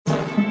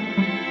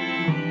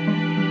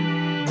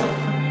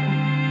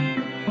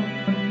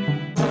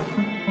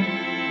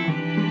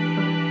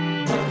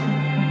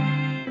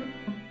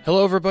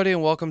Hello, everybody,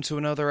 and welcome to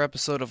another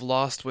episode of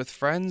Lost with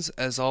Friends.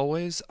 As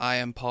always, I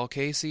am Paul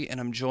Casey,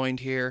 and I'm joined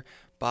here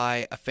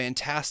by a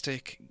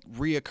fantastic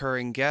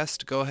reoccurring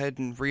guest. Go ahead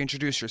and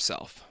reintroduce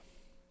yourself.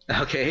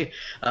 Okay.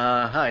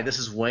 Hi, this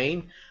is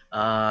Wayne.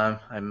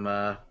 I'm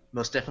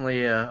most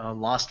definitely a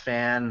Lost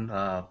fan.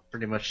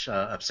 Pretty much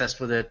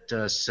obsessed with it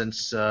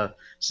since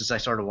I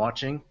started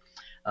watching.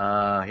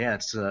 Yeah,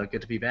 it's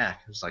good to be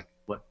back. It's like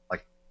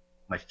like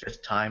my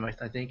fifth time, I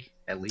think,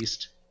 at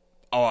least.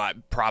 Oh,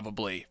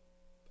 probably.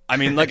 I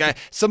mean, like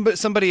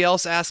somebody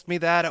else asked me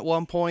that at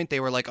one point.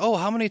 They were like, "Oh,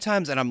 how many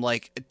times?" And I'm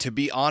like, to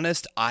be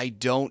honest, I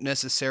don't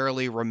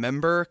necessarily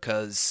remember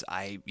because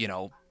I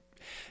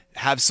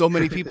have so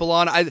many people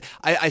on.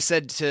 I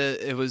said to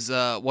it was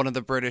one of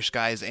the British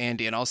guys,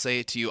 Andy, and I'll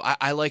say it to you.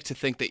 I like to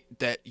think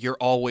that you're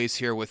always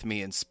here with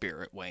me in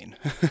spirit, Wayne.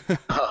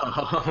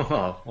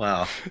 Oh,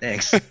 wow.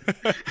 Thanks.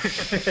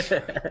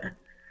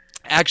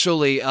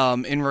 Actually,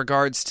 in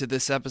regards to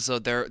this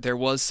episode, there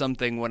was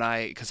something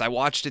because I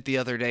watched it the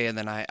other day and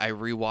then I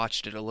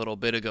rewatched it a little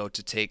bit ago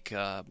to take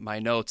my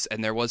notes,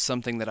 and there was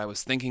something that I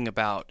was thinking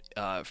about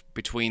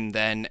between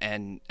then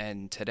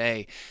and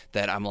today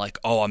that I'm like,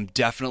 oh, I'm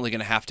definitely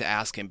gonna have to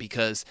ask him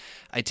because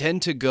I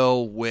tend to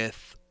go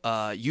with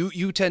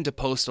you tend to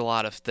post a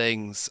lot of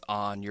things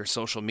on your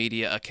social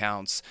media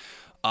accounts,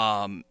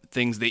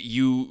 things that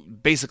you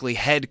basically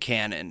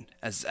headcanon,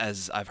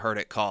 as I've heard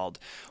it called,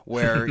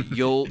 where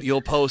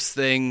you'll post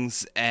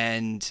things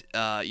and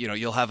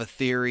you'll have a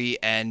theory,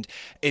 and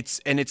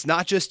it's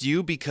not just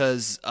you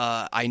because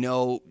I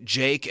know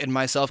Jake and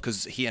myself,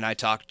 because he and I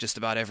talk just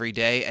about every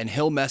day, and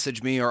he'll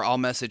message me or I'll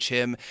message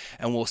him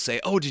and we'll say,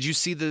 oh, did you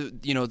see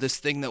this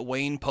thing that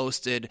Wayne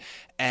posted?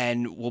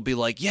 And we'll be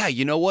like, yeah,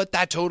 you know what?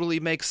 That totally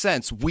makes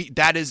sense.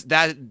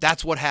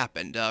 That's what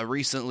happened.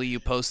 Recently, you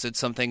posted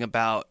something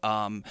about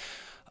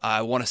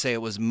I want to say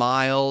it was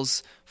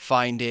Miles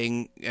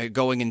going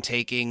and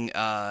taking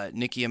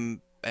Nikki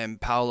and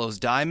Paolo's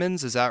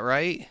diamonds. Is that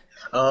right?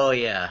 Oh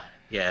yeah,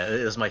 yeah.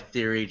 It was my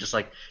theory.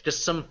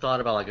 Just some thought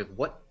about like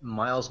what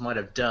Miles might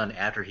have done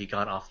after he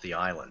got off the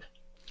island.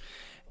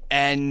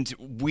 And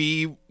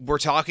we were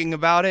talking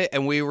about it,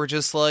 and we were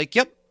just like,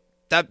 yep.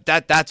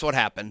 That's what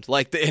happened.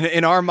 Like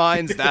in our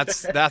minds,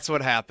 that's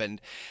what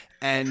happened.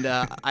 And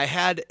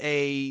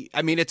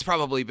I mean, it's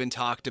probably been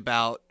talked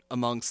about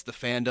amongst the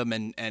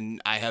fandom,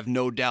 and I have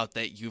no doubt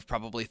that you've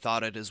probably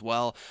thought it as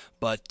well.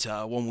 But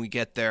when we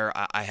get there,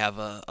 I have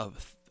a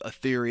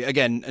theory.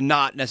 Again,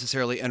 not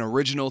necessarily an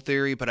original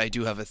theory, but I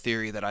do have a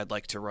theory that I'd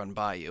like to run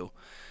by you.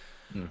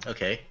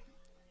 Okay.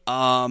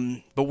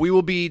 But we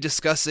will be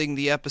discussing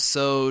the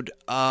episode.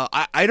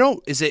 I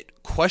don't. Is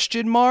it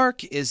question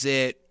mark? Is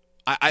it?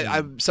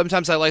 I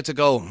sometimes I like to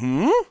go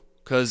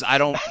because I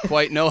don't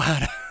quite know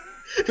how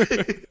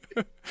to.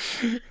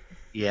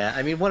 Yeah,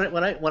 I mean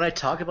when I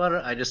talk about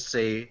it, I just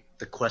say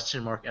the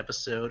question mark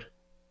episode.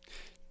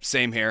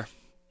 Same here.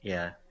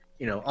 Yeah,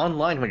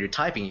 online when you're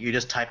typing, you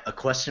just type a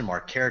question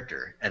mark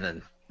character, and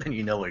then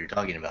you know what you're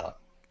talking about.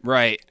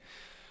 Right.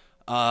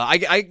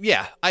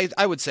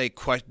 I would say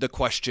the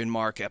question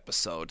mark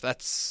episode.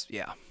 That's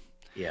yeah.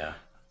 Yeah.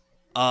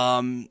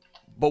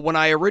 But when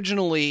I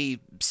originally,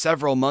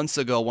 several months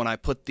ago, when I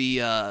put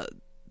the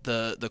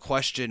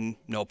question,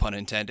 no pun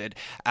intended,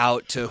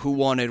 out to who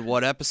wanted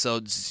what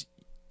episodes,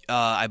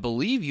 I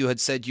believe you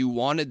had said you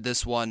wanted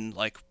this one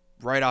like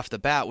right off the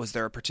bat. Was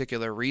there a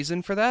particular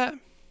reason for that?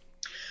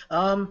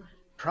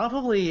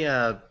 Probably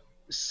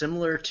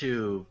similar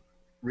to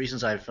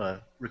reasons I've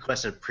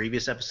requested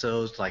previous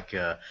episodes, like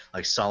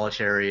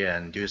Solitary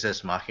and Deus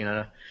Ex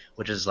Machina,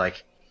 which is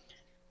like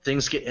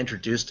things get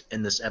introduced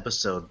in this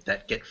episode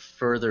that get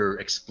further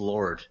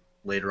explored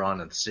later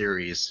on in the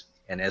series,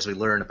 and as we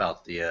learn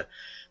about the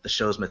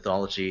show's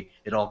mythology,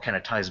 it all kind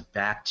of ties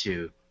back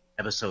to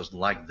episodes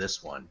like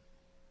this one.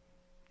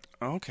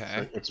 Okay.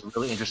 So it's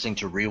really interesting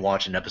to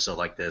rewatch an episode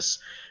like this,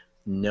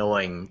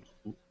 knowing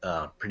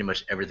pretty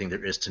much everything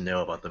there is to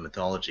know about the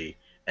mythology,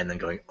 and then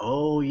going,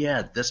 "Oh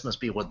yeah, this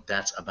must be what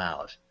that's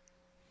about."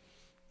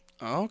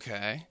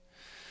 Okay.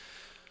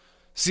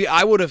 See,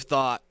 I would have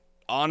thought,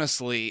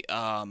 honestly,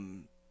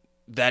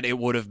 that it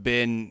would have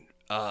been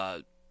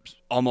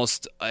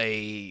almost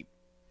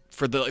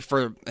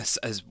for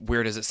as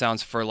weird as it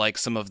sounds, for like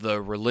some of the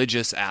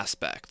religious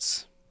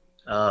aspects.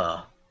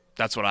 Uh,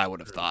 That's what I would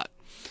have thought.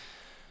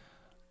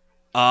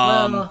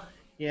 well,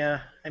 yeah.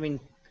 I mean,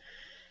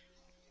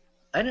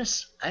 I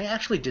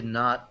actually did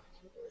not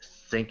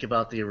think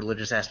about the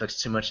religious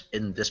aspects too much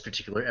in this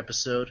particular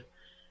episode.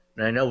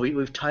 And I know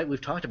we've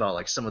talked about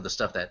like some of the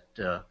stuff that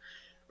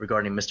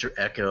regarding Mr.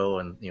 Echo,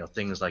 and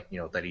things like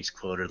that he's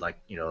quoted, like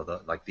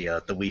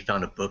the "We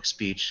found a book"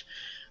 speech.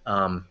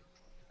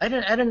 I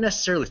didn't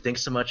necessarily think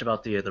so much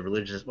about the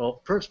religious.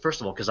 Well,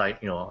 first of all, because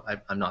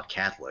I'm not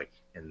Catholic,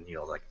 and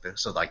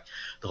so like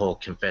the whole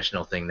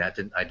confessional thing, I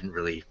didn't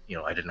really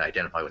I didn't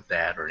identify with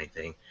that or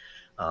anything.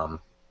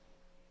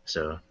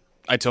 So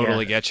I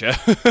totally yeah. get you.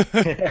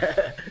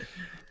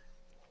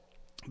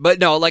 But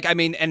no, like I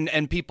mean,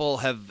 and people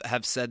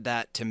have said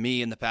that to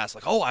me in the past,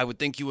 like, oh, I would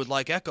think you would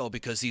like Echo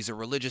because he's a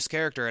religious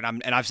character, and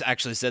I've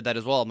actually said that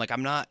as well. I'm like,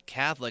 I'm not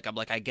Catholic. I'm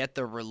like, I get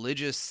the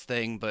religious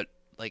thing, but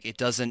like, it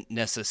doesn't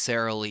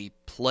necessarily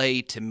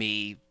play to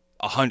me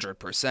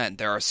 100%.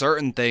 There are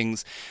certain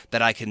things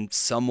that I can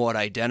somewhat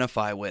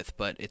identify with,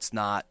 but it's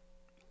not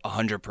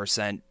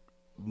 100%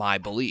 my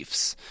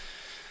beliefs.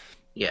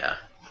 Yeah,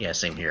 yeah,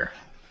 same here.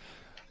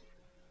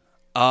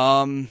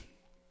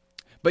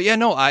 But yeah,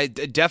 no, I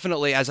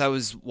definitely, as I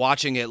was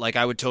watching it, like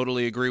I would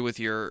totally agree with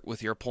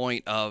your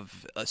point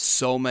of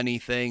so many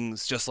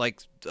things, just like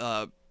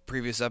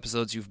previous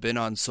episodes you've been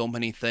on. So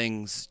many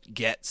things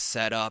get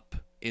set up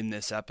in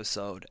this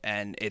episode,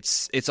 and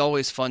it's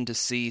always fun to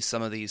see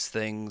some of these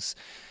things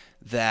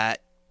that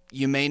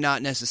you may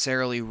not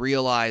necessarily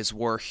realize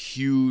were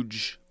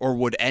huge or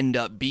would end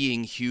up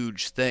being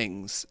huge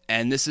things.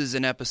 And this is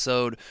an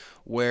episode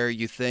where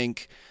you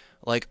think,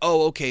 like,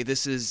 oh, okay,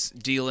 this is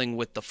dealing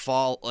with the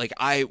fall. Like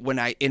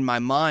in my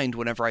mind,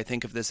 whenever I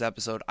think of this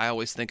episode, I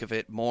always think of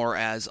it more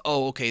as,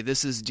 oh, okay,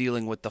 this is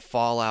dealing with the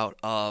fallout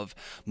of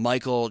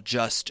Michael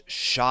just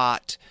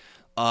shot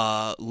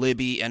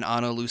Libby and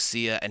Ana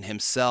Lucia and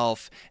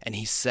himself, and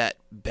he set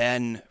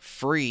Ben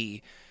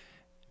free.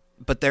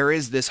 But there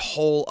is this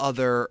whole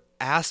other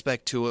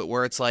aspect to it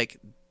where it's like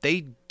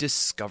they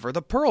discover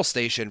the Pearl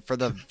Station for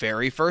the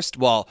very first.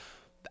 Well,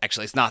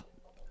 actually, it's not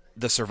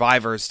the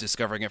survivors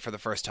discovering it for the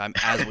first time,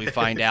 as we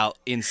find out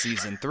in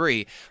season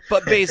 3.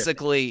 But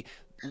basically,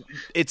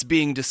 it's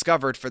being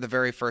discovered for the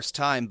very first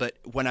time. But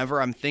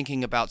whenever I'm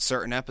thinking about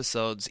certain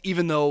episodes,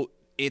 even though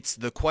it's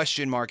the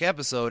question mark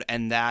episode,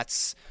 and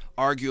that's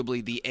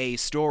arguably the A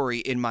story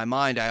in my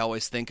mind, I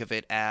always think of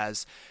it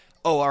as,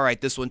 oh, all right,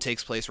 this one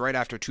takes place right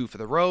after Two for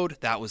the Road.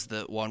 That was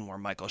the one where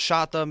Michael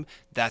shot them.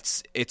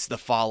 It's the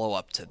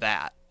follow-up to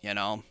that, you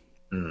know?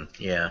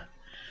 Yeah.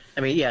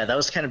 I mean, yeah, that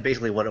was kind of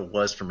basically what it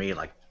was for me,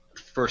 like,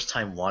 first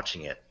time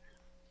watching it.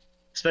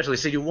 Especially,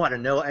 so you want to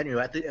know, and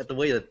at the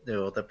way that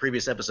the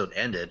previous episode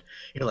ended,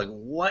 you're like,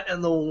 what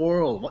in the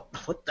world?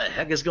 What the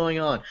heck is going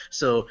on?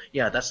 So,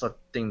 yeah, that's the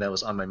thing that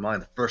was on my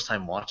mind the first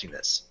time watching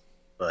this.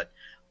 But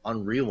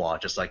on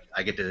rewatch, it's like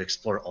I get to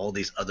explore all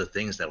these other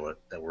things that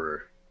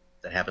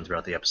happened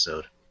throughout the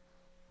episode.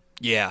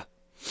 Yeah,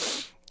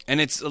 and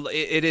it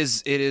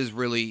is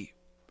really,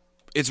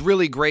 it's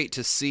really great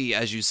to see,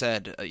 as you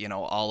said,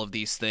 all of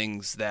these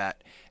things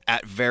that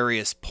at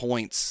various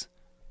points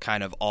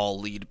kind of all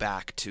lead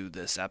back to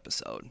this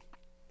episode.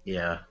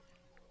 Yeah.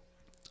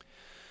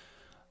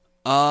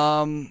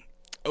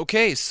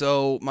 Okay,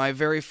 so my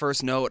very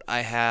first note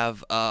I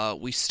have,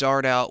 we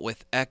start out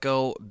with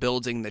Echo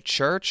building the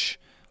church.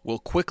 We'll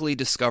quickly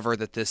discover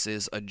that this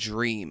is a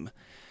dream.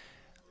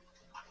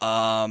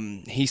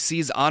 He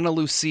sees Ana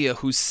Lucia,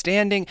 who's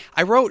standing.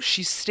 I wrote,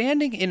 she's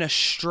standing in a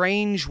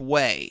strange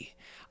way.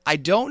 I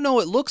don't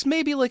know, it looks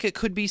maybe like it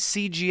could be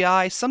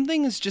CGI.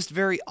 Something is just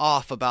very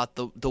off about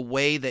the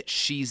way that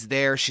she's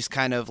there. She's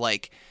kind of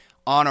like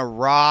on a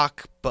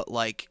rock, but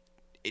like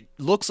it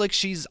looks like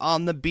she's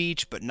on the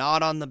beach, but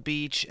not on the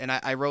beach. And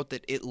I wrote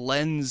that it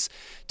lends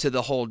to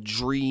the whole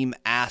dream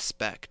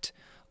aspect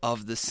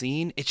of the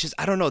scene. It's just,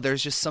 I don't know,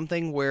 there's just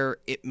something where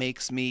it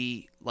makes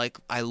me, like,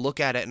 I look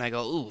at it and I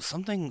go, ooh,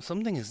 something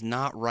is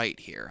not right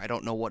here. I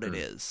don't know what it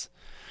is.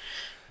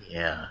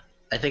 Yeah.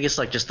 I think it's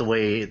like just the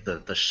way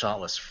the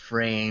shot was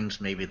framed,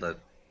 maybe the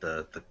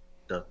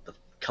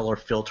color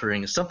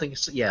filtering, something.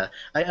 Yeah,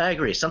 I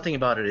agree. Something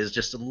about it is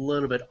just a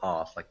little bit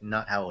off, like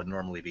not how it would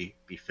normally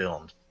be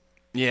filmed.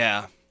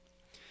 Yeah.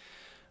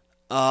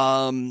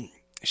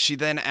 She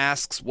then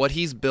asks what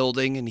he's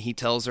building, and he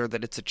tells her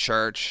that it's a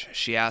church.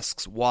 She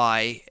asks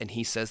why, and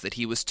he says that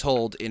he was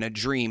told in a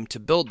dream to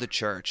build the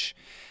church.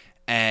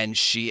 And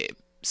she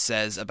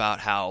says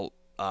about how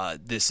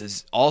this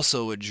is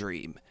also a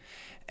dream.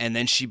 And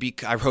then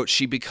I wrote,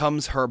 she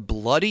becomes her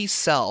bloody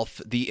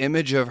self, the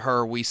image of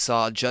her we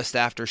saw just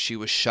after she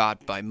was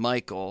shot by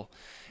Michael.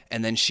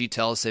 And then she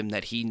tells him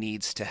that he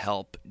needs to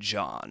help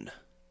John.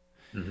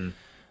 Mm-hmm.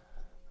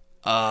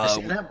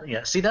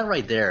 See that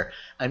right there.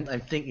 I'm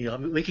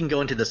thinking, we can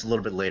go into this a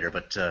little bit later,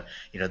 but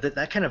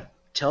that kind of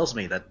tells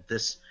me that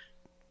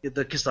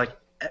because like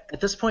at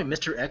this point,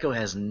 Mr. Echo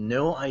has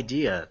no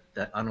idea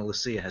that Ana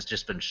Lucia has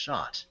just been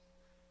shot,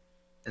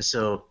 and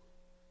so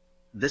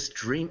this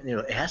dream,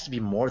 it has to be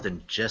more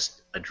than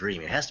just a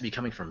dream. It has to be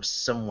coming from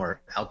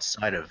somewhere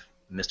outside of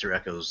Mr.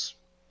 Echo's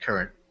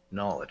current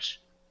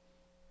knowledge.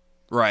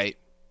 Right.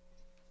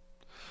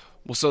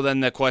 Well, so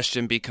then the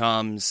question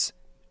becomes,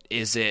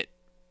 is it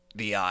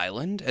the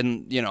island?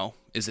 And,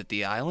 is it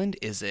the island?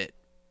 Is it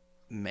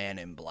Man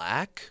in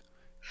Black?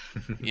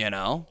 Yeah,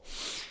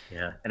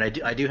 and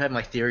I do have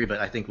my theory, but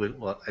I think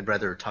I'd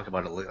rather talk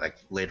about it like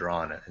later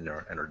on in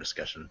our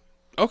discussion.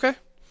 Okay.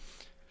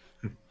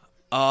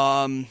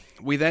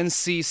 We then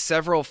see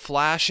several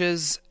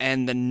flashes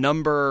and the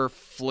number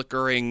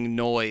flickering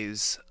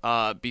noise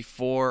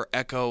before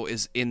Echo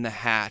is in the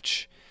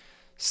hatch.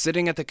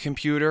 Sitting at the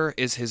computer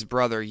is his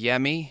brother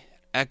Yemi,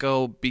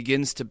 Echo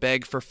begins to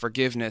beg for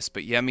forgiveness,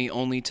 but Yemi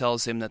only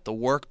tells him that the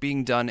work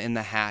being done in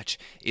the hatch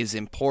is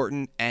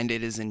important and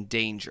it is in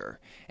danger.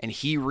 And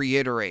he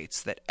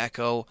reiterates that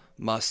Echo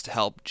must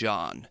help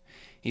John.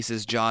 He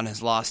says John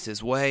has lost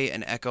his way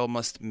and Echo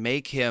must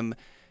take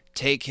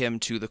him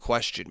to the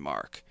question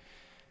mark.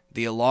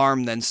 The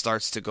alarm then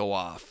starts to go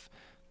off,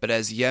 but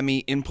as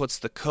Yemi inputs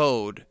the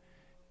code,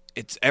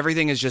 it's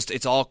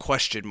all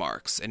question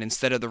marks, and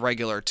instead of the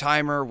regular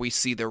timer, we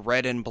see the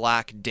red and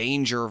black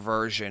danger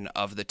version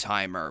of the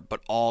timer,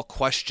 but all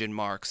question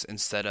marks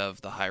instead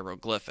of the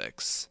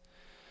hieroglyphics.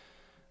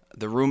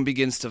 The room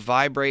begins to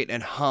vibrate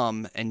and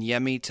hum, and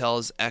Yemi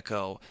tells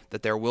Echo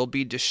that there will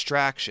be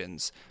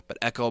distractions, but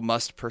Echo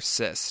must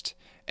persist.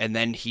 And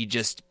then he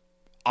just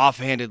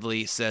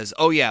offhandedly says,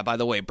 "Oh yeah, by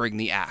the way, bring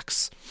the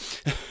axe."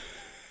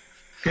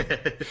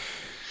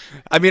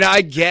 I mean,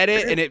 I get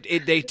it, and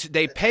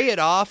they pay it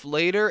off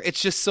later.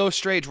 It's just so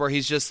strange where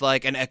he's just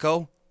like, "An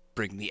Echo,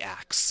 bring the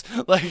axe."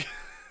 Like,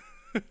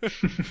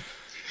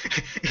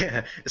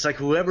 yeah, it's like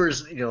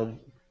whoever's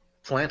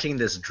planting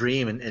this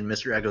dream in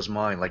Mr. Echo's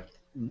mind, like,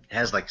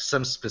 has like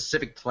some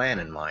specific plan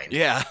in mind.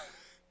 Yeah.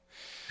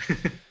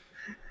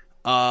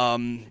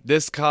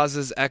 This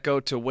causes Echo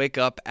to wake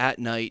up at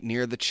night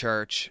near the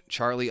church.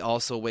 Charlie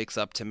also wakes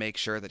up to make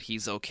sure that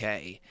he's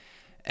okay,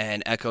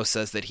 and Echo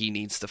says that he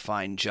needs to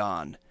find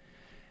John.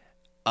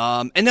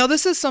 And now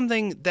this is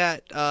something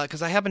that,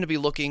 because I happened to be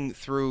looking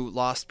through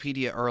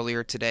Lostpedia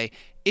earlier today,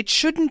 it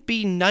shouldn't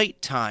be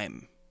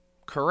nighttime,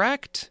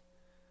 correct?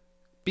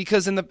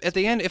 Because at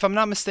the end, if I'm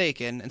not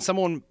mistaken,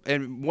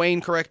 and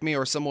Wayne correct me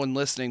or someone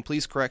listening,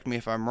 please correct me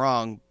if I'm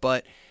wrong,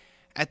 but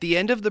at the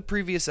end of the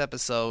previous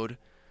episode,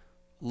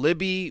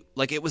 Libby,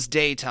 like it was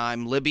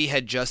daytime, Libby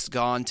had just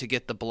gone to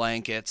get the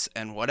blankets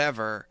and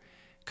whatever,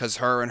 because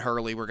her and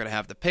Hurley were going to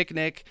have the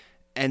picnic.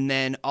 And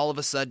then all of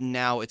a sudden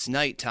now it's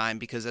nighttime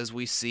because as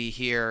we see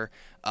here,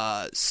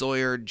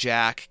 Sawyer,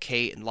 Jack,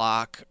 Kate, and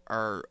Locke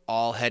are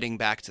all heading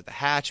back to the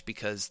hatch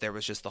because there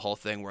was just the whole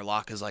thing where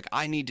Locke is like,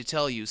 "I need to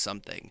tell you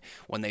something,"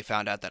 when they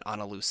found out that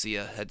Ana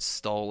Lucia had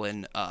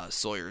stolen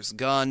Sawyer's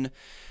gun.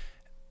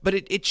 But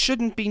it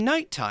shouldn't be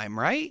nighttime,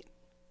 right?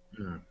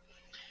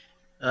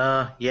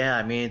 Yeah,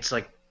 I mean, it's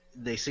like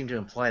they seem to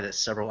imply that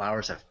several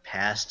hours have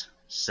passed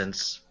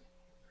since...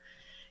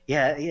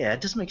 Yeah,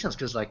 it doesn't make sense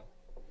because, like,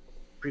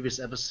 previous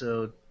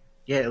episode,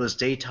 yeah, it was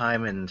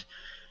daytime, and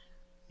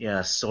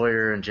yeah,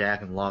 Sawyer and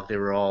Jack and Locke, they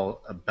were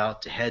all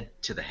about to head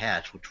to the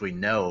hatch, which we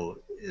know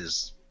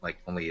is like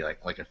only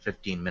like a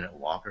 15-minute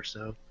walk or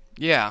so.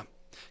 Yeah,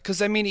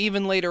 because I mean,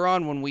 even later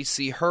on when we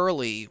see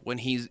Hurley, when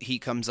he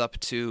comes up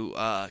to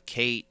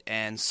Kate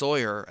and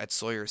Sawyer at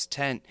Sawyer's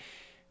tent,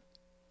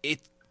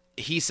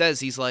 he says,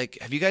 he's like,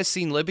 "Have you guys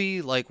seen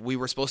Libby? Like, we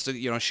were supposed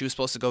to, she was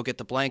supposed to go get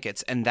the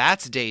blankets," and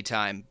that's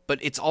daytime, but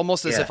it's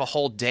almost as if a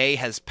whole day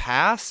has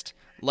passed.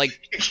 Like,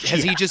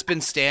 has he just been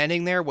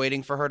standing there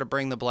waiting for her to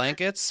bring the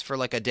blankets for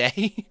like a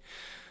day?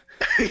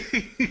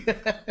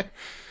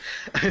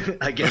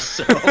 I guess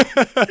so.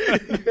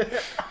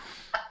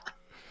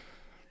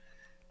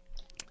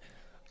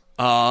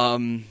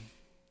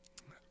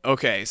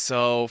 Okay,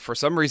 so for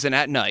some reason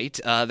at night,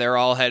 they're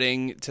all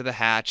heading to the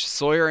hatch.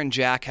 Sawyer and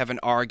Jack have an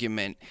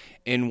argument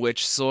in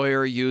which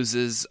Sawyer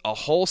uses a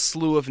whole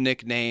slew of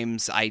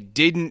nicknames. I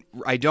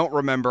don't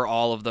remember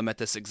all of them at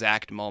this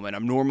exact moment.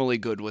 I'm normally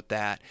good with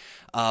that.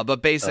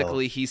 But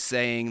basically he's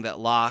saying that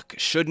Locke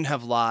shouldn't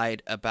have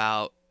lied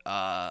about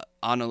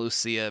Ana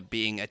Lucia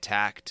being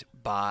attacked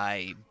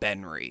by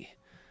Benry.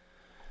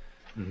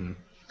 Mm-hmm.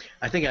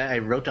 I think I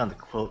wrote down the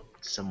quote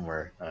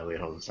somewhere. Wait,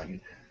 hold on a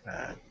second.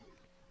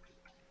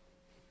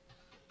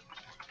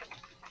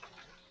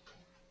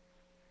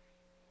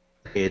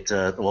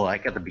 Well, I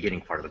got the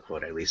beginning part of the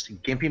quote at least.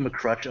 Gimpy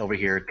McCrutch over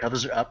here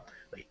covers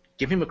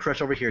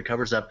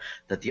up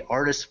that the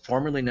artist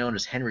formerly known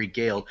as Henry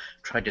Gale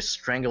tried to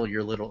strangle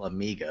your little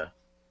amiga.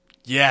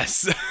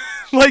 Yes.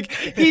 Like,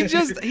 he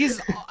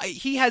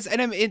has,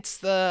 and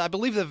it's I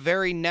believe the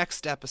very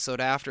next episode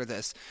after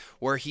this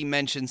where he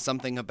mentions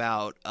something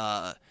about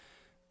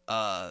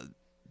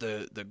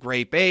the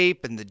grape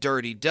ape and the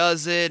dirty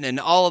dozen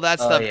and all of that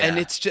stuff. Yeah. And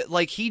it's just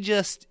like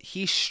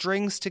he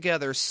strings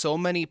together so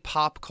many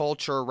pop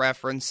culture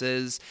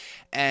references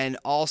and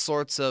all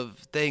sorts of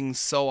things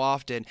so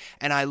often.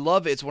 And I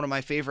love it. It's one of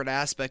my favorite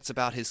aspects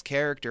about his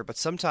character, but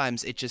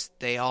sometimes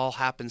they all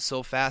happen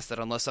so fast that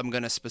unless I'm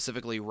going to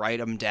specifically write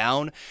them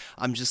down,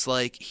 I'm just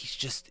like,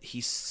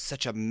 he's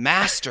such a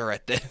master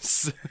at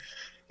this.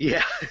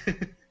 Yeah.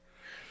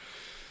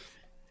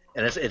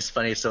 And it's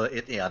funny, so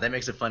that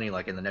makes it funny.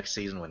 Like in the next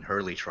season when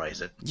Hurley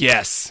tries it.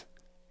 Yes,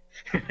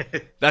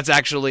 that's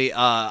actually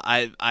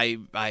I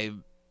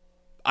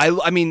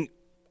mean,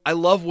 I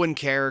love when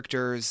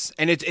characters,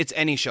 and it's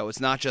any show, it's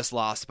not just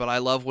Lost, but I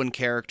love when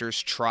characters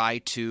try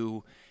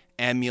to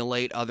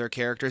emulate other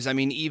characters. I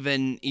mean,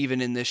 even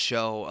in this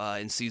show,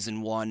 in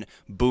season 1,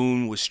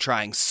 Boone was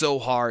trying so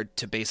hard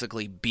to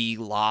basically be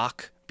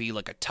Locke. Be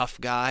like a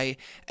tough guy,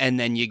 and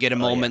then you get a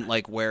moment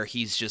like where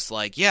he's just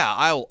like, yeah,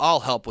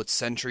 I'll help with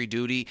sentry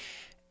duty,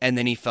 and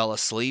then he fell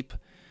asleep,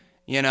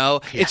 You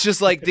know, Yeah. it's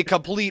just like the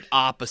complete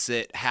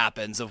opposite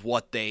happens of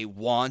what they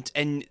want.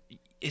 And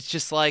it's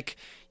just like,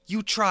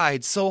 you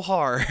tried so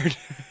hard.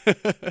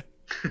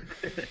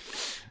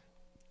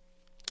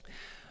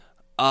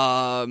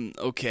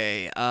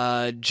 Okay.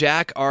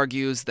 Jack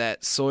argues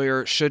that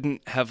Sawyer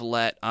shouldn't have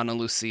let Ana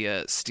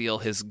Lucia steal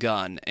his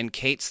gun, and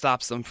Kate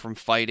stops them from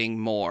fighting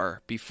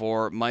more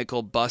before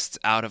Michael busts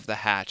out of the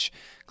hatch,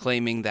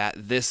 claiming that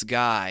this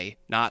guy,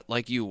 not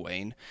like you,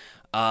 Wayne,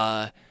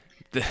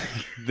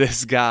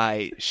 this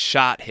guy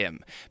shot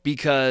him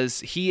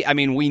because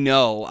we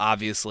know,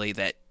 obviously,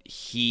 that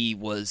he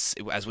was,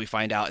 as we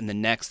find out in the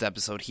next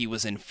episode, he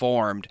was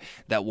informed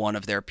that one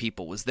of their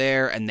people was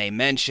there, and they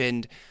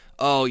mentioned,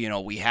 oh,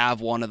 we have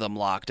one of them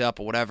locked up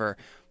or whatever.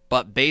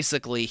 But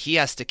basically, he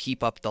has to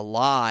keep up the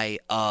lie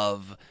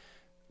of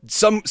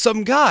some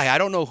guy, I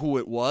don't know who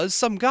it was,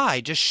 some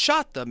guy just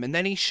shot them, and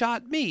then he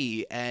shot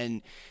me.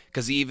 And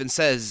because he even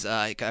says,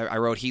 I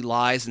wrote, he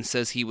lies and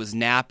says he was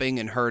napping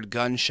and heard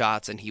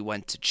gunshots and he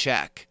went to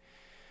check.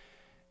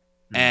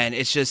 And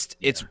it's just,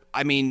 it's,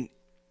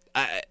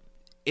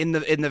 in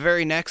the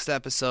very next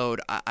episode,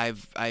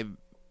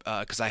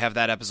 because I have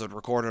that episode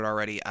recorded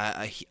already,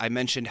 I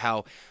mentioned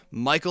how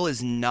Michael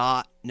is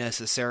not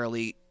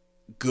necessarily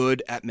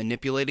good at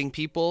manipulating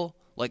people,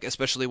 like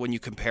especially when you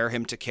compare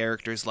him to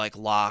characters like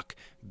Locke,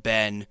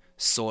 Ben,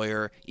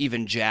 Sawyer,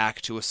 even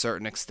Jack to a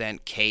certain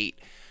extent, Kate.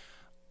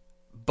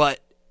 But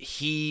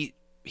he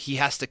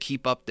has to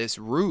keep up this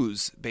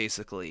ruse,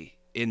 basically,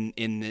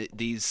 in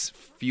these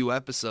few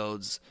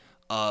episodes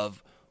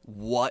of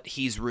what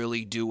he's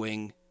really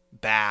doing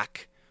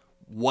back,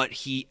 what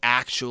he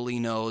actually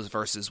knows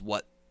versus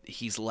what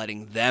he's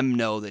letting them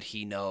know that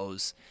he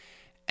knows.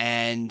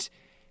 And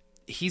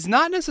he's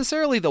not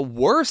necessarily the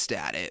worst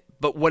at it,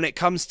 but when it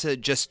comes to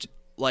just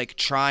like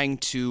trying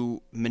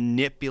to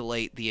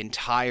manipulate the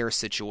entire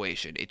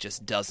situation, it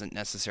just doesn't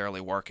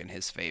necessarily work in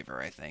his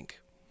favor, I think.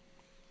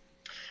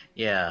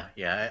 Yeah.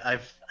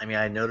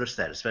 I noticed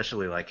that,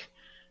 especially like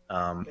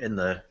in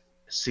the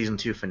season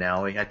 2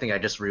 finale. I think I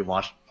just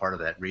rewatched part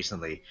of that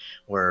recently,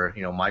 where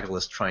Michael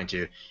is trying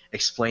to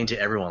explain to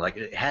everyone, like,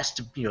 it has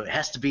to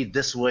be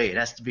this way. It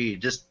has to be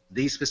just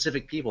these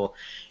specific people,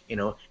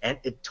 and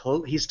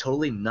he's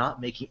totally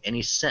not making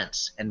any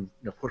sense. And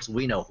of course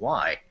we know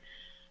why,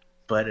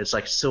 but it's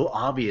like so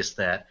obvious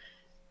that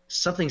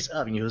something's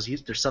up.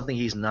 There's something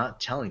he's not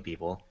telling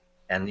people,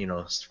 and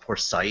of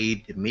course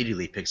Saeed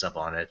immediately picks up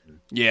on it.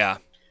 Yeah.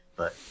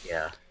 But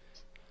yeah.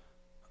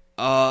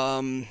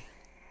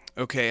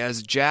 Okay,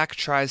 as Jack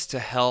tries to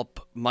help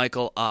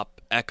Michael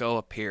up, Echo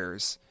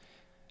appears.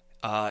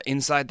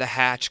 Inside the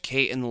hatch,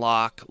 Kate and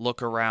Locke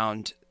look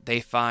around.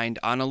 They find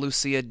Ana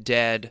Lucia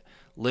dead,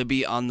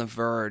 Libby on the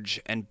verge,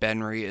 and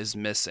Benry is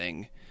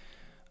missing.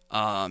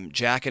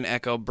 Jack and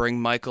Echo bring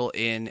Michael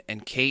in,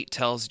 and Kate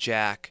tells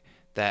Jack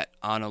that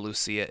Ana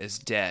Lucia is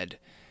dead.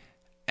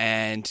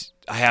 And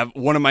I have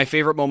one of my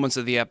favorite moments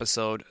of the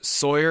episode.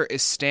 Sawyer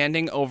is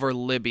standing over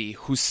Libby,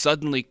 who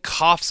suddenly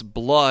coughs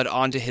blood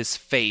onto his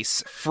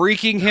face,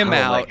 freaking him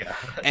out,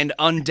 and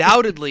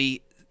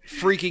undoubtedly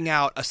freaking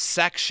out a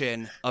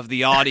section of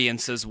the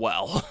audience as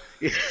well.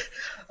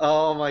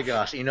 Oh my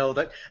gosh,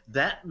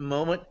 that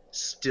moment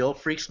still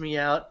freaks me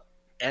out,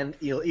 and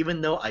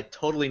even though I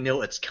totally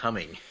know it's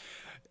coming.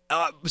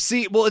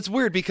 It's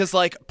weird because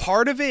like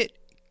part of it,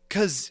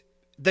 because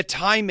the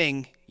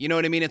timing. You know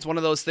what I mean? It's one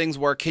of those things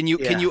where can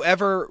you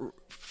ever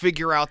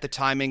figure out the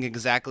timing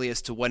exactly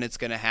as to when it's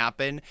going to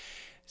happen?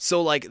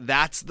 So like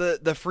that's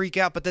the freak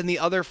out, but then the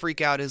other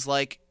freak out is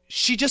like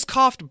she just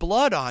coughed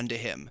blood onto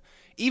him.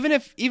 Even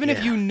if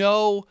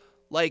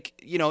like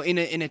in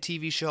a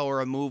TV show or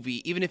a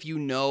movie, even if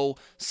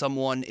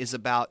someone is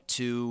about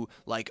to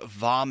like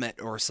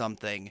vomit or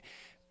something,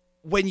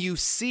 when you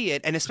see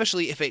it, and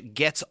especially if it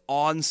gets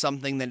on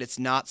something that it's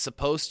not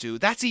supposed to,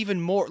 that's even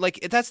more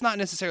like, that's not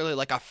necessarily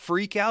like a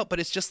freak out,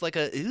 but it's just like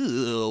a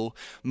ew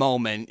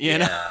moment, you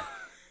know?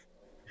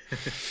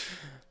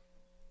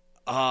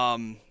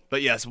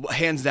 But yes,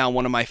 hands down,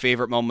 one of my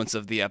favorite moments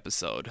of the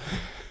episode.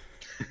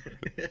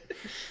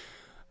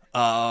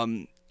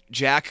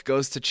 Jack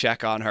goes to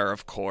check on her,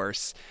 of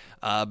course,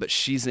 but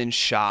she's in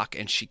shock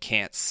and she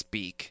can't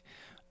speak.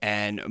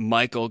 And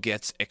Michael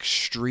gets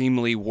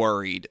extremely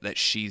worried that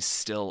she's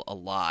still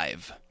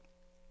alive.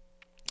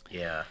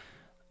 Yeah.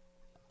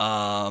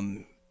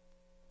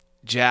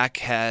 Jack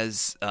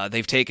has...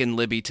 they've taken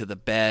Libby to the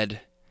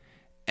bed.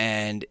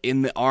 And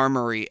in the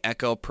armory,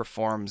 Echo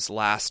performs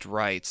last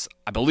rites.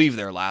 I believe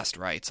they're last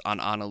rites on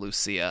Ana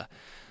Lucia.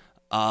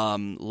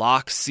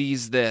 Locke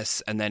sees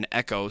this, and then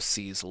Echo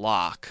sees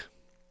Locke.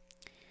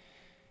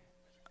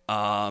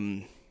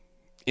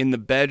 In the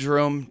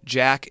bedroom,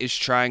 Jack is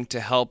trying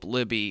to help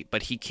Libby,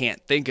 but he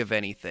can't think of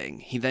anything.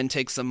 He then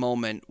takes a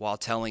moment while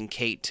telling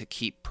Kate to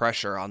keep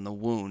pressure on the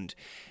wound,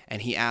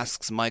 and he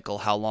asks Michael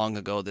how long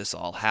ago this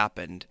all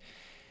happened.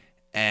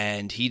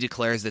 And he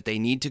declares that they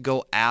need to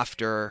go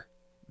after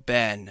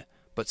Ben,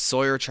 but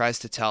Sawyer tries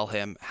to tell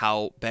him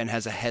how Ben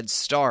has a head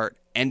start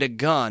and a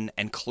gun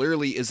and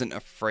clearly isn't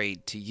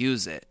afraid to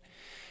use it.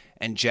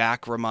 And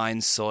Jack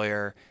reminds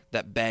Sawyer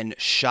that Ben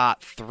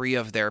shot 3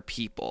 of their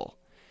people.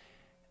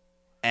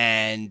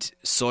 And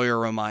Sawyer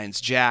reminds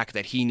Jack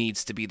that he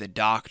needs to be the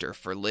doctor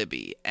for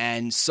Libby.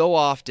 And so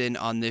often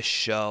on this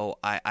show,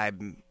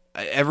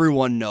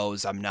 everyone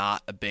knows I'm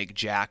not a big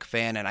Jack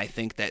fan, and I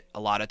think that a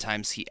lot of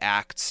times he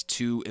acts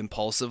too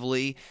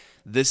impulsively.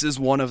 This is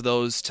one of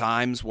those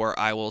times where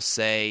I will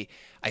say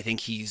I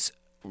think he's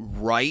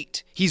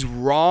right. He's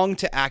wrong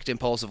to act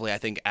impulsively. I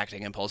think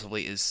acting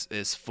impulsively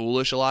is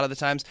foolish a lot of the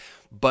times,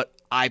 but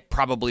I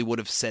probably would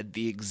have said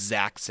the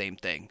exact same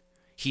thing.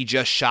 He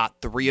just shot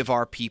 3 of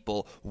our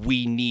people.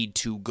 We need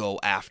to go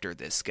after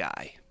this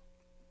guy.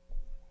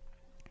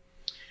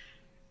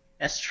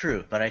 That's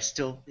true, but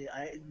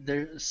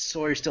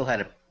Sawyer still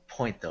had a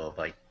point though.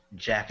 Like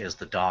Jack is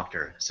the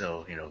doctor,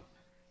 so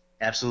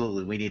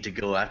absolutely we need to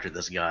go after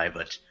this guy,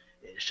 but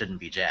it shouldn't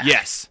be Jack.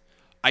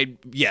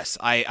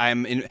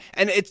 I'm in,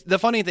 and it's the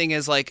funny thing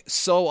is like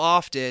so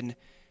often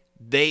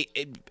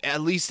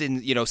at least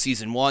in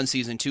season 1,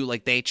 season 2,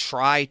 like they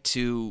try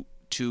to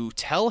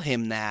tell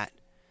him that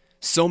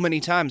so many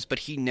times, but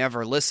he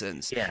never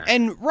listens. Yeah.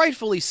 And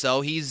rightfully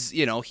so. He's,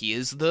 he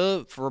is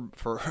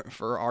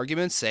for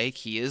argument's sake,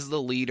 he is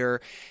the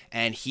leader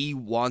and he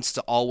wants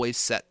to always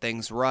set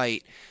things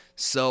right.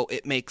 So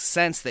it makes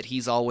sense that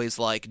he's always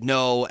like,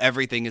 no,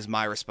 everything is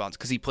my response,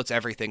 because he puts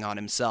everything on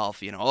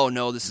himself. Oh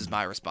no, this is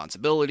my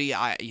responsibility.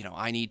 I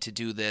need to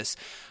do this.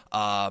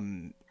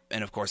 And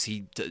of course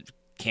he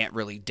can't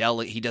really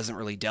he doesn't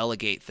really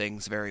delegate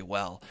things very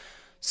well.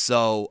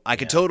 So I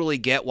could totally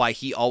get why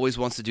he always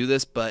wants to do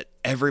this, but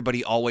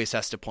everybody always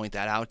has to point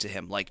that out to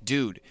him. Like,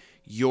 dude,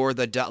 you're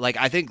the like.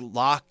 I think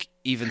Locke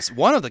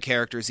one of the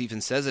characters even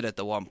says it at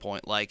the one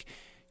point. Like,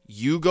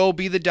 you go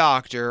be the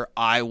doctor.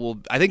 I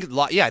think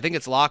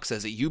it's Locke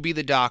says it. You be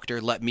the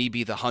doctor. Let me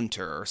be the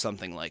hunter, or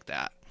something like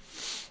that.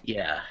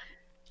 Yeah.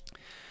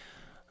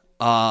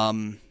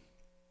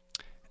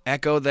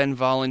 Echo then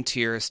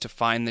volunteers to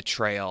find the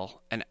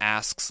trail and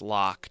asks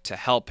Locke to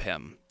help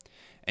him.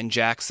 And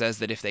Jack says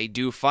that if they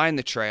do find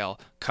the trail,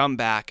 come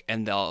back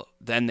and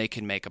then they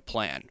can make a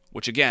plan.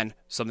 Which again,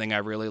 something I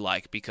really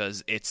like,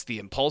 because it's the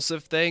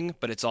impulsive thing,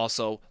 but it's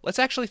also, let's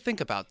actually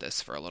think about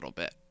this for a little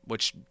bit.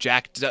 Which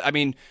Jack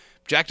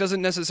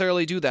doesn't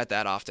necessarily do that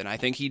often. I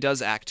think he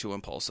does act too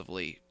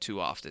impulsively too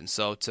often.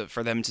 So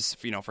for him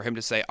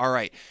to say, all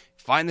right,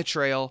 find the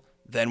trail,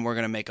 then we're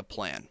going to make a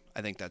plan.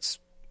 I think that's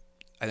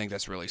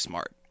really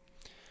smart.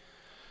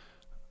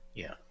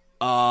 Yeah.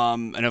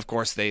 And of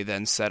course they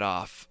then set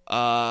off.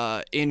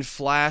 In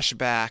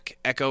flashback,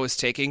 Echo is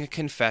taking a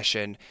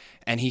confession,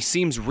 and he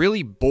seems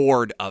really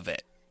bored of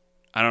it.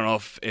 I don't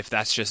know if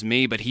that's just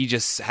me, but he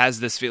just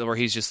has this feeling where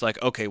he's just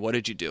like, okay, what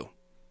did you do?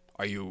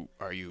 Are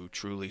you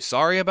truly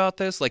sorry about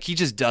this? Like, he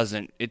just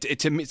doesn't.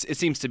 It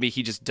seems to me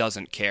he just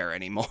doesn't care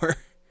anymore.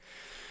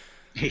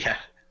 Yeah.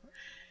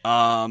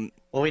 Well,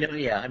 we know.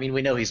 Yeah, I mean,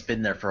 we know he's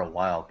been there for a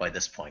while by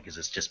this point, because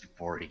it's just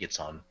before he gets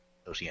on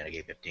Oceanic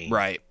A-15.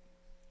 Right.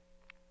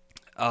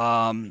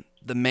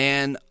 The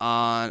man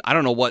on, I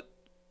don't know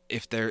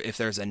if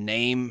there's a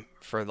name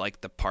for like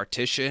the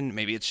partition.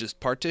 Maybe it's just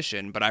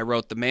partition, but I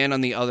wrote the man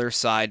on the other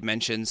side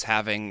mentions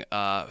having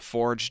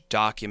forged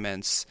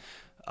documents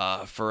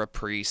for a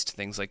priest,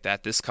 things like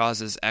that. This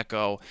causes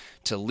Echo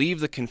to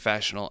leave the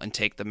confessional and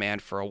take the man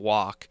for a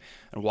walk.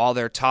 And while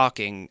they're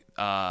talking,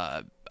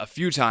 a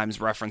few times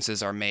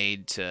references are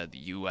made to the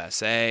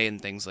USA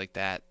and things like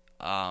that.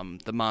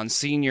 The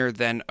Monsignor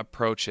then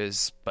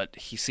approaches, but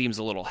he seems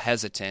a little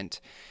hesitant,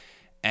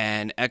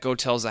 and Echo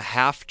tells a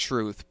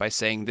half-truth by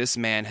saying this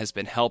man has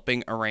been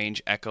helping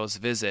arrange Echo's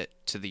visit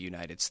to the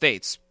United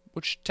States,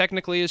 which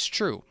technically is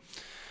true.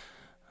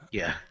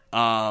 Yeah.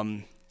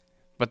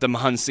 But the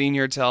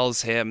Monsignor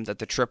tells him that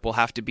the trip will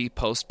have to be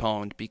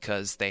postponed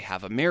because they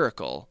have a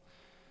miracle.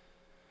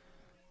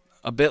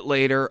 A bit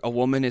later, a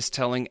woman is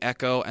telling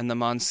Echo and the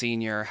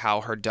Monsignor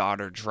how her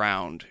daughter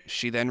drowned.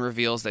 She then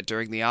reveals that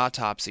during the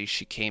autopsy,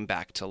 she came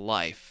back to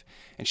life,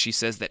 and she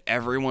says that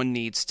everyone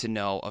needs to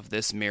know of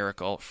this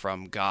miracle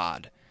from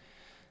God.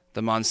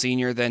 The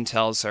Monsignor then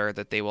tells her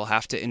that they will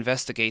have to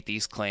investigate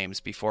these claims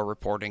before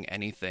reporting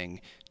anything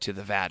to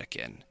the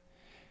Vatican.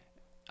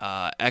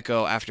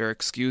 Echo, after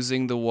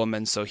excusing the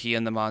woman so he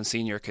and the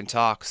Monsignor can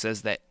talk,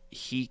 says that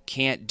he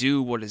can't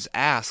do what is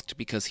asked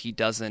because he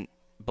doesn't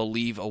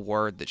believe a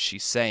word that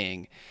she's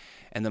saying,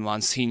 and the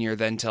Monsignor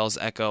then tells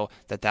Echo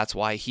that that's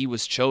why he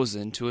was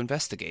chosen to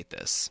investigate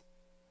this.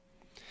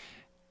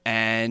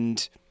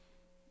 And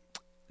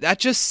that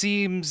just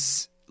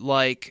seems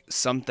like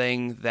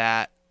something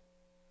that,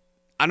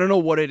 I don't know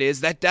what it is,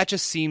 that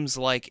just seems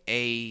like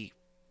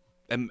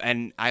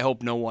and I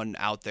hope no one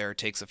out there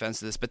takes offense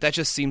to this, but that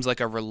just seems like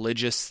a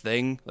religious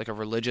thing, like a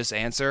religious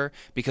answer,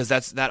 because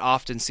that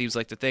often seems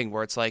like the thing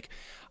where it's like,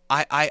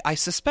 I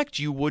suspect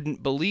you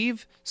wouldn't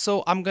believe,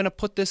 so I'm going to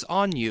put this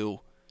on you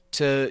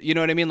to, you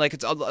know what I mean? Like,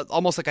 it's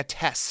almost like a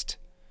test.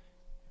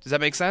 Does that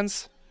make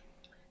sense?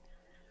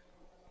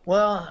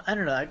 Well, I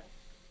don't know.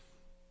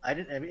 I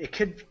didn't. I mean, it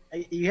could.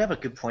 You have a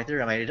good point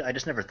there. I mean, I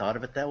just never thought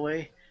of it that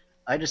way.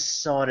 I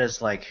just saw it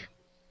as like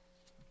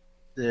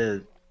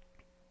the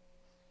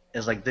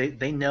is like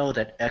they know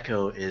that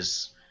Echo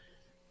is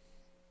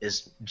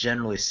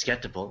generally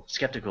skeptical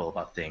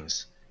about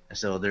things, and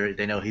so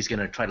they know he's going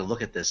to try to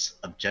look at this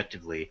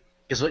objectively,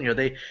 because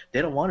they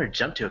don't want to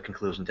jump to a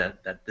conclusion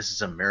that this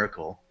is a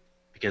miracle,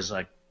 because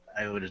like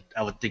I would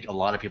think a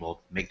lot of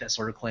people make that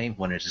sort of claim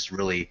when it's just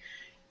really,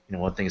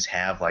 when things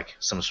have like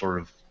some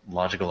sort of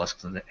logical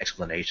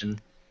explanation.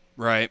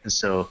 Right. And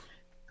so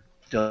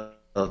the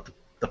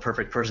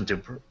perfect person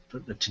to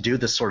do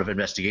this sort of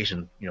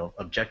investigation,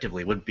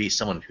 objectively, would be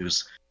someone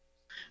who's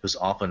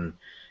often,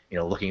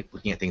 looking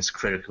at things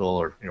critical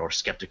or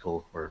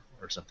skeptical or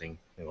something,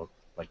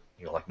 like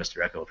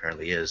Mr. Echo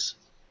apparently is.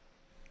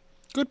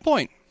 Good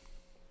point.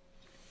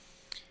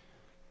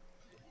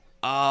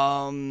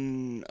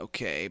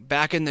 Okay.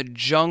 Back in the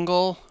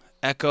jungle,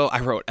 I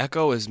wrote,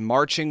 Echo is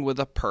marching with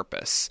a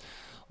purpose.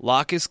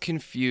 Locke is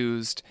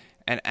confused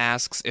and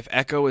asks if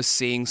Echo is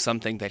seeing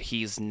something that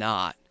he's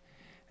not,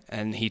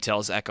 and he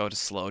tells Echo to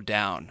slow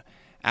down.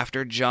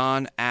 After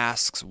John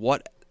asks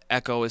what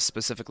Echo is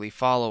specifically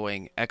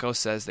following, Echo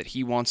says that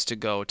he wants to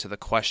go to the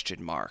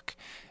question mark.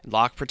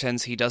 Locke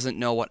pretends he doesn't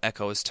know what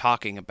Echo is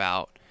talking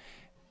about,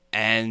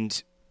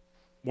 and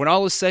when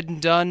all is said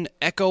and done,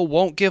 Echo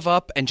won't give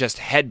up and just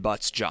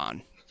headbutts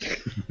John.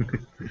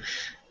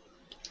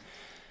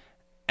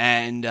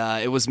 And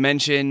it was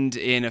mentioned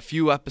in a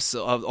few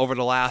episodes, over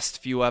the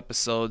last few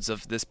episodes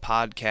of this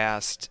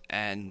podcast,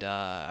 and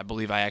I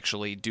believe I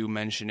actually do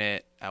mention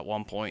it at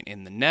one point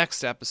in the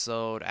next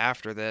episode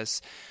after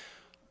this.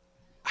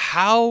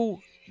 How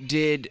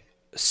did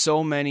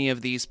so many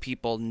of these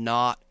people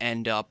not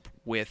end up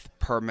with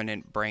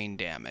permanent brain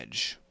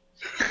damage?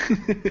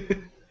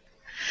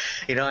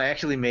 I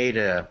actually made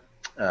a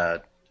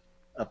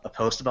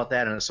post about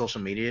that on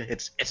social media.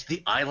 It's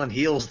the island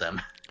heals them.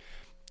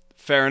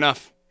 Fair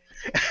enough.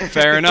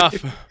 Fair enough.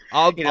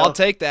 I'll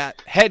take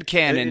that.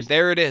 Headcanon.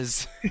 There it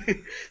is.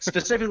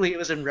 Specifically, it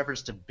was in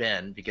reference to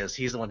Ben, because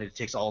he's the one who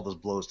takes all those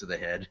blows to the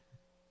head.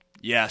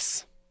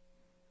 Yes.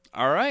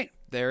 All right.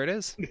 There it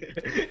is.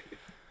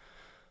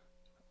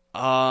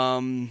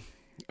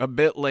 A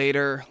bit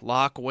later,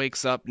 Locke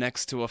wakes up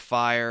next to a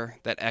fire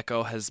that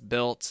Echo has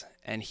built,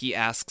 and he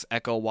asks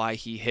Echo why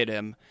he hit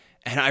him.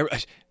 And I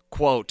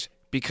quote,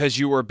 "Because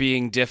you were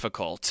being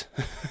difficult."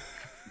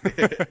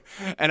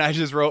 And I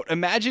just wrote,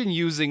 imagine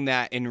using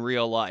that in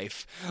real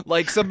life.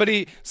 Like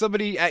somebody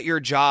at your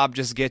job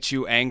just gets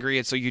you angry,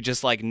 and so you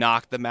just like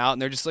knock them out,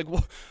 and they're just like,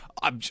 well,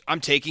 I'm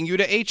taking you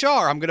to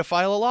HR. I'm going to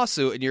file a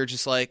lawsuit. And you're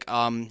just like,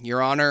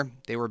 Your Honor,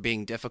 they were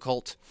being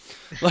difficult.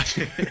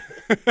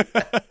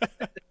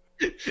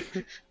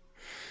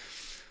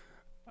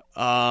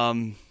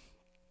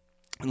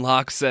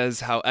 Locke says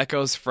how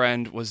Echo's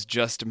friend was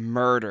just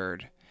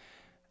murdered.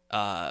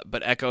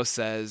 But Echo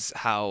says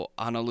how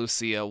Ana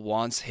Lucia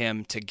wants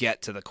him to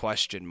get to the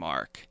question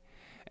mark.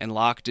 And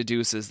Locke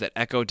deduces that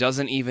Echo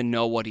doesn't even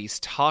know what he's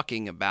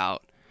talking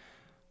about.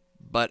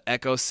 But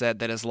Echo said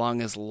that as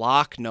long as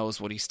Locke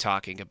knows what he's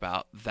talking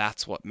about,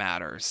 that's what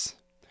matters.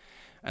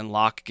 And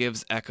Locke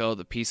gives Echo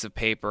the piece of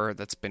paper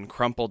that's been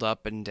crumpled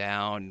up and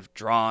down,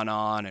 drawn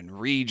on and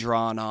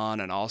redrawn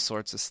on and all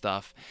sorts of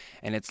stuff.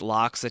 And it's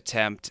Locke's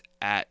attempt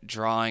at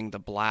drawing the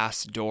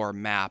blast door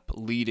map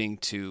leading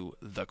to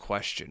the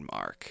question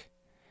mark.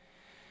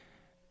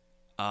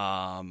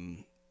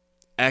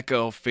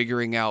 Echo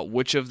figuring out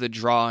which of the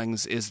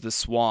drawings is the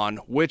swan,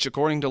 which,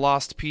 according to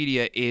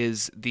Lostpedia,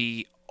 is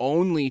the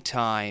only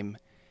time,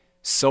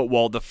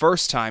 the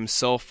first time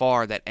so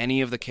far that any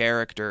of the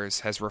characters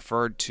has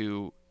referred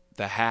to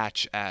the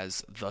hatch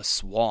as the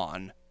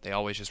swan. They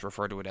always just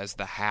refer to it as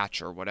the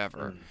hatch or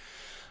whatever.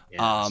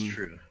 Yeah, that's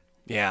true.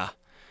 Yeah.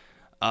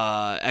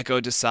 Echo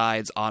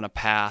decides on a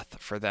path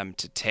for them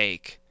to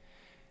take.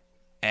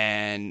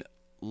 And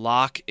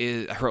Locke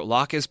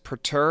is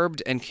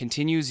perturbed and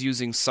continues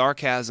using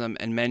sarcasm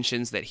and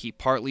mentions that he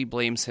partly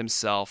blames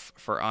himself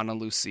for Ana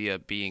Lucia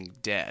being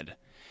dead.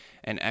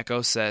 And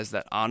Echo says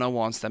that Ana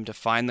wants them to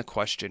find the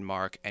question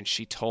mark, and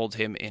she told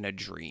him in a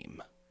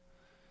dream.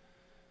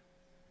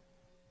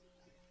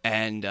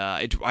 And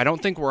I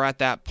don't think we're at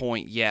that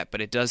point yet, but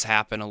it does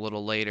happen a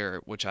little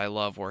later, which I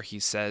love, where he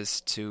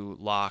says to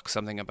Locke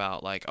something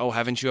about like, "Oh,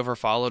 haven't you ever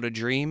followed a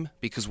dream?"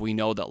 Because we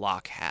know that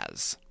Locke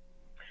has.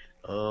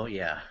 Oh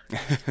yeah,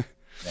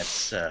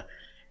 that's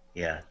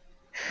yeah.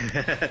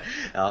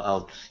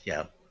 I'll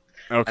yeah.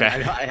 Okay.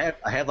 I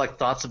have like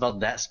thoughts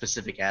about that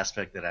specific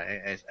aspect that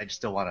I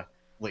just don't want to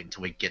wait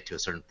until we get to a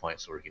certain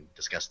point so we can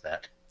discuss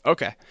that.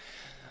 Okay.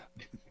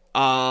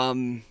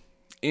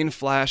 In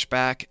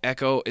flashback,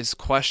 Echo is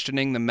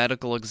questioning the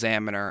medical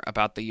examiner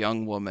about the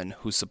young woman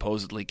who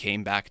supposedly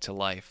came back to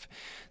life.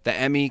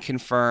 The ME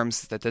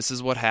confirms that this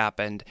is what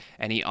happened,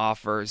 and he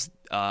offers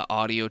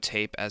audio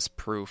tape as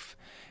proof.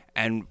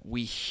 And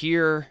we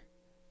hear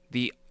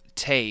the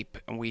tape,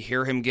 and we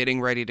hear him getting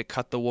ready to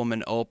cut the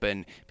woman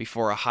open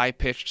before a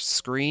high-pitched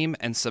scream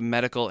and some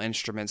medical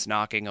instruments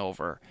knocking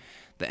over.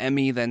 The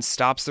ME then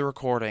stops the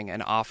recording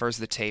and offers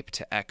the tape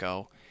to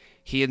Echo.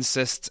 He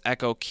insists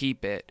Echo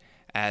keep it,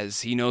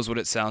 as he knows what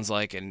it sounds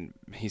like, and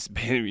he's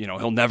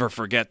he'll never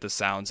forget the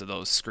sounds of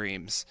those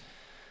screams.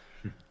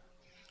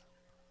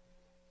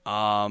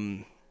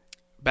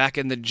 Back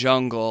in the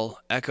jungle,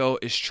 Echo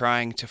is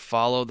trying to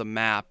follow the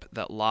map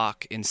that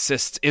Locke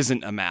insists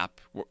isn't a map,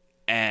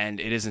 and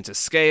it isn't to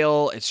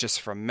scale, it's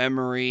just from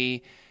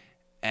memory.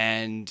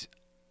 And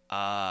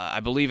I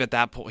believe at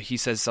that point he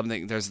says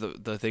something, there's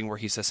the thing where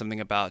he says something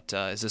about,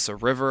 is this a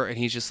river? And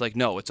he's just like,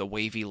 no, it's a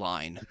wavy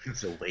line.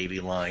 It's a wavy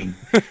line.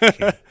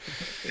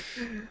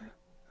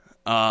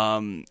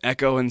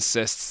 Echo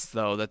insists,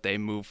 though, that they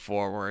move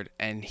forward,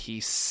 and he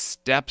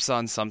steps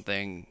on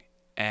something,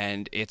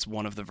 and it's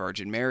one of the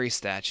Virgin Mary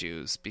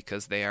statues,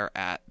 because they are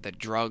at the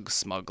drug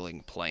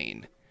smuggling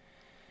plane.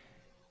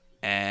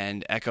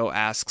 And Echo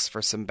asks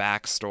for some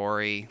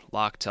backstory.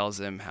 Locke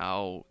tells him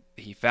how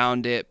he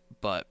found it,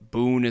 but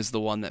Boone is the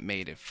one that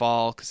made it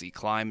fall, because he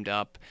climbed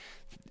up,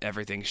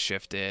 everything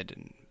shifted,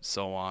 and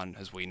so on,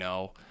 as we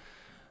know.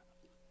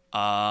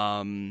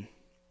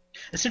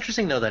 It's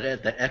interesting, though,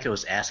 that Echo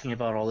is asking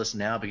about all this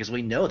now, because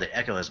we know that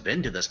Echo has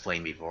been to this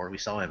plane before. We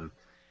saw him,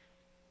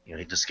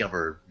 he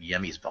discovered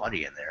Yemi's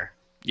body in there.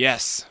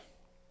 Yes.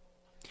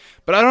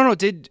 But I don't know,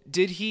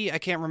 did he, I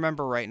can't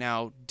remember right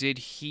now, did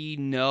he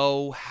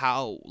know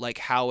how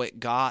it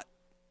got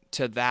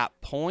to that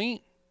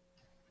point?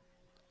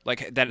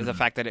 Like, that the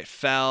fact that it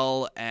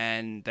fell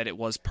and that it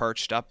was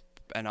perched up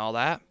and all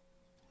that?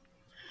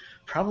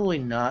 Probably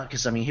not,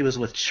 because, he was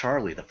with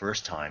Charlie the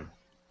first time,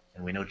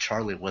 and we know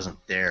Charlie wasn't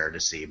there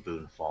to see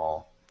Boone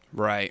fall.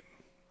 Right.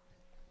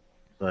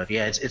 But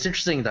yeah, it's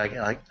interesting like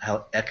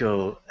how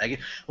Echo. I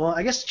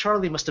guess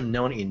Charlie must have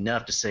known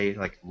enough to say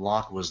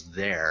Locke was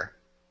there.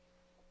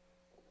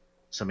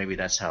 So maybe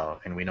that's how.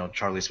 And we know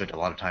Charlie spent a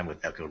lot of time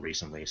with Echo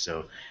recently,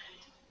 so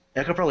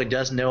Echo probably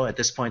does know at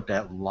this point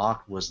that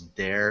Locke was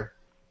there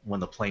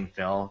when the plane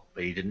fell,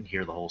 but he didn't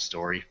hear the whole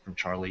story from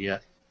Charlie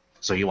yet.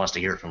 So he wants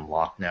to hear it from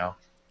Locke now.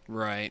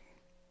 Right.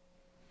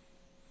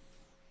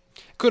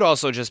 Could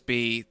also just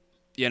be,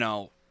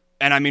 and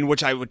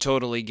which I would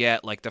totally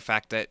get, like the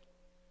fact that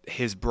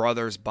his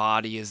brother's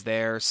body is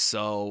there,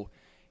 so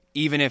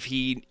even if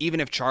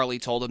Charlie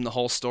told him the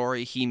whole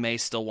story, he may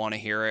still want to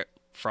hear it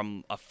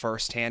from a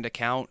first-hand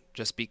account,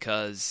 just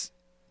because,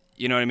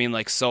 you know what I mean?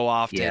 Like, so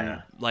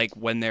often, like,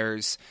 when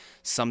there's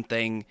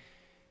something,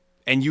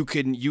 and you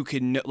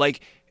can,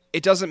 like,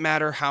 it doesn't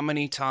matter how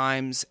many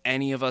times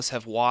any of us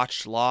have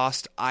watched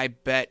Lost, I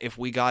bet if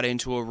we got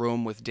into a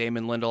room with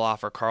Damon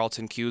Lindelof or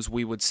Carlton Cuse,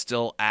 we would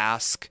still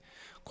ask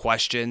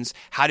questions.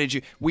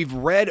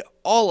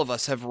 All of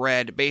us have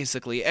read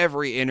basically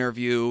every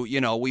interview,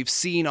 we've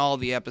seen all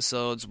the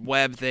episodes,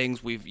 web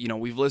things,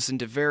 we've listened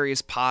to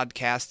various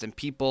podcasts and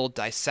people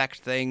dissect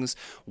things.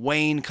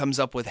 Wayne comes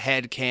up with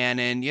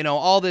headcanon,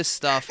 all this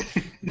stuff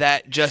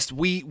that just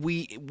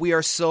we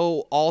are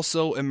so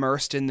also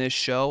immersed in this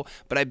show.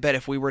 But I bet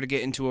if we were to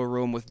get into a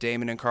room with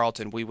Damon and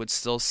Carlton, we would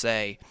still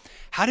say,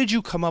 how did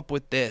you come up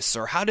with this?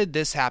 Or how did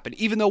this happen?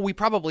 Even though we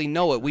probably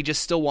know it, we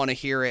just still want to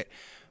hear it.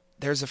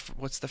 There's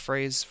what's the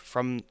phrase,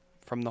 from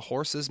the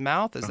horse's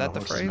mouth? Is that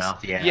the phrase?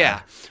 Mouth, yeah.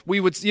 Yeah. We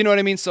would, you know what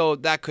I mean? So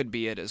that could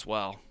be it as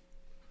well.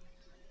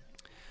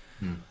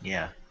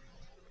 Yeah.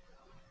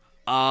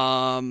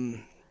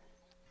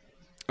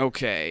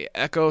 Okay.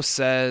 Echo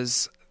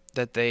says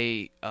that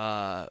they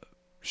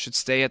should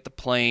stay at the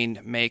plane,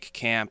 make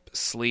camp,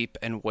 sleep,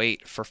 and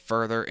wait for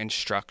further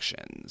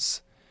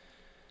instructions.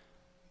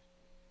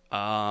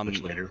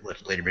 Which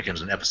later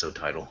becomes an episode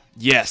title.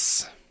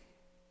 Yes.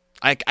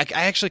 I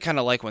actually kind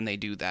of like when they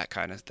do that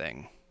kind of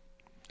thing.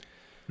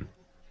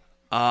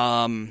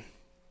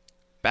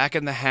 Back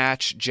in the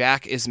hatch,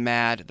 Jack is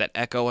mad that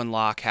Echo and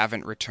Locke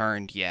haven't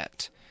returned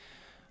yet.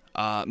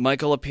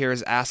 Michael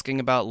appears asking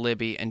about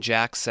Libby, and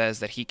Jack says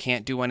that he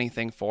can't do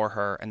anything for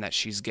her and that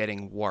she's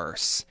getting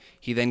worse.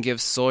 He then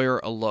gives Sawyer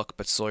a look,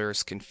 but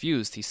Sawyer's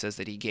confused. He says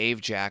that he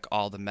gave Jack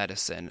all the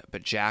medicine,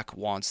 but Jack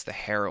wants the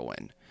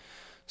heroin.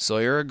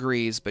 Sawyer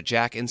agrees, but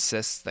Jack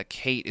insists that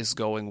Kate is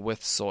going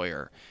with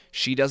Sawyer.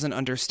 She doesn't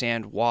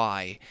understand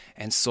why,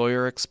 and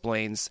Sawyer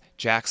explains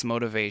Jack's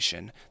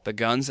motivation. The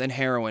guns and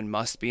heroin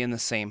must be in the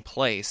same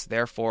place,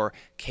 therefore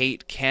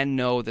Kate can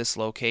know this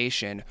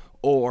location,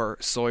 or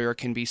Sawyer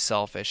can be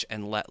selfish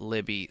and let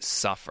Libby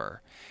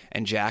suffer.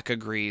 And Jack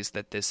agrees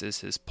that this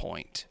is his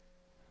point.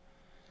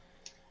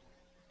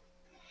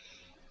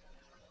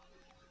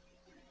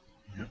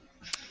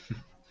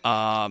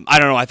 I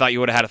don't know. I thought you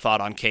would have had a thought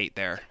on Kate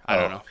there. I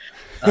don't know.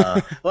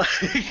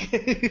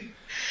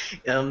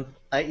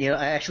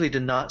 I actually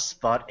did not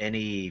spot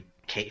any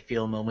Kate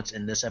feel moments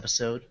in this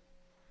episode.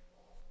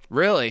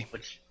 Really?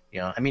 Which,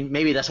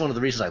 maybe that's one of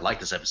the reasons I like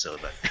this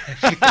episode. But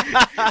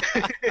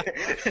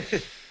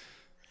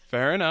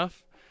fair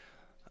enough.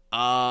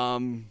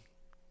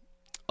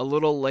 A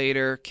little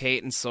later,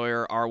 Kate and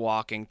Sawyer are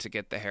walking to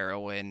get the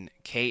heroin.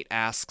 Kate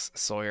asks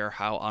Sawyer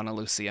how Ana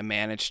Lucia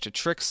managed to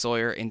trick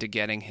Sawyer into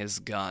getting his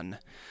gun.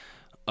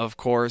 of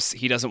course,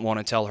 he doesn't want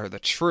to tell her the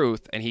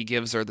truth, and he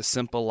gives her the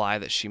simple lie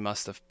that she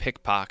must have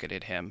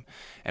pickpocketed him.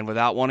 And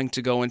without wanting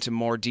to go into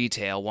more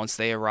detail, once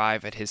they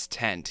arrive at his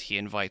tent, he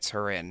invites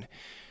her in.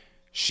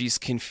 She's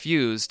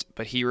confused,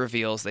 but he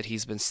reveals that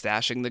he's been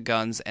stashing the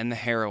guns and the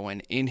heroin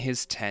in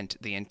his tent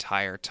the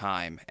entire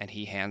time, and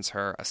he hands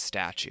her a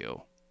statue.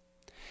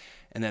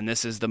 And then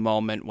this is the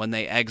moment when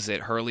they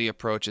exit. Hurley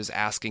approaches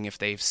asking if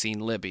they've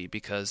seen Libby,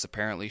 because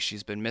apparently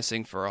she's been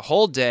missing for a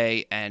whole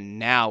day, and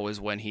now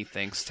is when he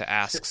thinks to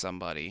ask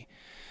somebody.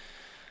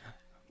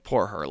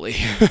 Poor Hurley.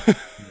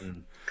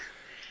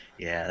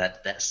 Yeah,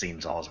 that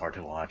scene's always hard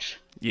to watch.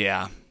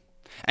 Yeah.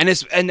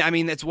 And I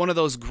mean, it's one of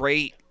those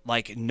great,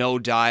 like, no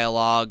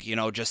dialogue,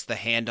 just the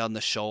hand on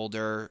the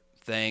shoulder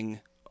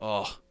thing.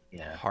 Oh,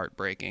 yeah.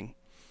 Heartbreaking.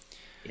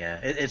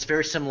 Yeah, it's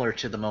very similar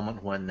to the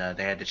moment when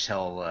they had to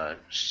tell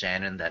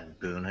Shannon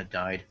that Boone had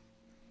died.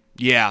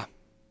 Yeah.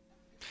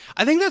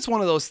 I think that's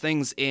one of those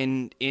things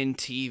in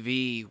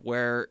TV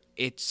where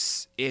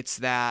it's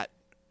that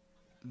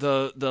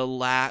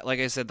like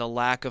I said, the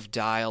lack of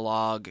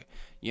dialogue,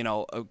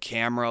 a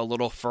camera a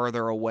little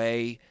further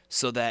away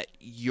so that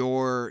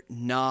you're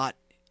not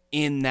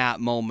in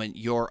that moment,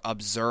 you're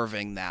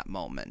observing that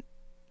moment.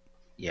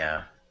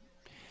 Yeah.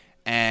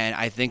 And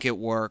I think it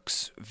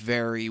works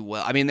very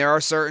well. I mean, there are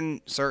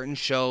certain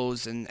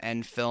shows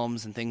and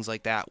films and things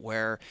like that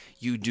where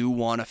you do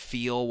want to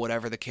feel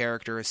whatever the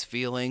character is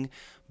feeling,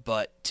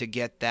 but to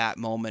get that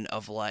moment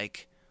of,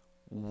 like,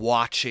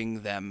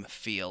 watching them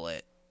feel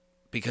it,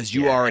 because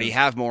you already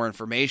have more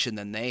information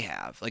than they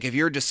have. Like, if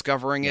you're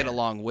discovering it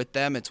along with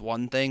them, it's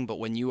one thing, but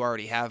when you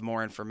already have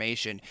more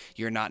information,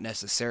 you're not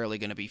necessarily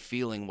going to be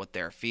feeling what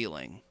they're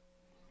feeling.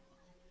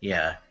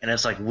 Yeah, and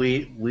it's like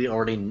we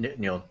already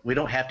we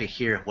don't have to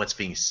hear what's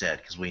being said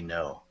because we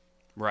know.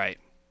 Right.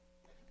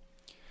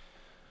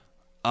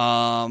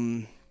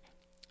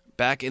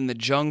 Back in the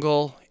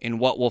jungle, in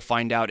what we'll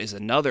find out is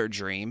another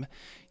dream,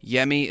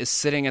 Yemi is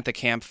sitting at the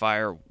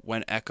campfire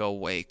when Echo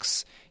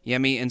wakes.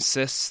 Yemi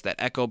insists that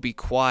Echo be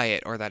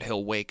quiet or that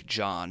he'll wake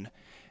John.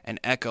 And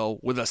Echo,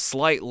 with a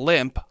slight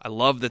limp, I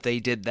love that they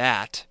did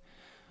that,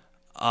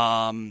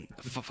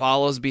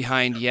 follows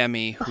behind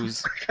Yemi,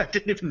 who's... I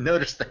didn't even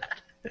notice that.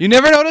 You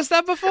never noticed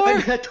that before?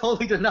 I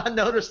totally did not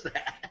notice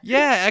that.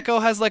 Yeah, Echo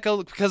has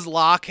because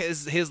Locke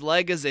his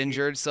leg is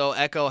injured, so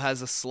Echo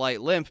has a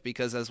slight limp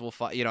because as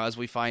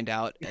we find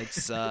out,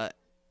 it's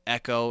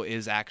Echo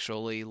is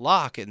actually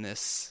Locke in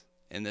this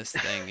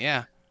thing,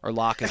 yeah, or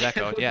Locke is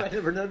Echo, yeah. I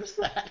never noticed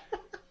that.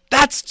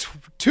 That's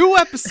two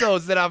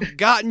episodes that I've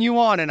gotten you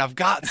on, and I've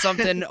got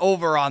something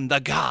over on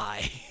the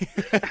guy.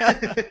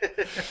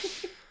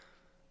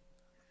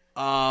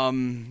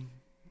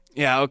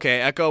 Yeah,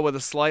 okay. Echo, with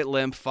a slight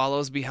limp,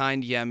 follows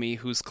behind Yemi,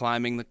 who's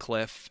climbing the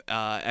cliff.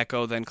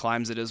 Echo then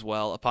climbs it as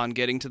well. Upon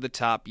getting to the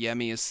top,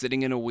 Yemi is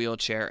sitting in a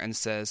wheelchair and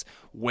says,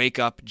 "Wake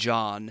up,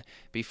 John,"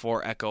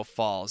 before Echo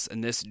falls.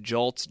 And this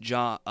jolts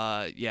John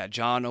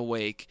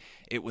awake.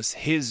 It was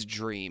his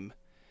dream.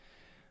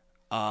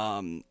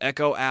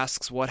 Echo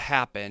asks what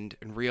happened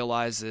and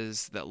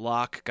realizes that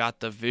Locke got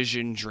the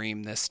vision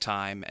dream this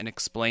time and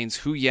explains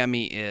who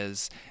Yemi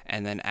is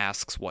and then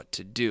asks what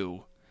to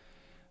do.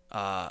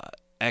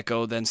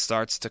 Echo then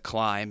starts to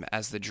climb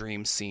as the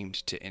dream seemed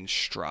to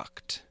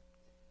instruct.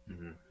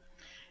 Mm-hmm.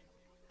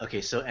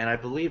 Okay, so, and I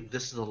believe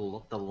this is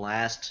the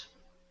last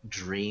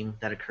dream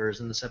that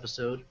occurs in this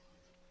episode?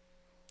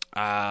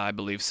 I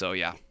believe so,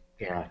 yeah.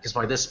 Yeah, because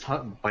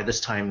by this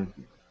time,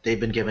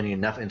 they've been given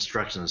enough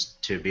instructions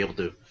to be able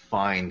to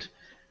find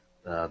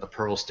the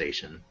Pearl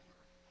Station.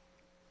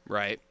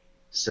 Right.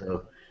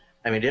 So,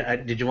 I mean,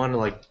 did you want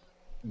to,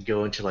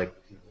 go into,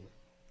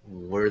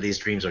 where these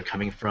dreams are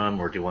coming from,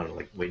 or do you want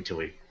to wait until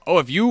we? Oh,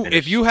 if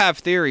you have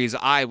theories,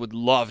 I would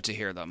love to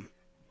hear them.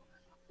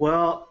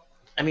 Well,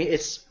 I mean,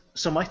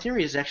 my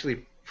theory is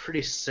actually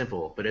pretty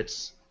simple, but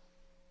it's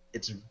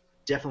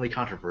definitely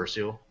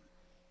controversial.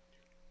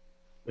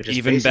 Which is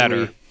even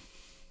better.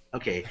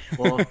 Okay,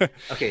 well,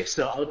 okay,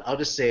 so I'll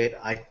just say it.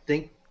 I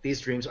think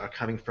these dreams are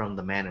coming from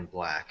the Man in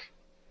Black,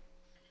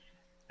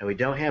 and we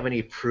don't have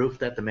any proof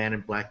that the Man in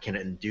Black can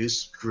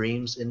induce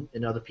dreams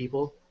in other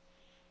people.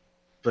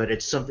 But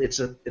it's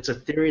a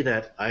theory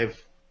that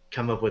I've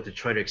come up with to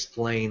try to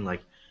explain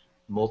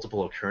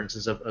multiple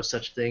occurrences of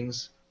such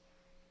things,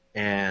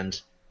 and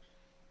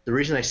the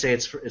reason I say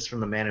it's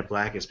from the Man in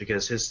Black is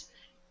because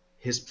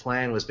his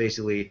plan was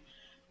basically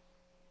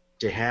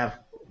to have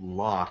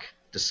Locke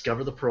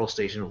discover the Pearl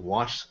Station,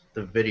 watch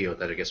the video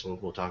that I guess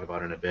we'll talk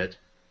about in a bit,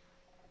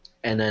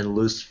 and then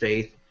lose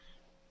faith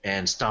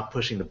and stop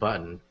pushing the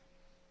button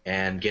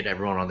and get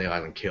everyone on the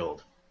island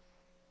killed.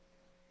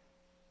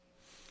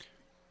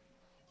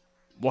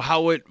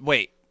 Well,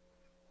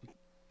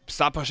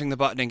 stop pushing the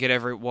button and get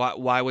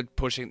why would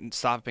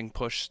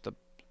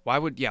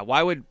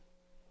why would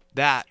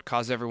that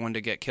cause everyone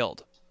to get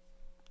killed?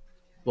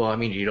 Well, I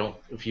mean,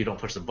 if you don't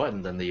push the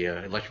button, then the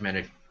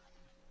electromagnetic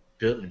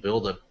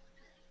buildup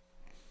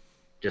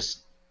just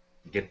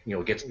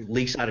gets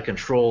leaks out of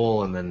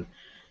control, and then.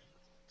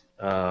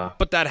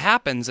 But that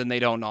happens, and they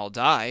don't all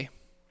die.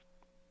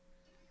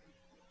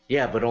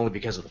 Yeah, but only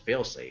because of the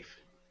failsafe.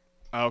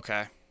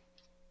 Okay.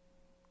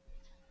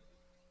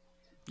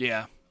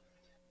 Yeah.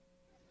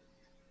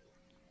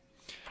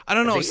 I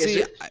don't I know. think is See,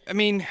 it. I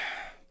mean,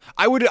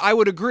 I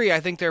would agree. I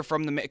think they're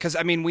from the because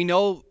I mean we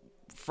know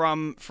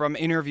from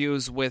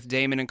interviews with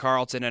Damon and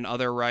Carlton and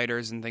other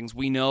writers and things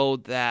we know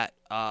that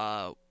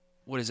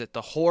what is it,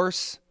 the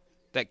horse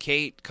that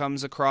Kate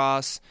comes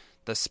across,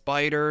 the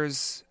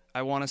spiders,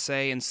 I want to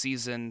say, in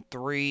season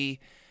 3,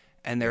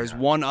 and there's Yeah,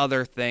 one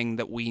other thing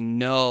that we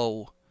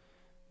know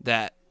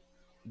that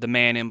the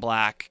Man in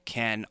Black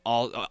can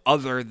all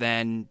other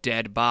than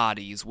dead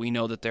bodies. We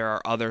know that there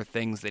are other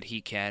things that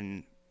he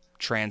can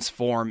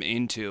transform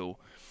into.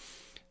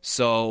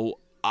 So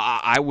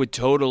I would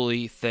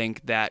totally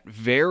think that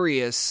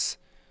various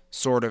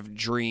sort of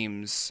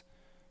dreams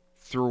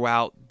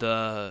throughout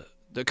the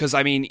because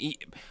I mean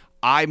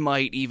I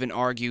might even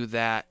argue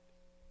that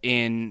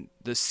in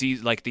the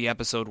season, like the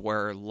episode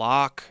where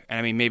Locke, and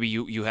I mean maybe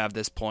you have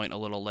this point a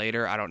little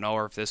later. I don't know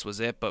or if this was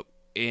it, but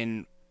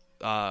in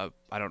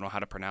I don't know how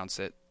to pronounce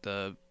it.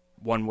 The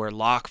one where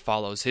Locke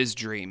follows his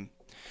dream,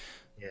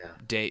 yeah,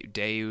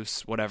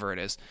 Deus, whatever it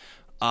is.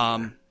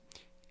 yeah,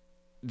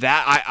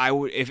 That I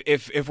would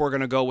if we're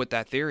gonna go with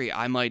that theory,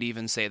 I might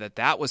even say that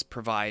that was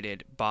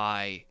provided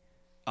by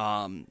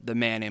the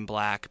Man in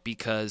Black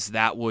because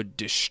that would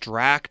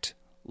distract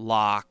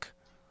Locke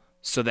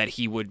so that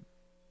he would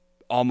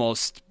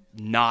almost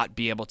not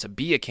be able to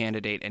be a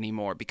candidate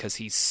anymore because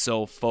he's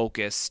so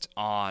focused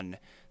on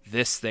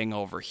this thing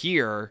over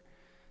here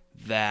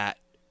that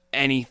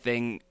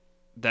anything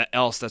that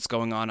else that's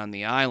going on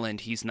the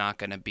island he's not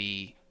going to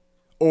be,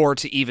 or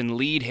to even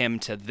lead him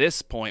to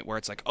this point where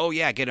it's like, oh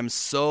yeah, get him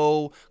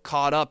so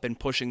caught up in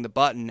pushing the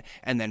button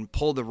and then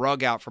pull the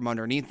rug out from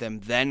underneath him,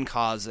 then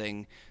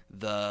causing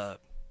the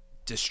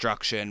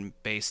destruction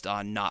based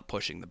on not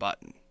pushing the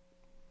button.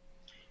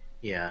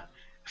 yeah.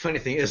 Funny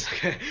thing is,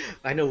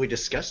 I know we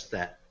discussed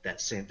that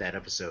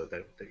episode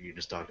that you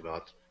just talked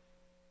about,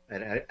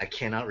 and I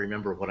cannot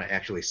remember what I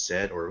actually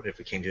said or if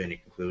we came to any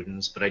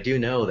conclusions. But I do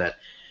know that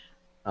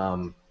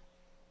um,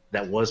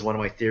 that was one of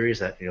my theories,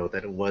 that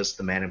that it was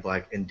the Man in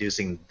Black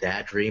inducing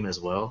that dream as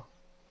well.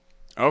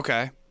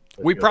 Okay.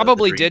 But, We the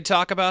probably dream. did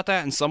talk about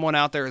that, and someone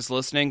out there is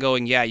listening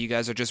going, yeah, you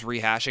guys are just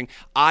rehashing.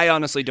 I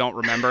honestly don't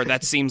remember.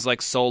 That seems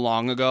like so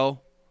long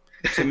ago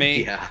to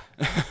me. Yeah,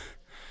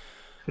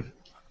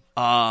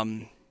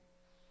 Um,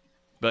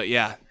 but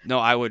yeah, no,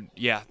 I would,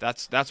 yeah,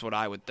 that's what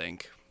I would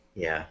think.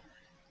 yeah.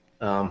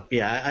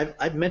 Yeah,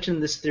 I've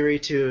mentioned this theory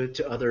to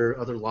other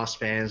Lost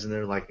fans, and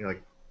they're like,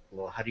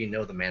 well, how do you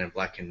know the Man in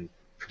Black can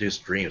produce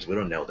dreams? We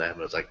don't know that.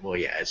 But it's like, well,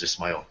 yeah, it's just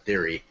my own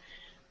theory.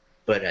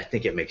 But I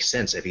think it makes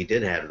sense if he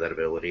did have that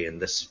ability,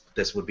 and this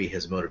would be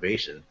his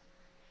motivation.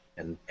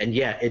 And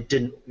yeah, it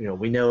didn't.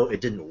 We know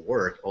it didn't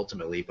work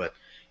ultimately, but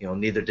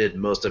neither did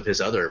most of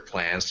his other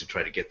plans to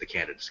try to get the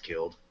candidates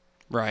killed.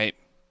 Right.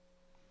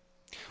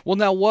 Well,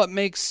 now what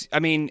makes, I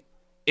mean,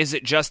 is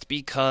it just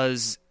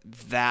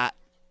that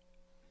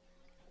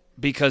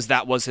because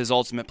that was his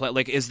ultimate plan?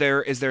 Like, is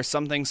there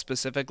something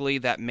specifically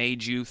that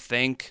made you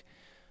think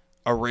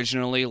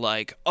originally,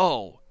 like,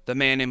 oh, the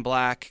Man in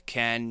Black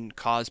can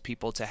cause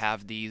people to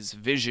have these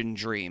vision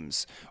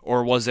dreams,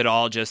 or was it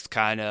all just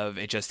kind of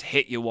it just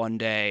hit you one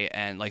day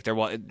and like there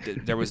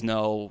was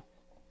no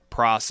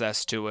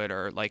process to it,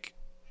 or like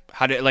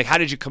how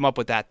did you come up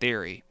with that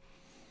theory?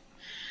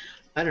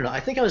 I don't know. I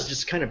think I was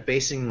just kind of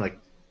basing like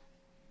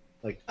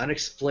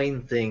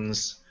unexplained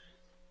things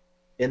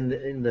in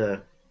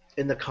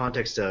the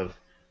context of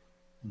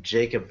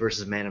Jacob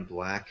versus Man in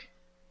Black,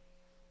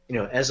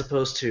 as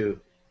opposed to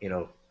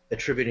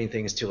attributing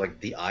things to like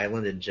the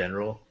island in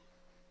general,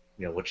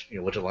 which a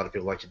lot of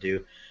people like to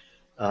do,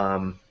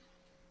 um,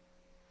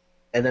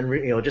 and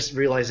then just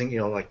realizing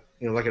like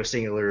I was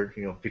saying earlier,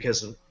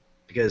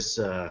 because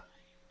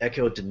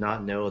Echo did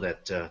not know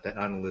that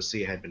Ana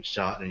Lucia had been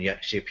shot, and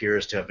yet she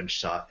appears to have been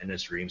shot in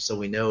his dream. So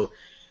we know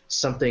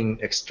something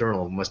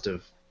external must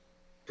have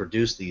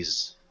produced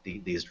these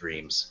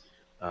dreams.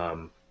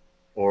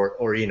 Or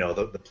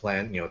the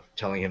plan,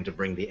 telling him to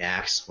bring the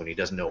axe when he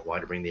doesn't know why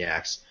to bring the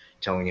axe,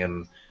 telling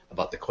him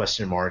about the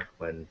question mark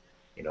when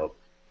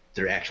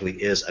there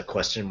actually is a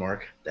question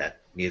mark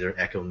that neither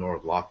Echo nor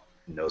Locke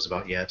knows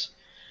about yet.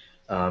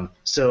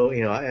 So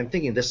I'm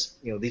thinking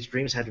these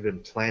dreams had to have been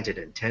planted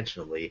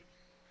intentionally,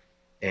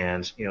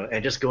 and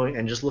and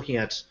just looking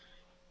at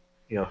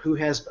who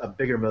has a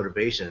bigger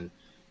motivation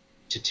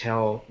to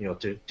tell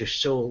to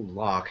show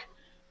Locke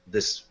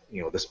this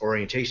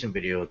orientation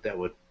video that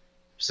would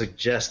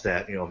suggest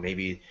that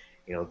maybe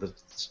the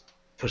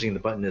pushing the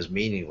button is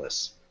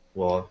meaningless.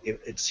 Well,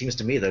 it seems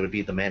to me that would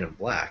be the Man in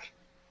Black,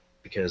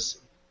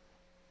 because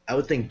I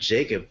would think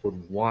Jacob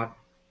would want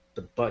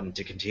the button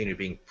to continue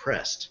being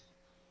pressed,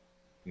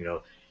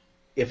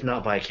 if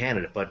not by a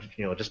candidate, but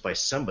just by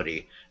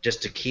somebody,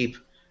 just to keep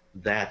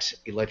that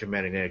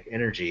electromagnetic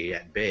energy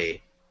at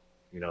bay,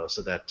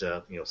 so that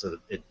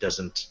it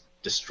doesn't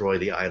destroy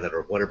the island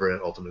or whatever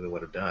it ultimately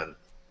would have done.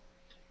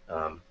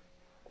 Um,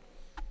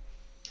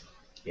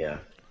 yeah,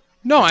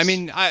 No, I that's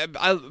mean, I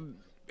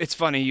it's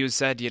funny you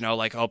said,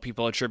 like, oh,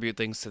 people attribute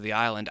things to the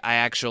island.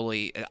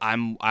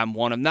 I'm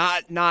one of,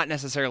 not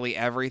necessarily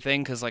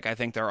everything, because like I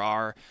think there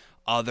are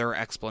other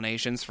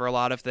explanations for a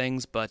lot of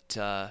things. But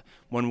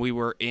when we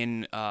were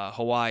in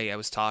Hawaii, I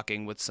was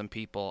talking with some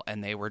people,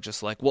 and they were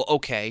just like, well,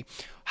 okay,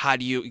 how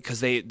do you?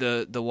 Because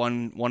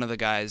one of the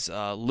guys,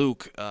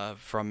 Luke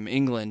from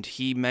England,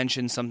 he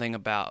mentioned something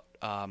about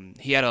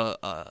he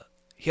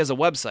has a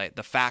website,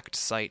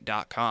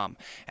 thefactsite.com,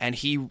 and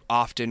he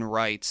often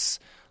writes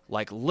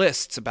like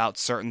lists about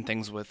certain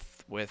things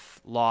with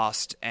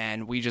Lost,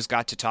 and we just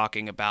got to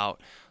talking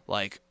about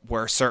like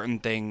where certain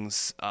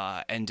things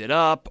ended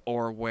up,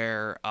 or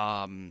where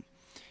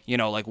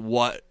like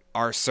what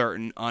are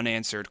certain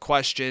unanswered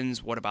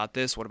questions, what about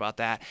this, what about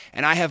that.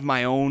 And I have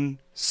my own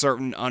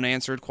certain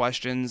unanswered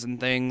questions and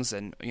things,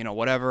 and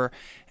whatever.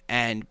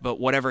 But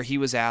whatever he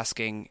was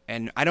asking,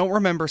 and I don't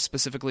remember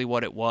specifically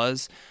what it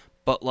was,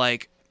 but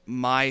like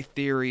my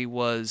theory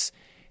was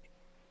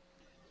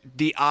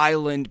the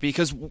island,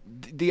 because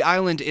the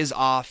island is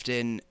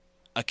often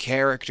a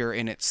character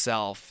in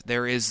itself.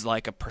 There is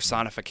like a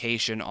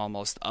personification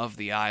almost of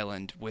the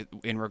island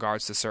in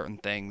regards to certain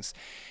things.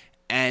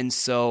 And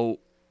so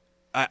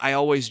I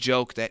always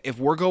joke that if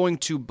we're going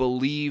to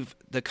believe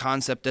the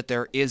concept that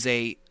there is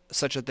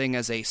such a thing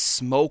as a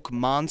smoke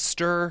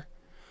monster,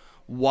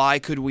 why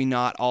could we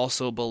not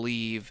also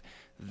believe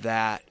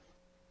that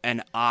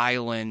an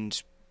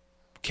island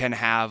can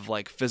have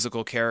like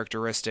physical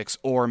characteristics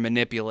or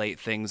manipulate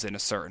things in a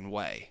certain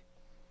way?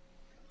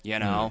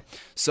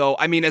 So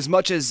I mean, as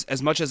much as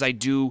I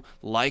do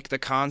like the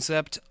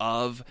concept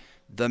of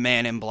the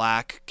Man in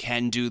Black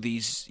can do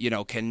these,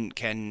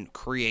 can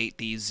create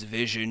these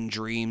vision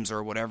dreams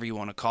or whatever you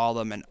want to call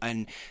them,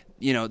 and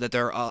that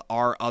there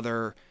are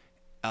other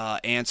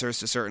answers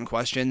to certain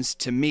questions.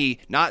 To me,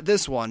 not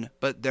this one,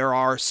 but there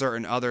are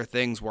certain other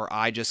things where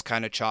I just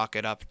kind of chalk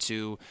it up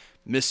to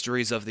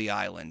mysteries of the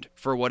island.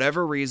 For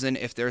whatever reason,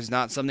 if there's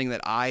not something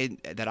that I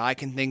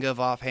can think of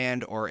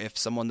offhand, or if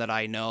someone that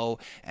I know,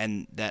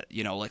 and that,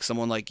 like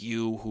someone like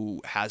you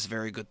who has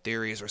very good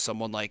theories, or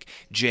someone like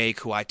Jake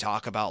who I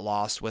talk about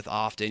Lost with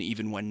often,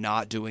 even when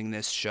not doing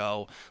this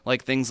show,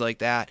 like things like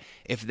that,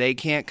 if they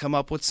can't come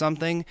up with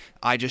something,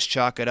 I just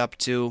chalk it up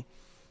to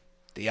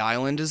the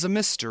island is a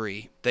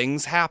mystery.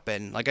 Things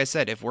happen. Like I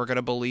said, if we're going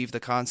to believe the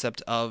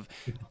concept of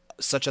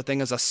such a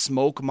thing as a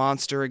smoke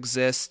monster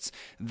exists,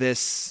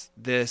 this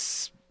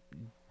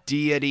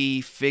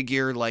deity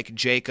figure like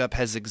Jacob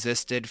has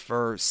existed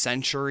for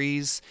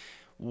centuries,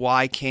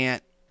 why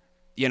can't,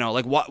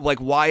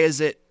 why is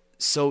it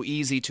so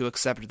easy to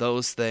accept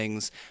those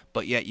things,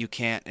 but yet you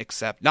can't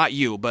accept, not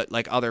you, but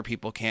like other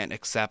people can't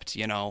accept,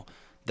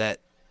 that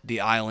the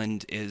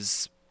island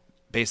is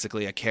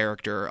basically a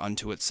character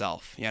unto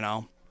itself,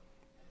 Yeah,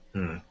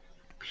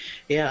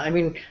 I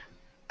mean,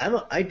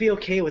 I'd be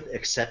okay with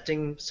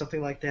accepting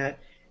something like that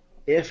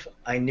if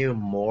I knew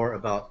more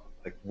about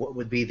like what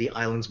would be the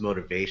island's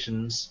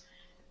motivations,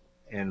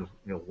 and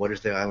what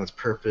is the island's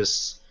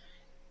purpose,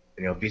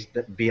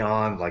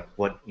 beyond like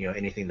what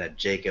anything that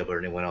Jacob or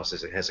anyone else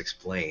has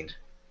explained.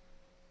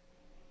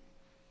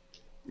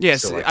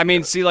 Yes, So like, I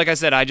mean, see, like I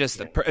said,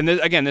 and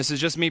again, this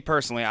is just me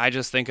personally. I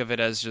just think of it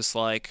as just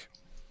like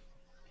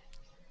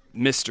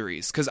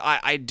mysteries, because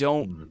I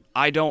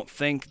don't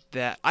think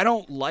that, I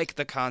don't like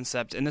the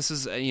concept, and this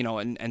is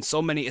and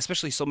so many,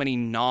 especially so many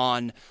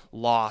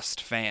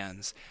non-Lost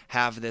fans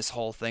have this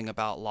whole thing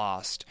about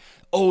Lost.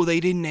 Oh, they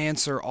didn't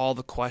answer all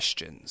the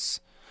questions.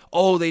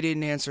 Oh, they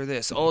didn't answer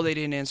this. Oh, they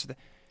didn't answer that.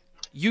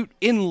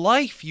 In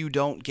life you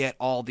don't get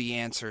all the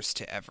answers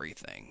to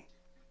everything.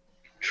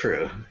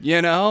 True.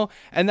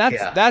 And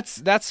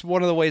that's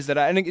one of the ways that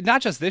and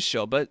not just this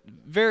show, but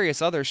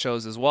various other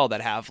shows as well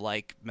that have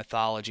like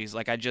mythologies.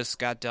 Like I just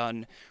got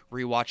done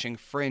rewatching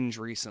Fringe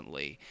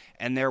recently,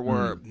 and there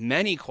were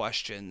many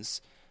questions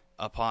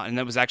and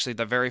that was actually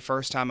the very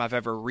first time I've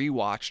ever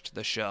rewatched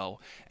the show,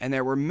 and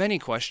there were many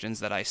questions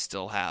that I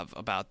still have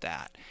about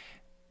that.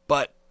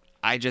 But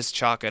I just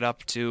chalk it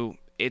up to,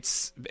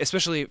 it's,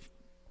 especially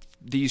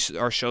these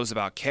are shows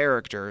about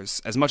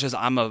characters, as much as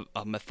I'm a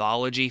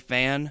mythology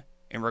fan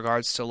in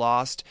regards to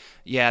Lost,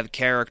 the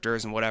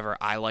characters and whatever,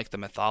 I like the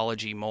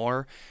mythology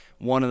more.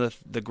 One of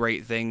the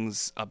great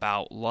things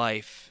about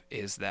life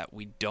is that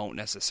we don't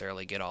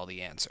necessarily get all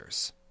the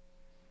answers.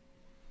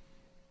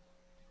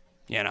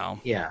 Yeah.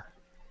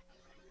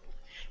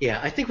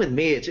 I think with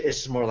me,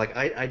 it's more like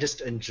I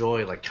just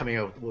enjoy like coming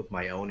up with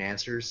my own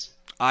answers.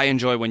 I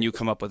enjoy when you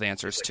come up with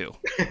answers too.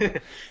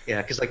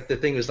 Yeah, because like the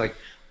thing is like,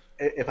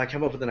 if I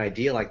come up with an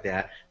idea like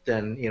that,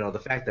 then the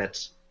fact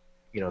that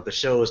the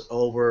show is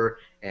over,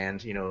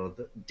 and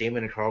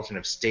Damon and Carlton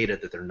have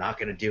stated that they're not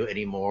going to do it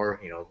anymore.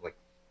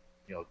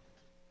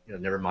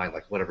 Never mind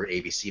like whatever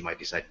ABC might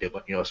decide to do.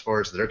 But as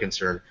far as they're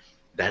concerned,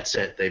 that's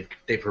it.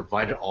 They've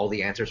provided all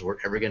the answers we're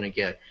ever going to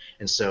get,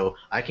 and so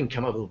I can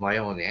come up with my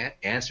own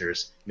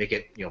answers, make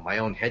it my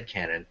own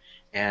headcanon,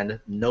 and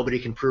nobody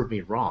can prove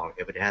me wrong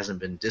if it hasn't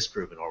been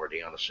disproven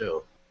already on the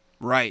show.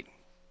 Right.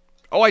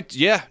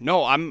 Yeah,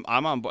 no, I'm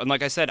on board. And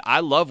like I said, I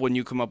love when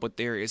you come up with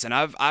theories, and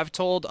I've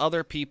told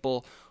other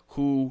people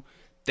who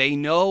they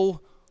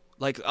know,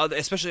 like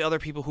especially other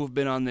people who've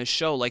been on this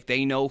show, like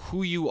they know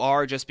who you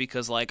are just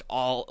because like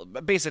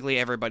basically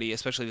everybody,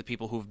 especially the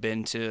people who've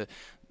been to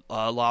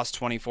Lost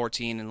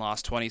 2014 and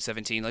Lost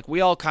 2017, like we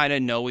all kind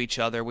of know each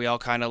other. We all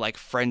kind of like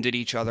friended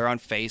each other on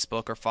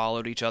Facebook or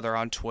followed each other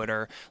on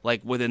Twitter,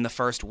 like within the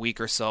first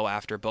week or so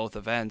after both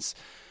events.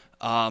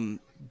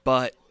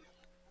 But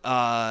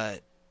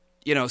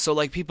so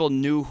like people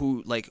knew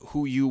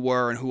who you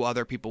were and who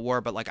other people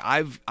were, but like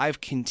I've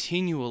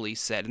continually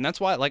said, and that's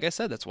why, like I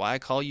said, that's why I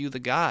call you the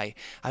guy.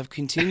 I've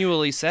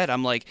continually said,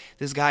 I'm like,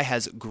 this guy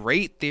has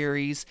great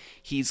theories.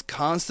 He's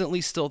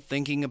constantly still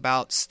thinking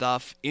about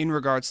stuff in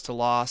regards to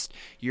Lost.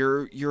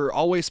 You're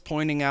always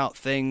pointing out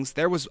things.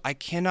 I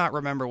cannot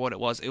remember what it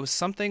was. It was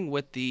something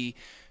with the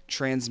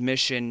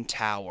transmission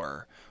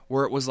tower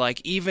where it was like,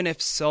 even if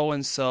so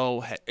and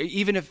so,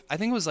 even if I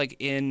think it was like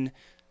in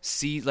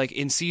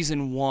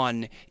season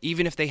 1,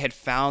 even if they had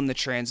found the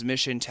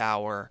transmission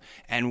tower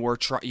and were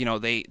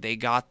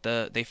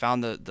they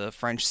found the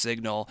French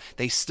signal,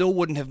 they still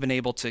wouldn't have been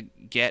able to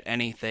get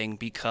anything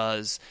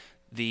because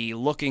the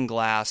looking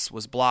glass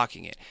was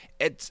blocking it.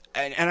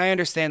 And I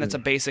understand that's a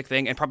basic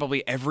thing, and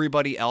probably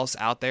everybody else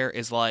out there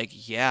is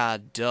like, yeah,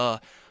 duh.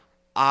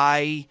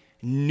 I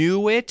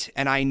knew it,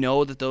 and I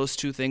know that those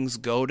two things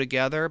go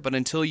together, but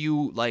until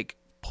you like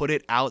put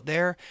it out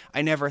there,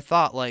 I never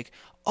thought like,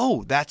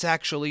 oh, that's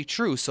actually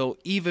true. So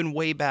even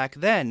way back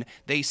then,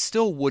 they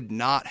still would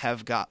not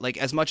have got, like,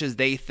 as much as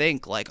they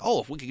think, like,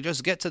 oh, if we could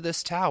just get to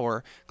this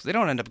tower, because they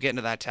don't end up getting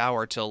to that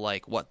tower till,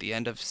 like, what, the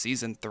end of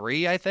season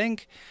 3, I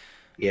think?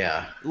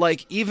 Yeah.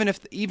 Like,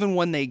 even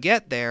when they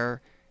get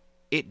there,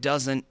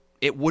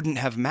 it wouldn't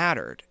have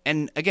mattered.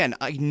 And again,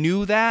 I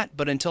knew that,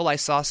 but until I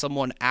saw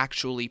someone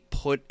actually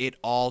put it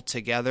all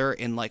together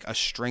in like a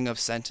string of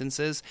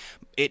sentences,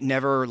 it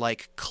never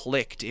like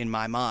clicked in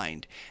my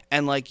mind.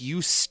 And like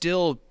you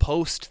still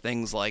post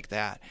things like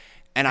that.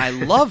 And I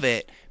love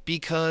it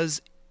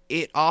because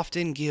it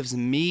often gives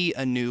me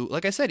a new,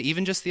 like I said,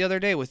 even just the other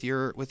day with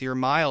your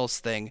Miles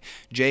thing,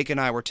 Jake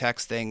and I were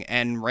texting,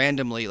 and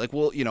randomly, like,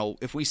 we'll,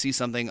 if we see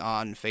something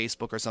on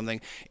Facebook or something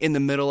in the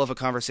middle of a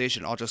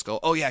conversation, I'll just go,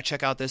 oh yeah,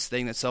 check out this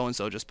thing that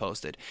so-and-so just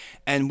posted.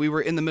 And we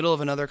were in the middle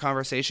of another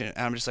conversation,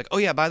 and I'm just like, oh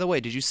yeah, by the way,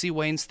 did you see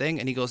Wayne's thing?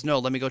 And he goes, no,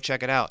 let me go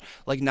check it out.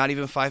 Like, not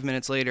even 5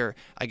 minutes later,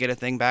 I get a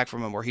thing back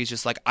from him where he's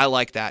just like, I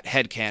like that,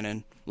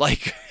 headcanon.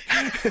 Like,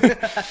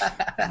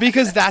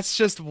 because that's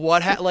just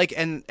what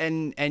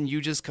and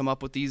you just come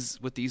up with these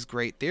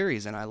great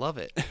theories, and I love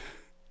it.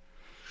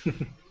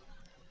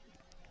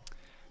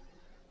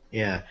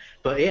 Yeah,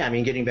 but yeah, I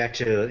mean, getting back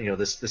to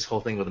this whole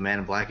thing with the Man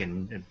in Black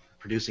and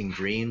producing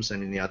dreams. I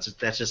mean,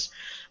 that's just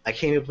I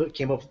came up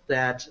with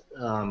that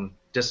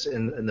just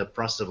in the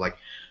process of like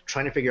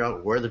trying to figure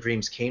out where the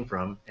dreams came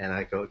from, and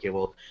I go, okay,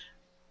 well,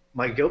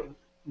 my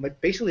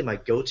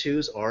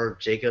go-tos are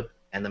Jacob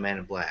and the Man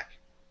in Black.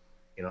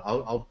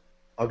 I'll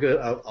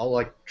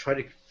like try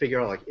to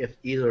figure out like if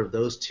either of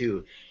those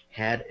two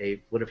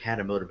would have had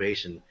a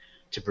motivation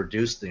to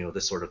produce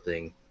this sort of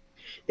thing.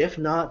 If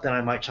not, then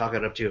I might chalk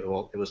it up to,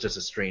 well, it was just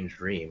a strange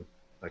dream.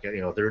 Like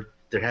there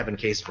have been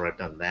cases where I've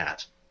done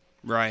that.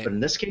 Right. But in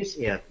this case,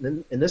 yeah,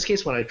 in this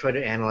case, when I try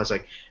to analyze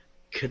like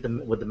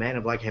would the Man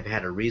in Black have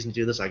had a reason to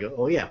do this, I go,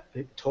 oh yeah,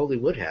 it totally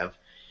would have.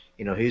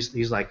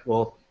 He's like,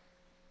 well,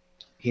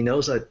 he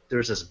knows that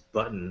there's this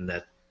button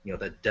that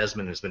that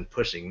Desmond has been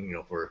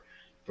pushing for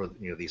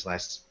these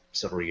last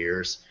several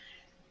years,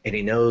 and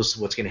he knows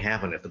what's going to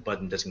happen if the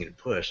button doesn't get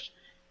pushed,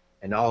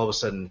 and all of a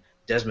sudden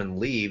Desmond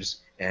leaves,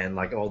 and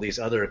like all these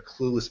other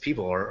clueless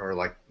people are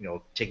like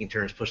taking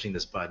turns pushing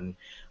this button,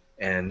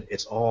 and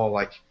it's all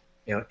like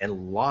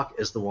and Locke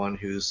is the one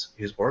who's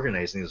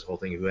organizing this whole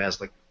thing, who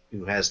has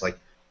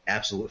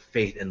absolute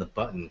faith in the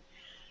button.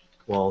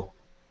 Well,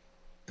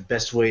 the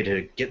best way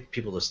to get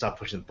people to stop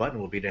pushing the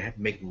button would be to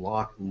make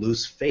Locke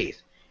lose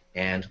faith,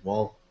 and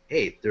well,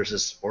 hey, there's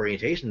this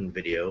orientation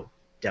video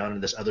down in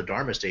this other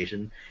Dharma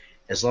station.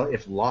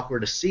 If Locke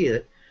were to see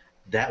it,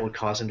 that would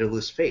cause him to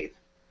lose faith.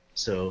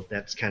 So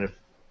that's kind of...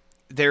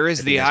 There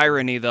is the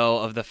irony, though,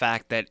 of the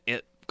fact that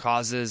it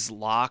causes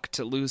Locke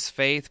to lose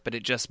faith, but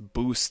it just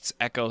boosts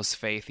Echo's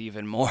faith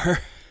even more.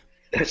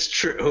 That's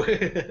true.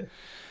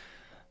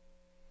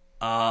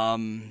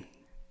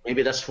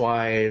 Maybe that's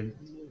why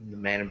the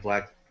Man in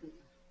Black...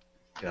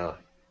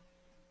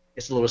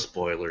 it's a little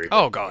spoilery.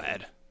 Oh, go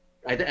ahead.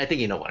 I think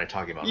you know what I'm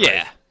talking about,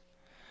 yeah.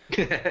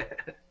 Right?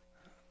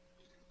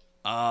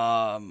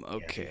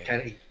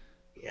 Okay.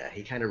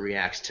 He kind of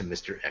reacts to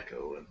Mr.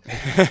 Echo.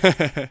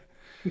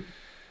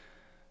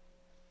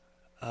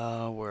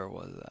 Where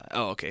was I?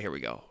 Oh, okay, here we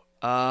go.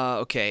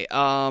 Okay.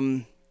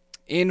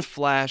 In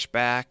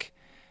flashback,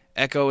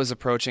 Echo is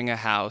approaching a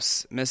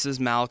house. Mrs.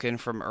 Malkin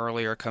from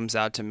earlier comes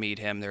out to meet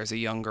him. There's a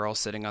young girl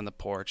sitting on the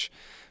porch.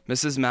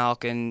 Mrs.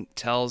 Malkin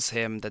tells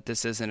him that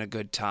this isn't a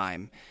good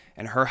time.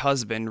 and her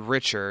husband,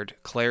 Richard,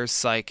 Claire's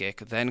psychic,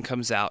 then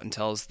comes out and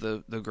tells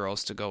the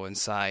girls to go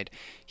inside.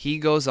 He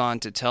goes on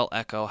to tell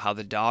Echo how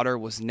the daughter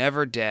was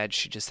never dead,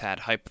 she just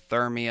had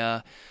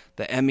hypothermia.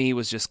 The ME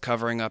was just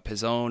covering up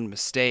his own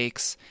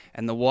mistakes,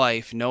 and the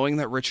wife, knowing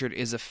that Richard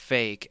is a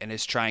fake and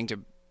is trying to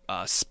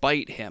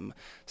spite him,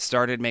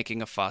 started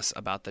making a fuss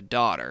about the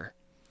daughter.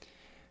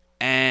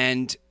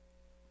 And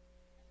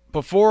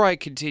before I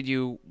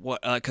continue,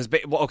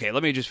 okay,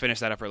 let me just finish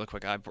that up really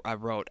quick. I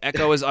wrote,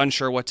 Echo is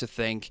unsure what to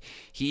think.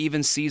 He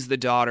even sees the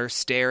daughter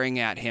staring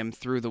at him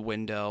through the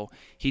window.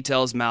 He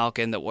tells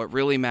Malkin that what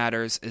really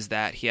matters is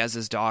that he has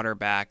his daughter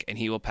back, and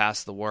he will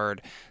pass the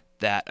word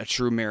that a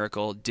true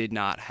miracle did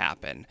not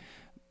happen.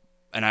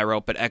 And I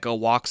wrote, but Echo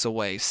walks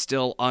away,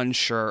 still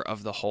unsure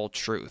of the whole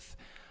truth.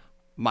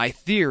 My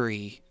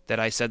theory that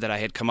I said that I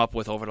had come up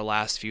with over the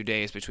last few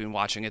days between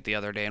watching it the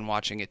other day and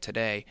watching it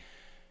today,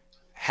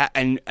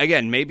 and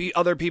again, maybe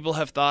other people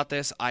have thought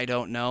this, I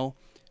don't know.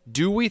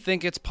 Do we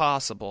think it's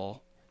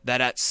possible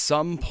that at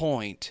some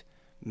point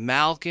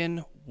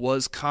Malkin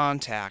was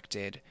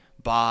contacted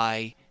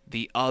by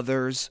the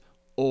others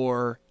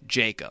or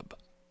Jacob?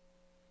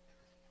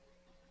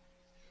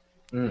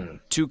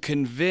 To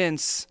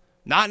convince,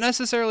 not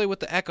necessarily with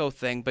the Echo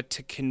thing, but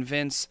to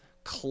convince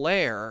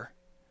Claire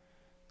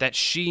that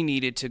she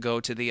needed to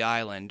go to the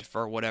island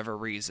for whatever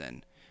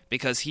reason.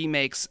 Because he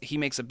makes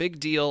a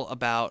big deal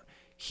about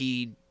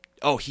he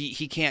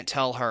can't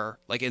tell her,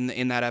 like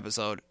in that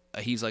episode,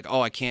 he's like,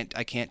 I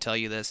can't tell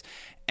you this,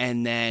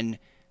 and then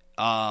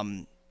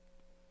all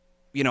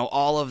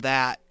of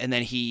that, and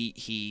then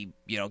he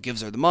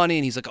gives her the money,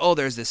 and he's like,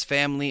 there's this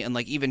family, and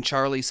like even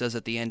Charlie says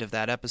at the end of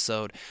that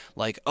episode,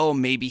 like,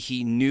 maybe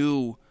he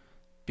knew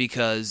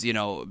because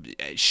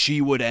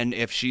she would end,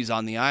 if she's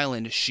on the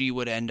island, she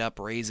would end up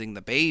raising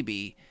the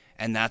baby.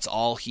 And that's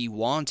all he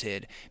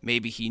wanted.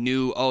 Maybe he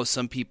knew,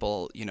 some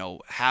people,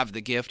 have the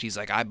gift. He's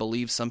like, I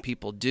believe some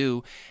people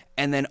do.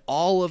 And then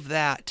all of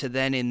that to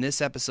then in this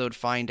episode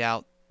find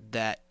out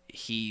that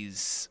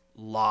he's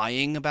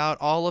lying about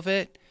all of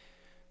it.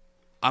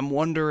 I'm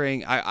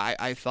wondering,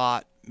 I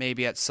thought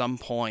maybe at some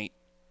point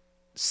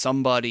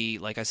somebody,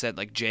 like I said,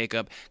 like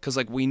Jacob, because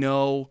like we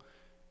know,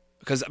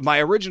 because my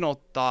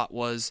original thought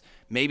was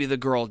maybe the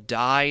girl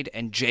died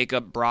and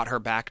Jacob brought her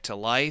back to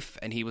life,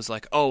 and he was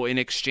like, in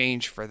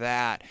exchange for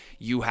that,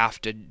 you have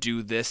to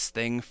do this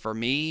thing for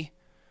me.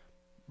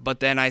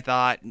 But then I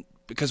thought,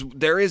 because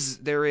there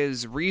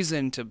is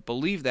reason to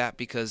believe that,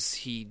 because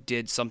he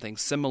did something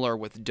similar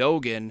with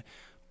Dogen,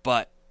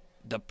 but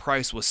the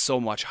price was so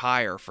much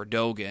higher for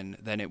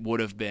Dogen than it would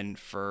have been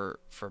for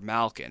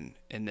Malkin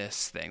in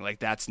this thing. Like,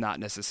 that's not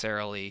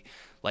necessarily,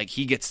 like,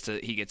 he gets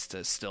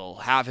to still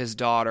have his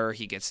daughter,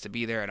 he gets to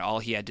be there, and all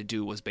he had to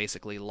do was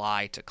basically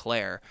lie to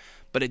Claire.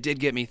 But it did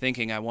get me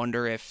thinking, I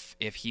wonder if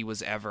he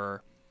was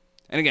ever,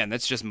 and again,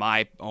 that's just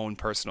my own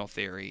personal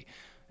theory,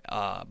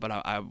 but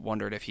I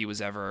wondered if he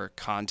was ever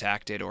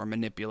contacted or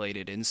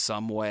manipulated in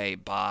some way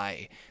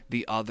by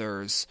the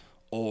others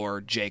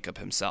or Jacob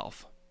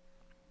himself.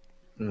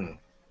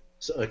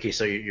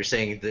 So you're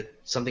saying that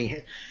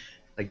something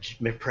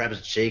like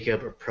perhaps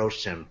Jacob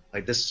approached him,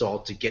 like this is all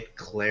to get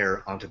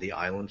Claire onto the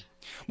island?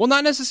 Well,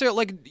 not necessarily,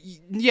 like,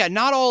 yeah,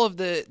 not all of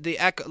the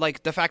Echo,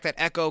 like the fact that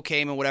Echo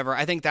came and whatever.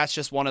 I think that's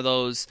just one of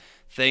those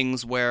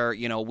things where,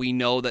 we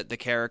know that the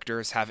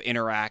characters have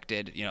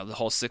interacted, the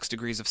whole 6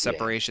 degrees of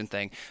separation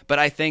thing. But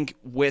I think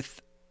with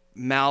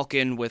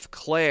Malkin, with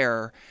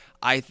Claire,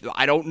 I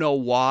don't know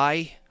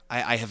why.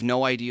 I have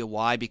no idea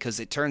why, because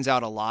it turns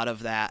out a lot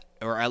of that,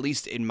 or at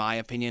least in my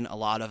opinion, a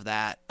lot of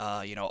that,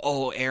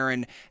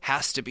 Aaron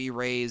has to be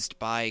raised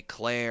by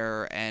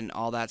Claire and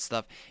all that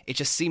stuff. It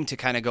just seemed to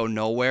kind of go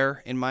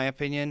nowhere, in my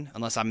opinion,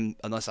 unless I'm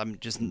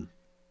just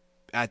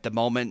at the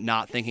moment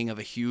not thinking of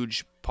a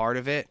huge part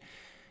of it.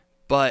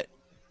 But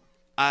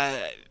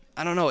I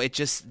don't know. It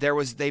just,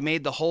 they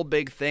made the whole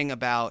big thing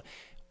about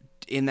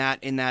in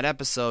that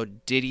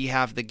episode. Did he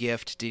have the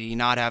gift? Did he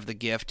not have the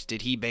gift?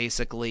 Did he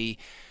basically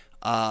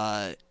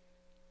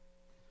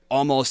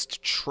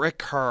almost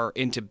trick her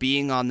into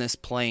being on this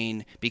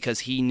plane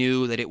because he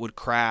knew that it would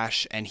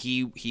crash, and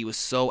he was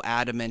so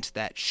adamant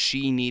that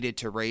she needed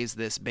to raise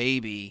this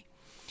baby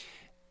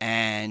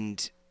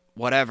and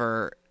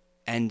whatever.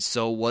 And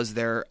so was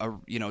there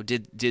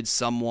did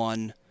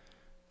someone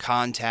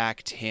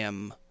contact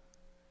him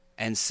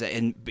and say,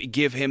 and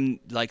give him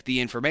like the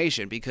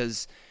information?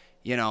 Because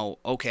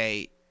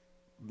okay,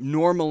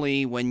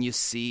 normally when you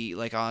see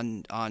like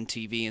on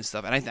TV and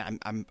stuff, and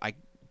I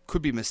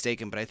could be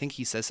mistaken, but I think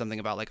he says something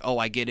about like,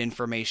 I get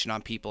information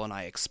on people and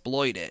I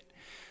exploit it.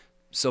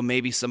 So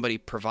maybe somebody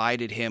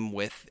provided him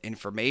with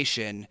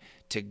information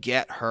to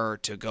get her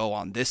to go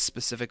on this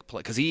specific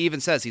plane, because he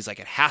even says, he's like,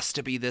 it has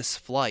to be this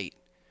flight,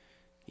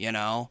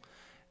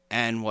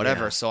 and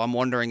whatever. Yeah. So I'm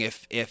wondering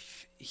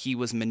if he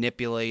was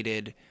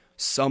manipulated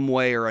some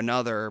way or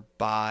another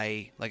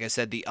by, like I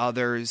said, the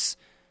others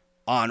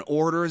on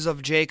orders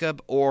of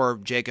Jacob, or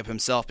Jacob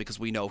himself, because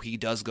we know he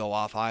does go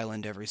off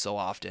island every so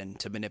often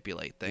to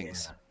manipulate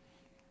things.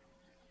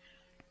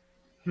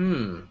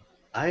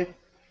 Yeah.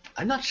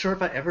 I'm not sure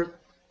if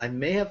I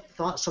may have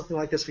thought something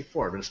like this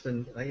before, but it's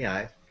been,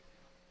 yeah,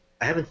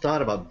 I haven't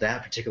thought about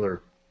that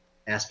particular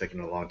aspect in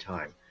a long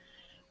time.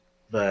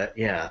 But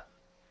yeah,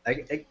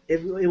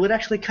 it would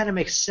actually kind of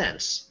make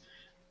sense.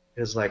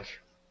 Because like,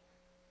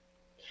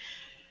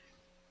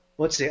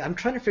 let's see, I'm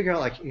trying to figure out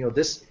like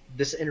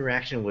this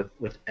interaction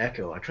with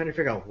Echo. I'm trying to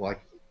figure out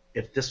like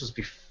if this was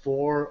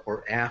before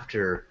or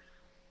after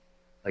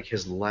like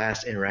his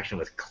last interaction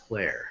with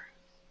Claire.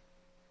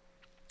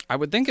 I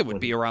would think it would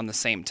be When around the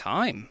same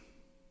time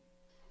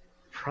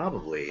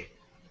probably,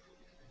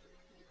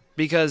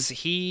 because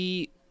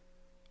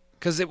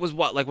it was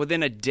what, like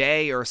within a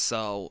day or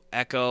so.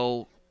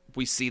 Echo,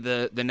 we see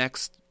the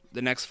next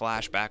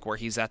flashback where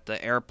he's at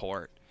the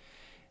airport,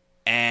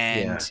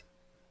 yeah. and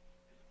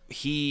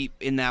he,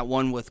 in that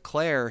one with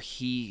Claire,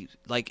 he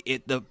like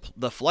it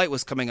the flight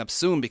was coming up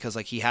soon because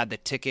like he had the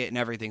ticket and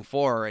everything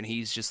for her, and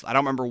he's just, I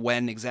don't remember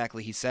when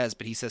exactly he says,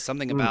 but he says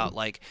something about Mm,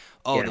 like,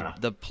 oh, yeah.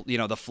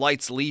 the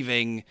flight's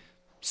leaving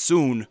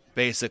soon,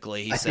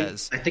 basically, he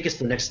says. I think it's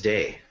the next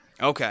day.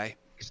 Okay.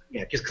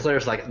 Yeah, because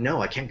Claire's like,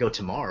 no, I can't go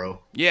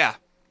tomorrow. Yeah.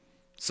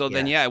 So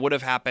then, Yeah. yeah, it would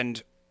have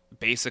happened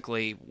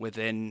basically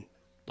within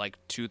like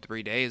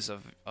 2-3 days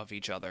of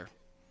each other.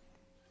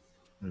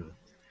 Mm.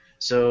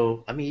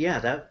 So I mean, yeah,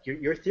 that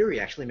your theory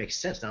actually makes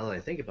sense now that I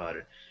think about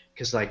it,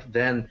 because like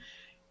then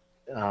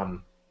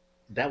um,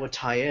 that would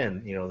tie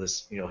in,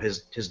 this,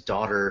 his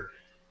daughter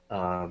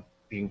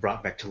being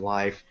brought back to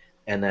life,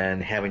 and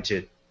then having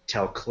to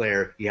tell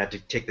Claire you had to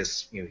take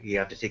this, you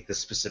have to take this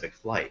specific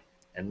flight,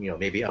 and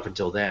maybe up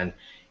until then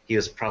he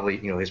was probably,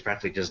 he's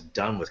practically just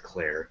done with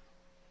Claire.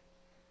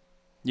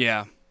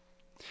 Yeah.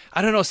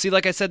 I don't know. See,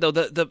 like I said though,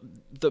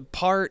 the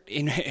part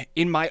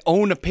in my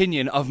own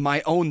opinion of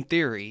my own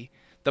theory,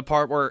 the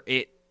part where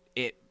it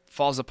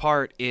falls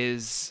apart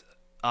is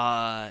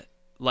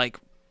like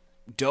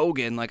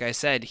Dogen, like I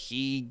said,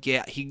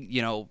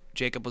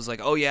 Jacob was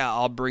like, "Oh yeah,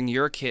 I'll bring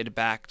your kid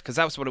back," because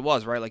that was what it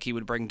was, right? Like he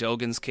would bring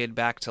Dogen's kid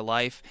back to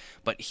life,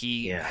 but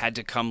he Yeah. had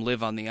to come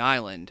live on the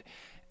island.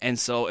 And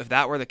so if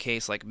that were the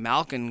case, like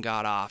Malcolm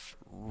got off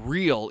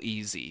real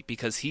easy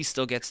because he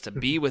still gets to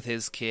be with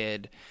his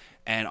kid,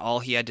 and all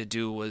he had to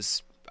do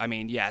was, I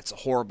mean, yeah, it's a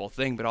horrible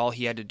thing, but all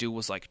he had to do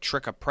was like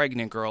trick a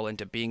pregnant girl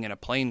into being in a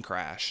plane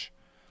crash.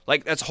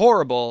 Like that's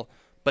horrible,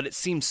 but it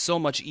seems so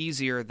much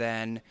easier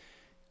than,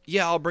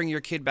 yeah, I'll bring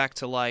your kid back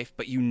to life,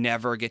 but you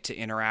never get to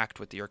interact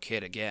with your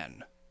kid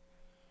again.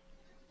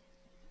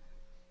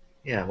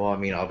 Yeah, well, I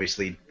mean,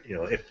 obviously,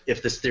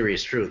 if this theory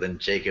is true, then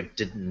Jacob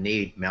didn't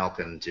need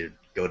Malcolm to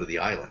go to the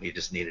island. He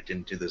just needed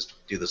him to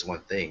do this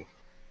one thing.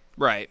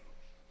 Right.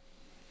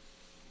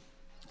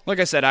 Like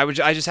I said,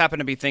 I just happen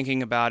to be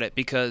thinking about it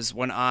because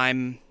when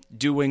I'm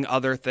doing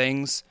other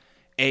things,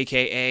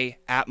 aka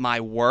at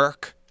my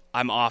work,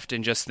 I'm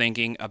often just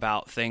thinking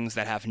about things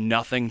that have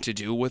nothing to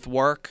do with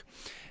work.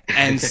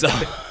 And so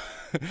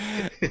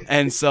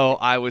and so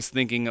I was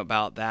thinking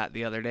about that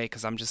the other day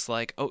cuz I'm just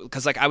like, oh,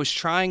 cuz like I was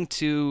trying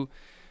to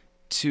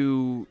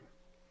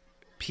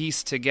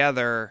piece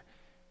together,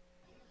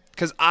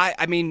 because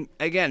I mean,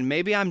 again,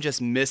 maybe I'm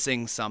just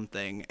missing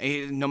something.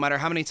 No matter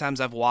how many times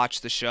I've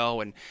watched the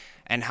show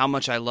and how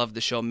much I love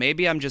the show,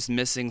 maybe I'm just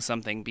missing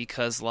something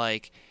because,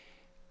 like,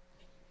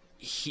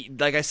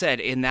 like I said,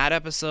 in that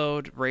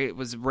episode,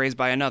 was raised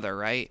by another,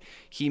 right?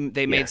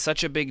 They Yeah. made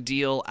such a big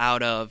deal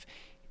out of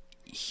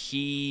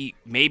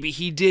maybe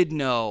he did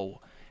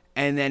know,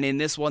 and then in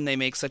this one they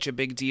make such a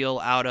big deal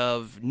out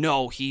of,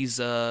 no, he's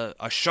a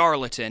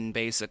charlatan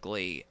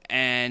basically,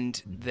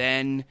 and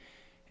then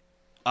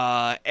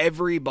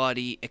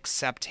everybody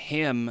except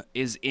him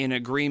is in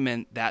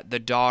agreement that the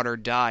daughter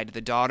died.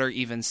 The daughter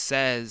even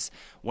says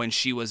when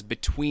she was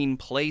between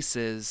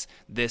places,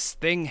 this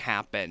thing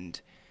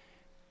happened.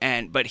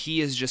 But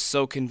he is just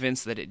so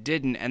convinced that it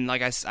didn't. And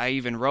like I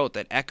even wrote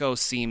that Echo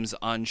seems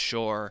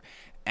unsure,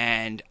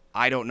 and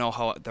I don't know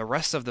how the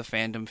rest of the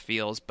fandom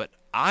feels, but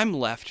I'm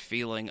left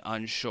feeling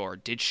unsure.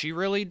 Did she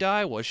really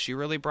die? Was she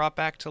really brought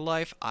back to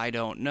life? I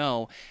don't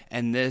know.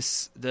 And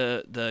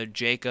the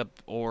Jacob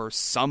or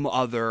some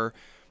other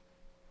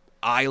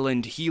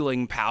island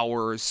healing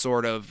powers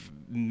sort of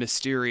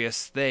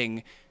mysterious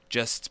thing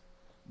just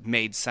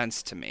made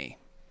sense to me.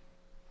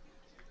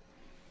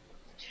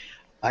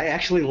 I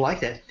actually like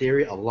that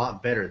theory a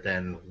lot better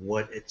than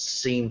what it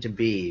seemed to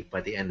be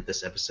by the end of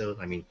this episode.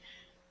 I mean,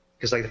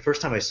 because like the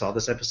first time I saw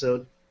this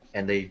episode,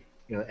 and the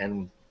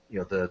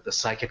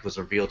psychic was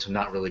revealed to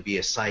not really be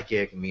a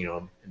psychic. I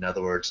mean, in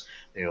other words,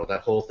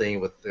 that whole thing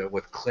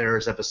with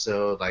Claire's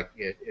episode, like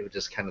it was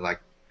just kind of like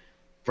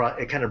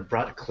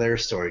brought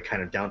Claire's story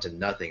kind of down to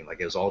nothing. Like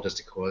it was all just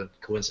a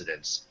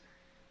coincidence.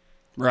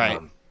 Right.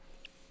 Um,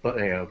 but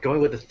going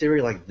with a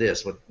theory like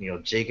this, with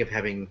Jacob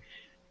having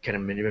kind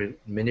of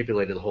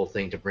manipulated the whole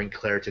thing to bring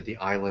Claire to the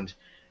island,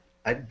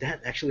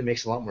 that actually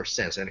makes a lot more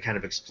sense, and it kind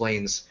of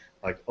explains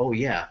like, oh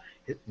yeah,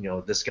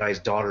 this guy's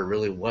daughter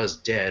really was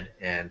dead,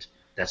 and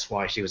that's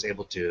why she was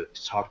able to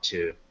talk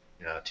to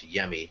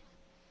Yemi.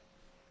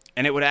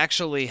 And it would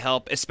actually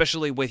help,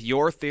 especially with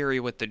your theory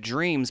with the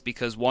dreams,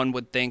 because one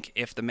would think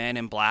if the Man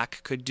in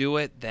Black could do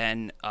it,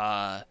 then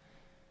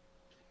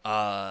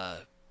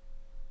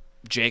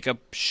Jacob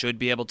should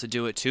be able to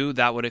do it too.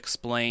 That would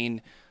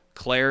explain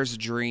Claire's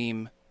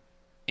dream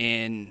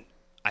in,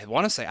 I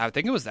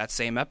think it was that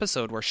same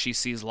episode where she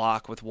sees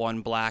Locke with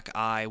one black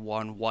eye,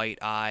 one white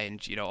eye,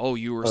 and,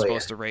 you were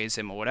supposed to raise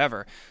him or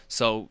whatever.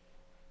 So,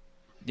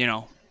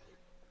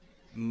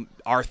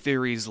 our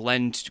theories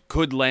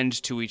could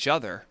lend to each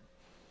other.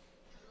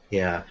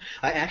 Yeah,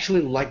 I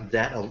actually like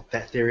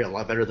that theory a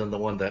lot better than the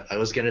one that I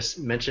was going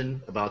to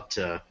mention about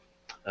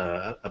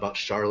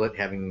Charlotte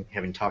having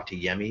talked to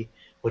Yemi,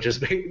 which is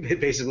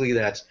basically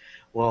that.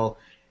 Well,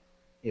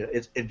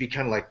 it'd be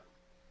kind of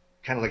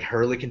like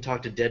Hurley can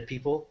talk to dead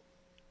people.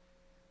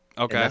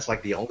 Okay. And that's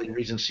like the only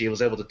reason she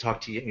was able to talk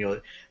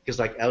to because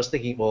like I was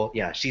thinking, well,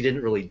 yeah, she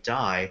didn't really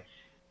die,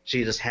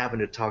 she just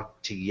happened to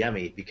talk to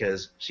Yemi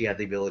because she had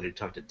the ability to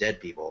talk to dead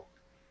people,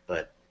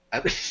 but.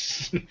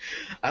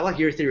 I like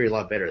your theory a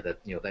lot better that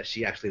that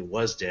she actually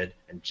was dead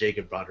and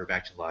Jacob brought her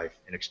back to life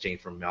in exchange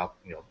for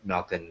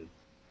Malcolm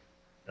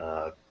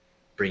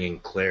bringing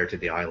Claire to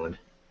the island.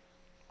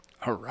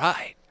 All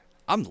right,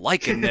 I'm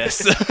liking this.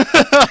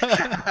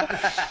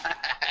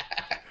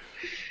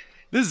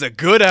 This is a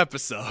good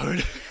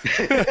episode.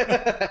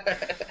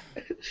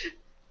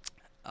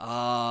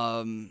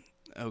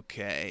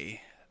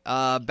 Okay.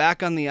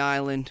 Back on the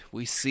island,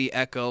 we see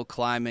Echo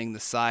climbing the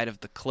side of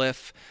the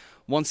cliff.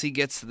 Once he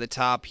gets to the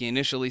top, he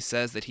initially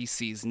says that he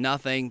sees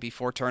nothing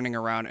before turning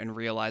around and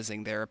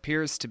realizing there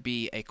appears to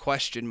be a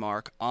question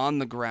mark on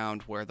the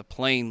ground where the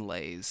plane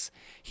lays.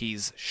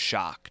 He's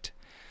shocked.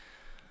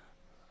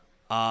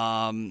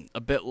 A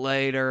bit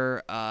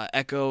later,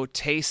 Echo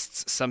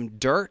tastes some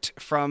dirt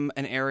from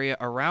an area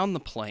around the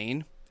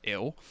plane.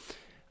 Ew.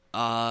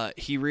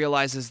 He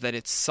realizes that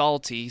it's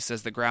salty. He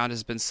says the ground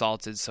has been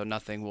salted so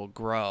nothing will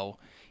grow.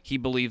 He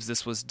believes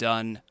this was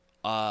done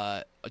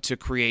to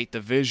create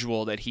the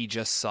visual that he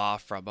just saw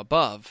from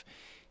above.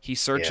 He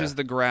searches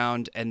the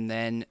ground, and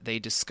then they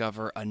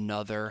discover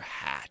another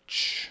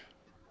hatch.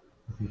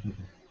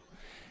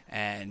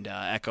 And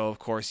Echo, of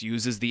course,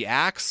 uses the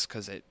axe,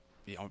 because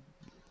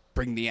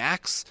bring the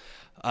axe.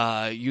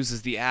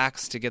 Uses the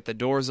axe to get the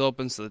doors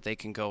open so that they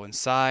can go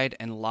inside,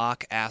 and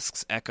Locke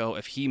asks Echo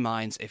if he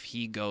minds if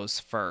he goes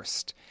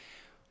first.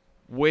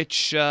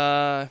 Which,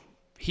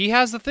 he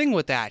has the thing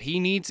with that. He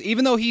needs,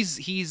 even though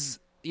he's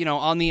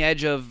on the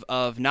edge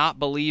of not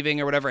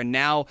believing or whatever. And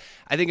now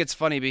I think it's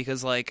funny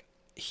because like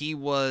he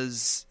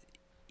was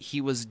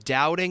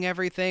doubting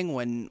everything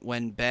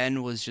when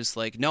Ben was just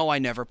like, no, I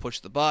never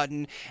pushed the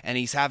button, and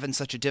he's having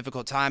such a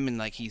difficult time, and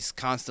like he's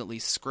constantly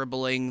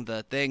scribbling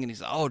the thing, and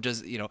he's like,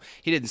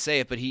 he didn't say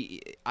it, but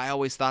I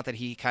always thought that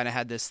he kind of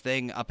had this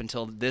thing up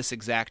until this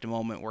exact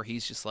moment where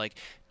he's just like,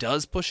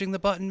 does pushing the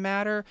button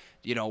matter?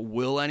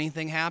 Will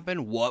anything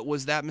happen? What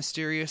was that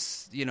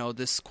mysterious,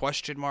 this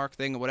question mark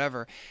thing or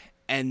whatever?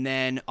 And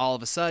then all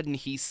of a sudden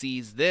he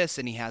sees this,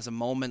 and he has a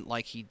moment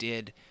like he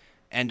did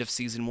end of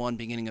season 1,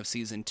 beginning of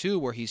season 2,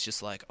 where he's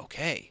just like,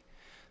 okay,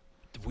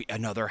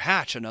 another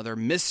hatch, another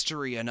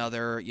mystery,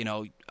 another,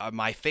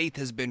 my faith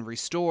has been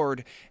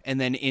restored.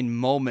 And then in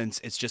moments,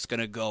 it's just going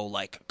to go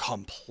like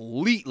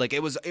complete. Like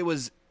it was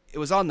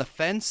on the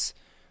fence,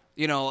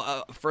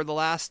 for the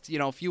last,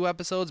 few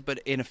episodes, but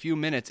in a few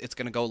minutes, it's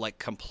going to go like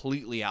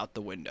completely out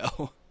the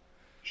window.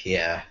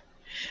 Yeah.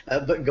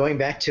 But going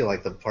back to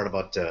like the part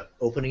about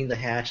opening the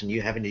hatch and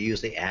you having to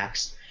use the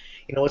axe,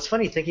 it's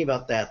funny thinking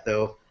about that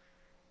though.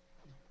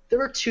 There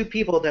were 2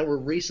 people that were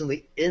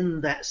recently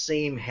in that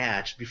same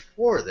hatch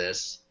before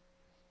this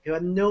who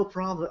had no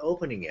problem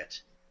opening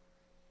it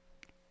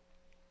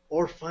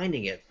or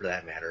finding it, for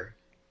that matter.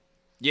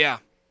 Yeah.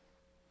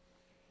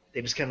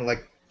 They just kind of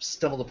like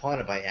stumbled upon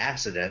it by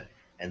accident,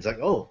 and it's like,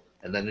 oh,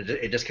 and then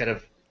it just kind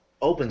of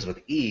opens with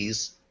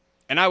ease.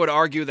 And I would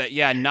argue that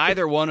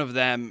neither one of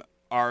them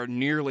are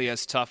nearly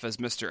as tough as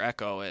Mr.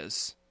 Echo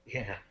is.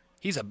 Yeah.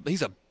 He's a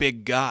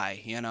big guy,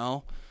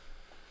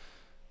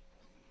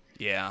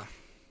 Yeah.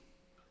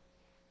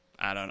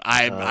 I don't know.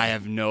 I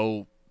have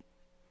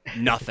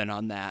nothing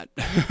on that.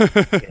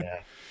 Yeah.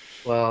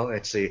 Well,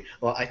 let's see.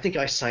 Well, I think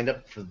I signed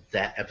up for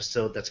that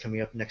episode that's coming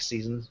up next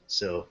season,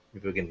 so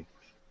maybe we can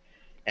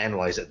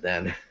analyze it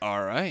then.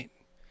 All right.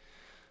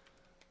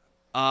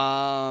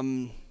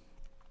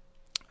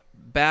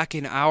 Back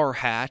in our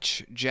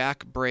hatch,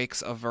 Jack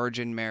breaks a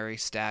Virgin Mary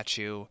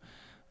statue.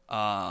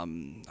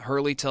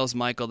 Hurley tells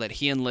Michael that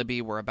he and Libby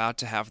were about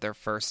to have their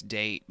first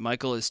date.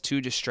 Michael is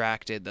too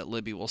distracted that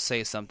Libby will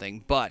say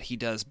something, but he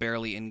does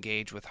barely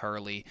engage with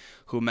Hurley,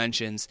 who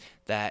mentions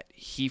that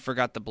he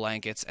forgot the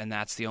blankets, and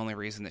that's the only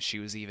reason that she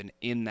was even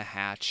in the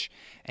hatch.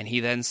 And he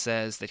then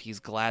says that he's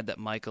glad that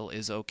Michael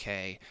is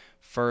okay,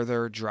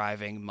 further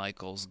driving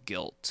Michael's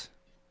guilt.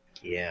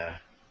 Yeah.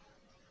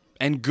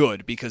 And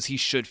good, because he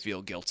should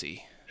feel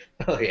guilty.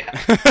 Oh,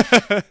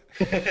 yeah.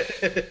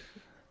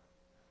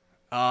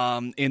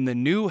 In the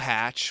new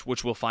hatch,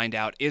 which we'll find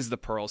out is the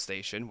Pearl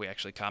Station, we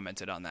actually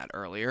commented on that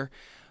earlier,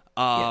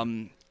 Yeah.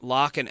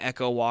 Locke and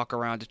Echo walk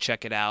around to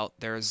check it out.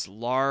 There's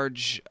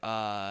large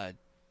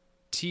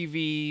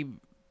TV,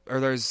 or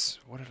there's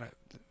what did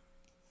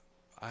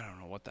I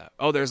don't know what that.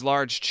 Oh, there's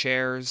large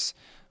chairs,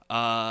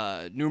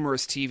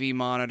 numerous TV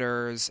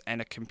monitors, and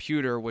a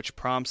computer which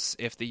prompts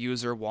if the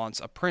user wants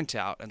a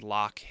printout, and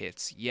Locke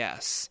hits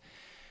yes.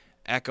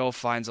 Echo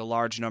finds a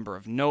large number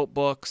of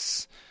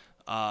notebooks.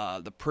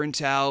 The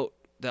printout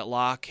that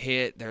Locke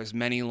hit, there's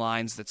many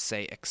lines that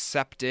say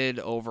accepted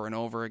over and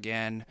over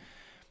again.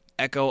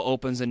 Echo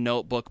opens a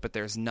notebook, but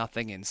there's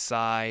nothing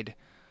inside.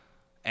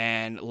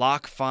 And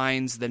Locke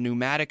finds the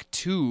pneumatic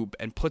tube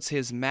and puts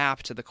his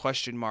map to the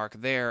question mark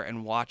there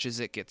and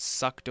watches it get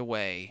sucked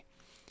away.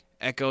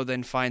 Echo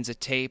then finds a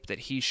tape that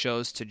he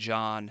shows to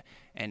John,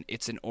 and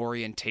it's an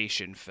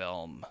orientation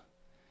film.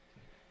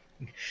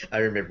 I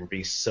remember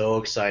being so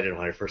excited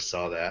when I first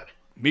saw that.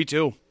 Me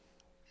too.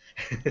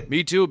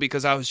 Me too,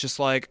 because I was just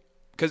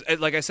because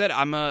like I said,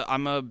 I'm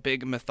a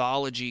big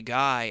mythology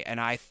guy,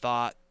 and I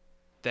thought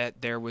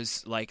that there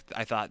was I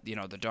thought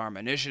the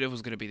Dharma Initiative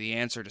was going to be the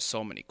answer to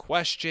so many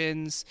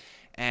questions,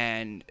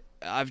 and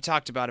I've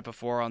talked about it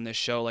before on this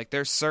show. Like,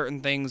 there's certain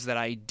things that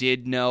I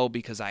did know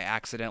because I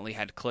accidentally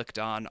had clicked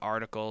on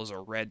articles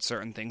or read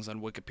certain things on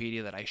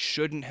Wikipedia that I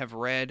shouldn't have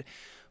read.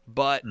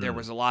 But there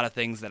was a lot of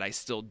things that I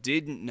still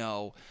didn't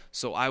know.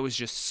 So I was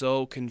just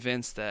so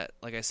convinced that,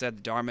 like I said,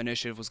 the Dharma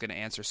Initiative was going to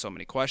answer so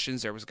many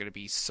questions. There was going to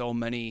be so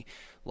many,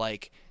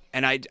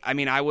 and I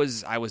mean, I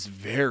was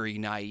very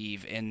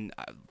naive in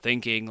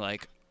thinking,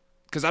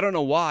 because I don't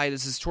know why.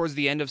 This is towards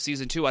the end of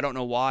season 2. I don't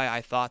know why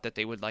I thought that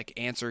they would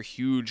answer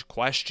huge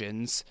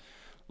questions,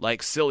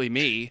 like silly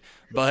me.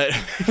 But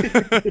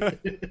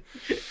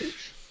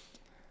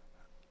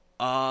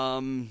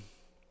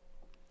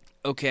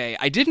okay,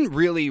 I didn't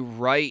really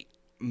write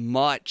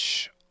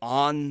much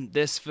on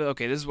this film.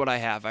 Okay, this is what I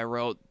have. I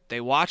wrote,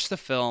 they watched the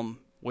film,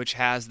 which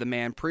has the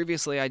man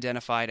previously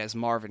identified as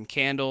Marvin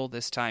Candle.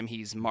 This time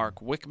he's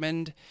Mark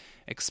Wickman,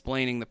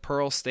 explaining the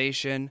Pearl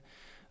Station.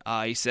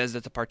 He says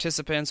that the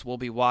participants will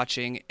be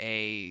watching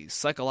a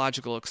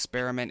psychological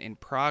experiment in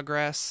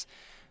progress,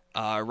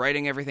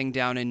 writing everything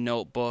down in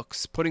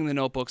notebooks, putting the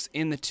notebooks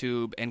in the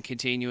tube, and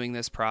continuing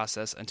this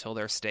process until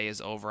their stay is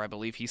over. I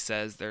believe he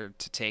says they're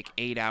to take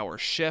 8-hour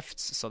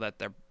shifts so that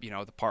the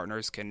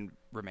partners can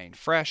remain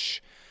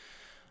fresh.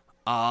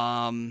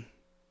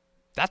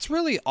 That's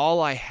really all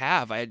I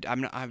have.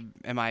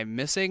 Am I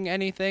missing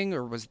anything,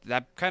 or was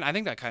that kind? I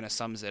think that kind of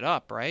sums it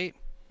up, right?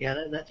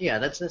 Yeah,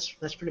 that's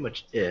pretty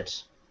much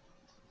it.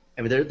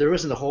 I mean, there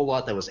wasn't a whole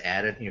lot that was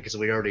added, because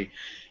we already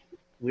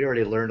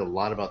learned a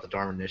lot about the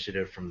Dharma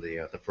Initiative from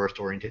the first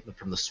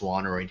from the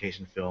Swan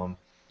orientation film,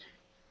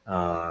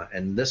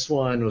 and this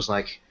one was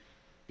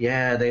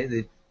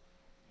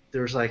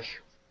there's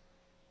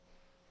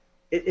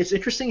it's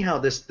interesting how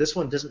this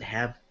one doesn't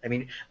have. I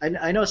mean,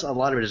 I know a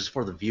lot of it is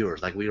for the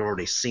viewers. Like, we'd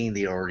already seen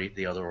the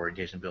other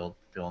orientation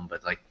film,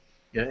 but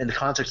in the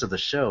context of the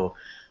show,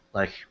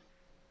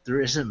 there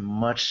isn't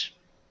much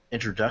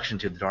introduction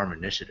to the Dharma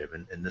Initiative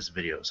in this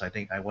video. So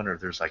I wonder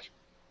if there's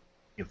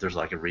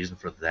a reason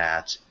for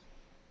that.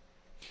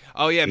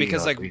 Oh yeah,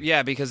 because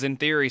because in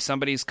theory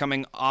somebody's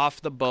coming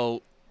off the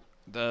boat,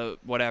 the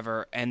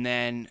whatever, and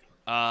then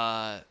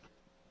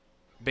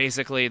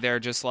basically they're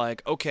just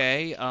like,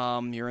 okay,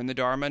 you're in the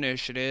Dharma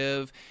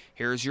Initiative.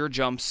 Here's your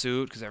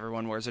jumpsuit, because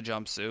everyone wears a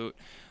jumpsuit.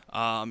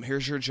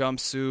 Here's your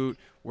jumpsuit.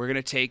 We're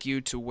gonna take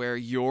you to where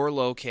you're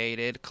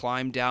located.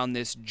 Climb down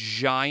this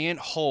giant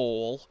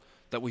hole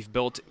that we've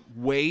built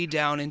way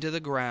down into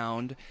the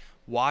ground.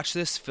 Watch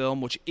this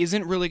film, which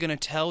isn't really going to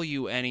tell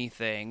you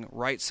anything.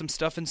 Write some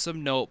stuff in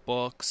some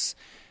notebooks.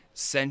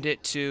 Send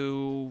it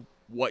to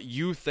what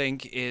you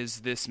think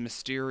is this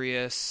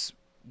mysterious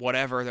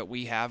whatever that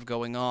we have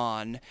going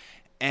on.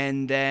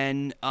 And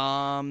then,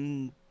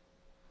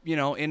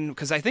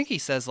 because I think he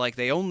says,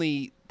 they're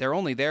only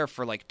there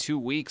for 2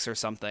 weeks or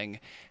something.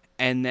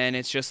 And then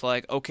it's just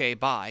okay,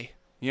 bye,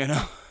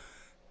 Yeah.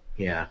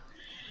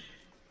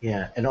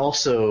 Yeah, and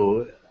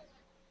also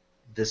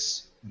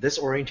this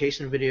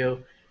orientation video,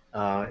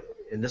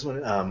 in this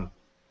one,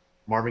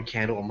 Marvin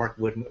Candle or Mark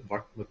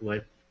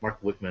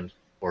Wickman,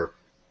 or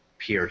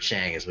Pierre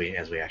Chang as we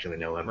actually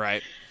know him.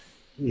 Right.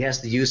 He has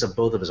the use of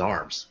both of his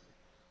arms.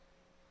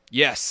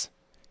 Yes,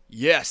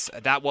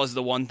 that was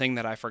the one thing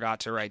that I forgot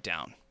to write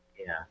down.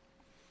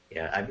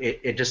 Yeah.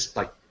 It just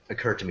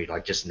occurred to me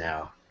just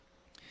now.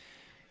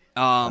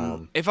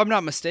 If I'm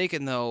not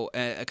mistaken, though,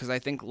 because I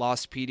think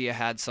Lostpedia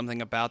had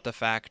something about the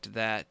fact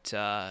that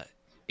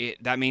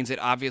that means it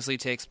obviously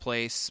takes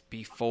place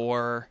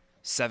before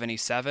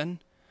 77,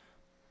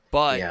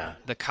 but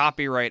the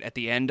copyright at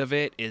the end of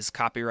it is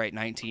copyright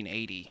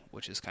 1980,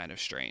 which is kind of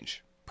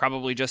strange.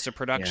 Probably just a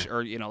production or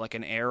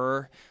an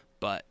error,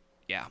 but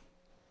yeah.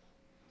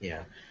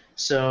 Yeah.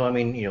 So I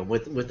mean,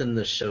 within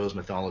the show's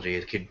mythology,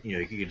 it could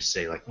you could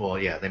say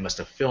they must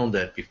have filmed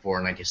it before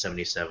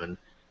 1977.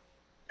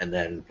 And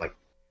then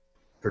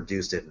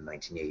produced it in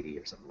 1980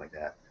 or something like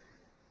that.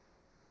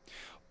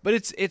 But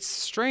it's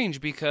strange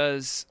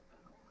because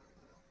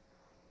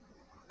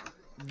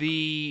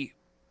the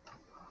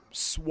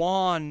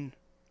Swan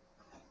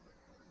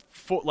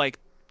foot, like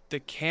the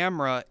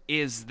camera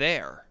is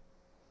there.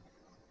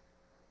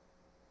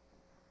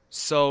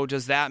 So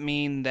does that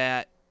mean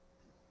that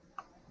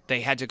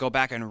they had to go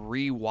back and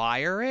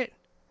rewire it?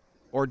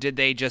 Or did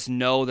they just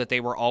know that they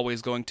were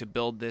always going to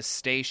build this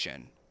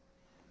station?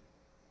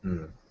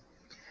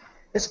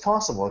 It's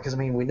possible because I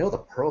mean we know the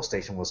Pearl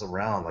Station was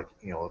around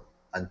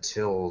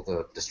until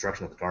the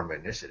destruction of the Dharma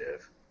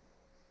Initiative.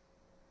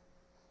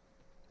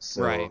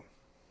 So, Right.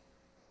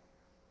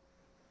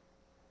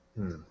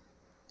 I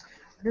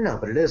don't know,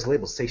 but it is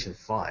labeled Station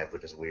 5,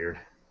 which is weird.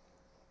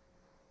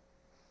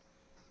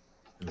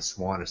 And the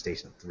Swan is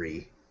Station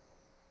 3.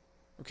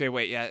 Okay,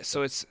 wait, yeah.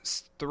 So it's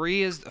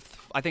 3 is,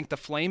 I think the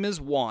Flame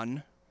is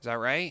 1. Is that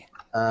right?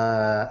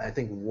 I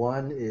think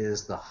 1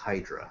 is the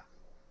Hydra.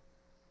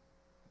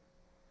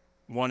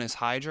 1 is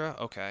Hydra?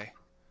 Okay.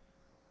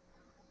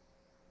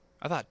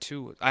 I thought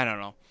 2, I don't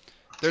know.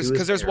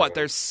 Because there's what?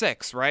 There's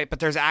 6, right? But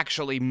there's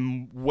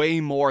actually way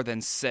more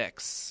than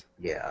 6.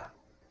 Yeah.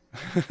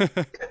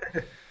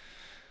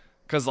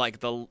 Because like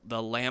the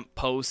lamp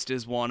post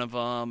is one of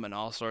them and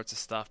all sorts of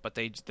stuff, but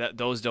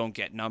those don't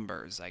get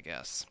numbers, I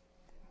guess.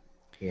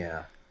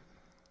 Yeah.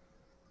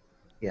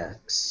 Yeah.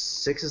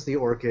 6 is the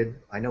Orchid.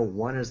 I know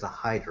 1 is the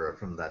Hydra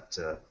from that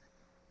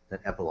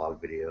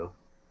epilogue video.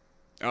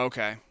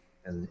 Okay.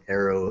 And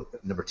Arrow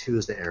number 2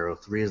 is the Arrow.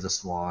 3 is the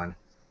Swan.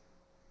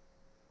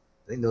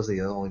 I think those are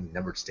the only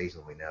numbered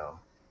stations we know.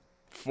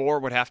 4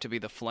 would have to be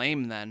the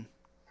Flame then.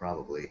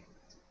 Probably.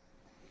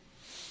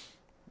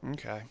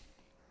 Okay.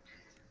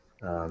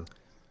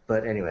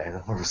 But anyway,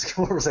 where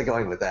was I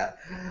going with that?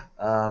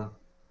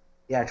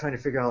 Yeah, trying to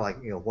figure out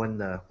when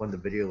the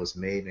video was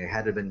made, and it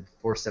had to have been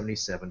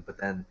 477. But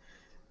then,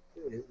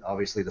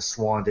 obviously, the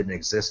Swan didn't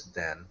exist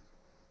then,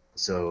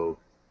 so.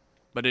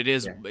 But it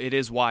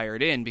is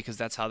wired in because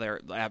that's how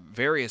they're at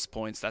various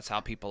points. That's how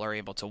people are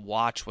able to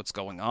watch what's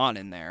going on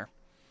in there.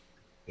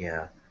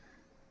 Yeah.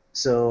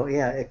 So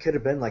yeah, it could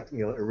have been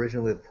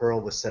originally the Pearl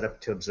was set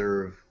up to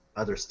observe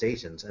other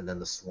stations, and then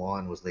the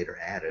Swan was later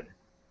added.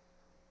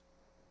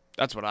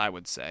 That's what I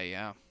would say,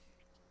 yeah.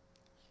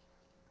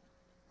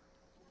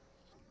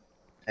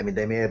 I mean,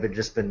 they may have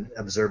just been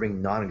observing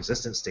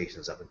non-existent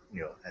stations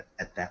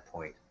at that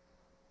point.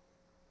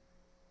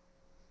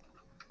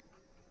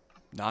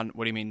 What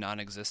do you mean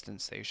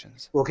non-existent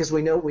stations? Well, because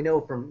we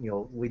know from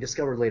we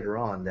discovered later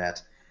on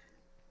that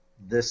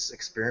this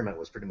experiment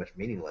was pretty much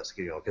meaningless,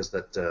 because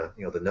that the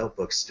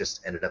notebooks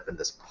just ended up in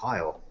this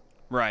pile.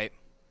 Right.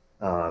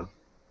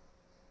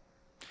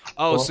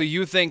 Well, so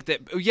you think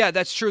that? Yeah,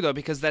 that's true though,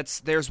 because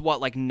there's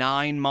what,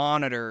 9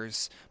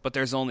 monitors, but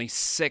there's only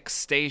 6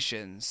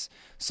 stations.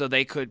 So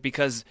they could,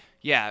 because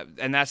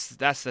and that's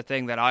the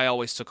thing that I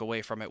always took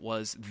away from it,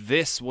 was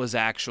this was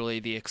actually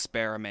the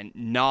experiment,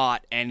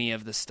 not any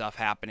of the stuff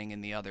happening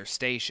in the other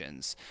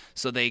stations.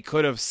 So they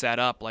could have set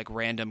up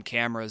random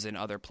cameras in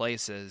other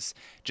places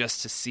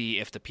just to see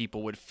if the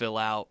people would fill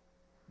out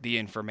the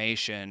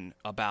information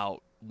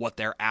about what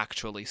they're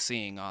actually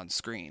seeing on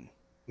screen.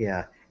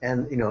 Yeah,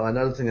 and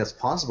another thing that's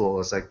possible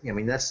is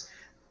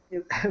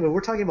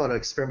we're talking about an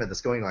experiment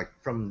that's going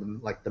from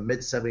the mid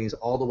 '70s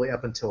all the way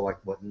up until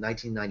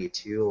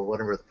 1992 or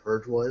whatever the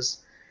Purge was.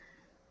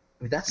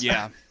 I mean, that's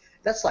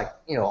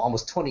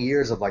almost 20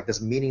 years of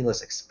this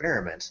meaningless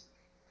experiment.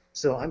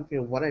 So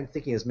what I'm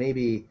thinking is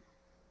maybe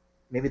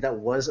that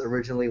was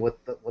originally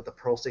what the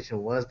Pearl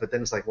Station was, but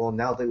then it's well,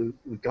 now that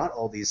we got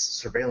all these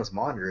surveillance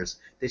monitors,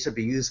 they should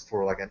be used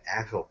for an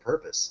actual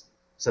purpose.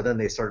 So then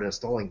they started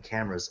installing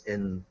cameras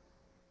in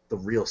the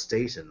real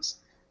stations,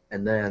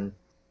 and then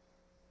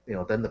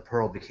then the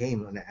Pearl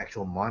became an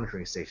actual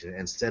monitoring station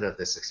instead of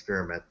this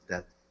experiment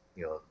that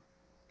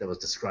that was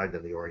described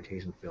in the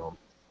orientation film.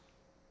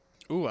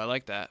 Ooh, I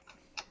like that.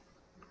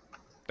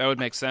 That would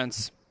make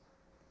sense.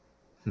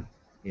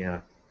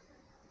 Yeah.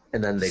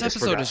 And then this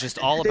episode is just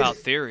all about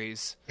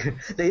theories.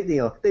 They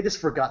just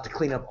forgot to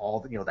clean up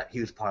all that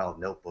huge pile of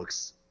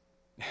notebooks.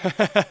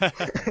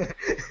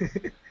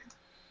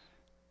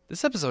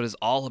 This episode is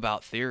all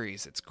about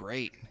theories. It's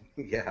great.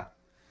 Yeah.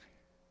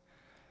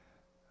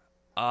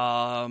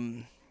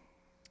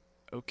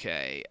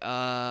 Okay.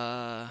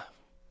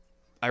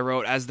 I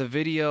wrote, as the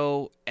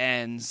video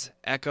ends,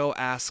 Echo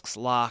asks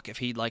Locke if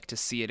he'd like to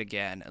see it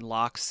again, and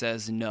Locke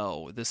says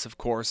no. This, of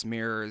course,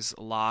 mirrors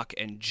Locke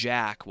and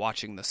Jack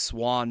watching the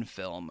Swan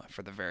film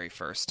for the very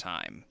first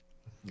time.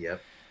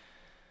 Yep.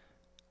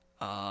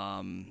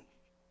 A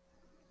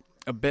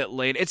bit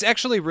late. It's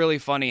actually really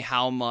funny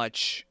how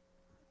much,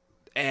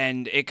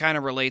 and it kind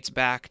of relates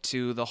back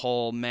to the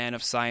whole man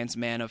of science,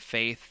 man of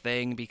faith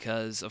thing,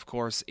 because, of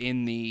course,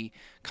 in the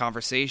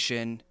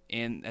conversation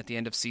at the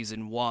end of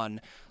season 1,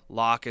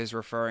 Locke is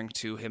referring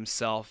to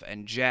himself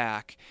and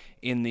Jack.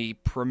 In the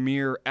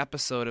premiere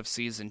episode of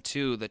season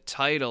 2, the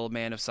title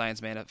Man of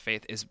Science, Man of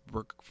Faith is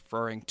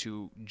referring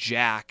to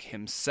Jack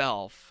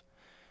himself.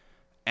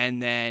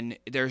 And then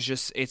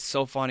it's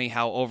so funny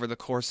how over the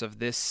course of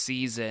this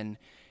season,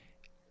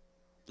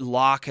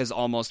 Locke has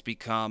almost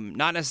become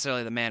not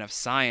necessarily the man of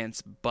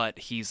science, but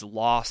he's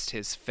lost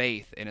his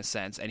faith in a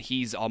sense, and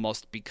he's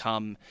almost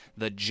become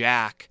the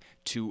Jack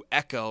to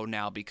Echo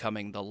now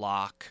becoming the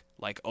Locke,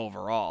 like,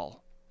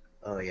 overall.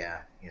 Oh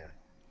yeah, yeah.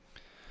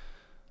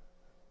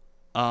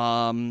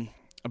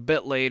 A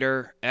bit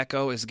later,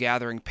 Echo is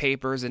gathering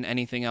papers and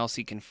anything else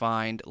he can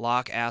find.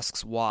 Locke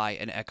asks why,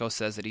 and Echo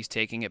says that he's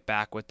taking it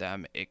back with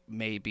them. It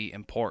may be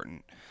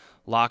important.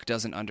 Locke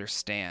doesn't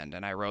understand,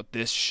 and I wrote,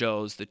 this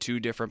shows the two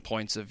different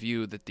points of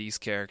view that these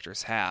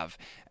characters have.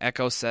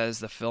 Echo says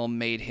the film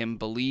made him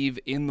believe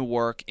in the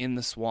work in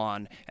the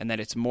Swan, and that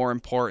it's more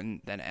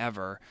important than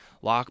ever.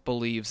 Locke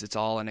believes it's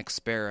all an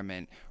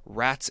experiment.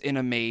 Rats in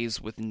a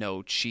maze with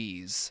no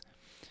cheese.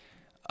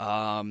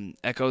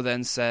 Echo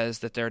then says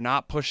that they're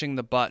not pushing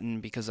the button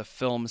because a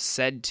film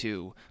said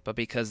to, but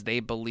because they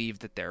believe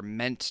that they're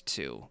meant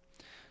to.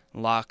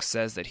 Locke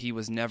says that he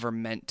was never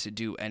meant to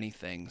do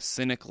anything.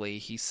 Cynically,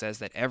 he says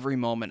that every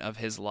moment of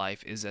his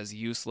life is as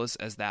useless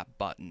as that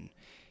button.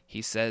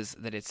 He says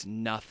that it's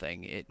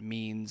nothing. It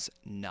means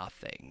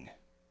nothing.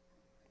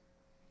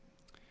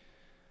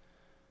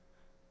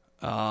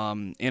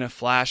 In a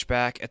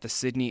flashback at the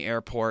Sydney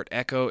airport,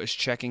 Echo is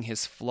checking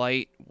his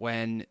flight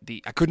when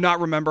I could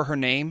not remember her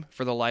name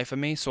for the life of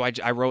me, so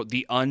I wrote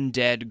the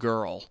undead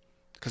girl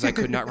because I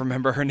could not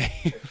remember her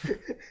name.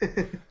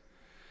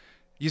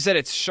 You said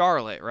it's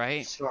Charlotte,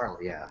 right?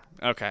 Charlotte, yeah.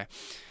 Okay.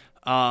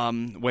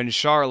 When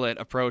Charlotte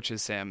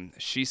approaches him,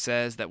 she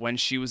says that when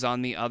she was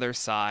on the other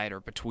side,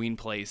 or between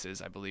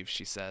places, I believe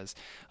she says,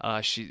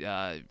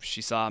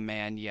 she saw a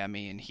man,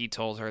 Yemi, and he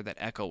told her that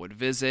Echo would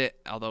visit,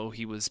 although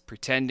he was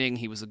pretending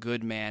he was a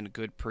good man, a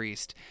good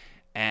priest,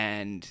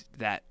 and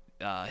that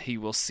he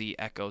will see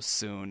Echo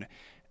soon.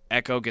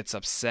 Echo gets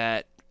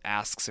upset,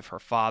 asks if her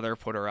father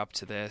put her up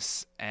to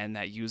this, and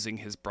that using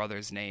his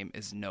brother's name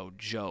is no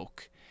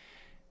joke.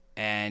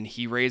 And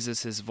he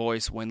raises his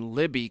voice when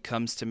Libby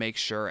comes to make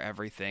sure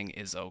everything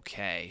is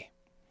okay.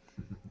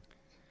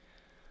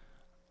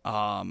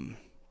 Back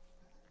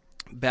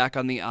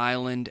on the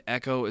island,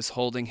 Echo is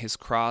holding his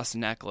cross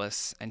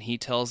necklace, and he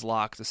tells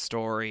Locke the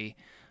story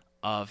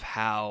of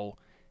how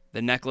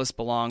the necklace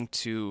belonged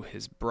to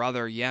his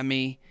brother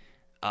Yemi.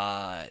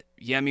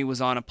 Yemi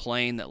was on a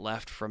plane that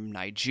left from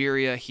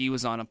Nigeria. He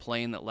was on a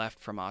plane that left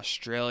from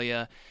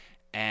Australia,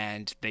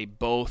 and they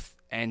both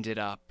ended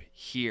up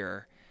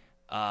here.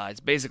 It's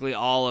basically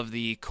all of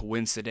the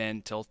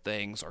coincidental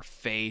things, or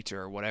fate,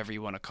 or whatever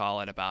you want to call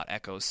it, about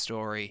Echo's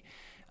story.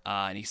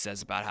 And he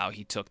says about how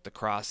he took the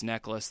cross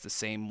necklace, the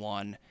same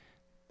one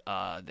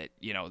that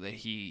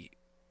he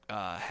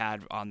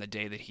had on the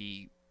day that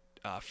he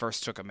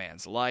first took a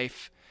man's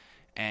life.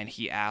 And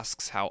he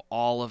asks how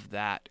all of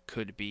that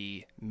could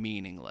be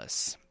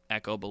meaningless.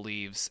 Echo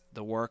believes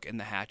the work in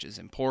the hatch is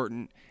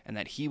important, and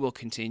that he will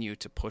continue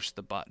to push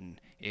the button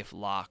if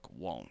Locke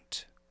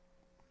won't.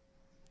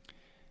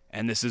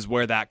 And this is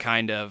where that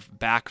kind of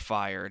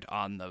backfired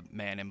on the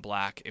Man in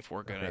Black, if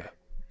we're going to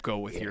go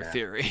with your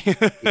theory.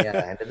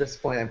 Yeah, and at this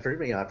point, I'm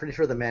pretty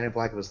sure the Man in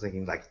Black was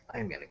thinking, like,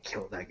 I'm going to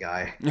kill that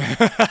guy.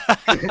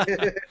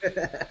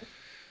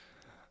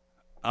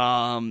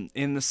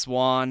 In the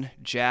Swan,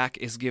 Jack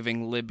is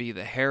giving Libby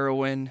the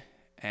heroin,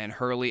 and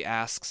Hurley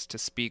asks to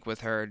speak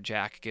with her.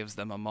 Jack gives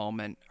them a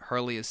moment.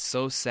 Hurley is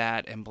so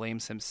sad and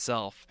blames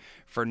himself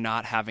for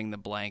not having the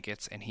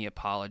blankets, and he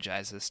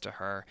apologizes to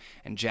her.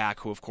 And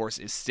Jack, who of course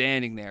is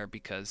standing there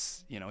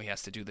because, he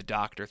has to do the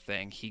doctor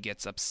thing, he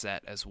gets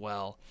upset as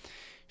well.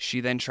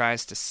 She then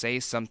tries to say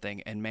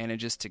something and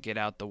manages to get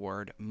out the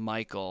word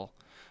Michael,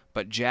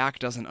 but Jack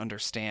doesn't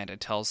understand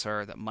and tells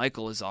her that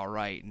Michael is all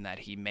right and that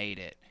he made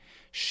it.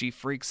 She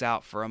freaks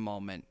out for a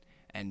moment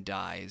and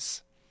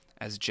dies.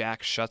 As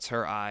Jack shuts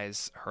her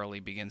eyes, Hurley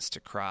begins to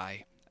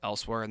cry.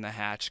 Elsewhere in the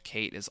hatch,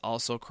 Kate is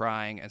also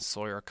crying, and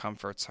Sawyer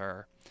comforts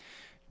her.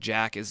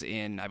 Jack is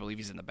I believe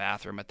he's in the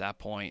bathroom at that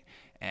point,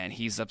 and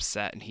he's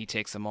upset, and he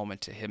takes a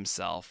moment to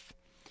himself.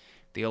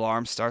 The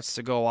alarm starts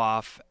to go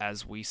off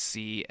as we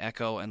see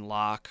Echo and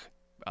Locke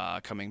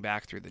coming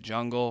back through the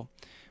jungle.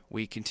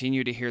 We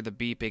continue to hear the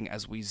beeping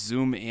as we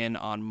zoom in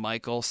on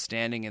Michael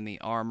standing in the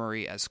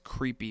armory as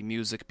creepy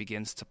music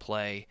begins to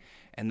play,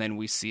 and then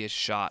we see a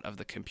shot of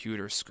the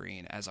computer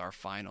screen as our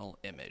final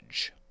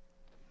image.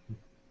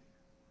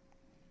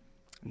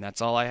 And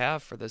that's all I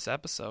have for this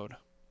episode.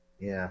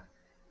 Yeah.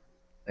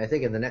 I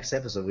think in the next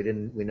episode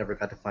we never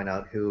got to find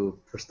out who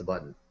pushed the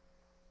button.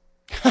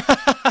 I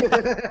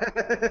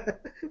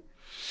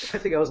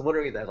think I was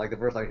wondering that, like, the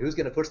first, like, who's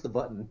going to push the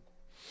button?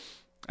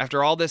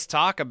 After all this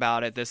talk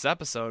about it, this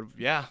episode,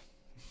 yeah.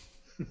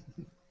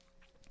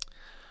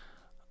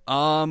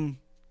 So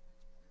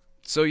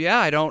yeah,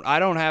 I don't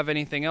have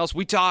anything else.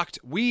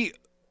 We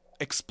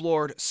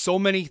explored so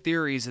many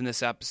theories in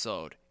this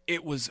episode.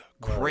 It was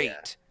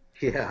great.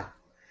 Yeah.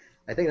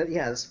 I think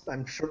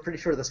that, pretty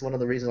sure that's one of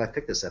the reasons I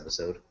picked this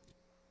episode.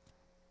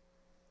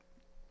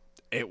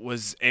 It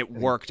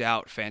worked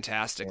out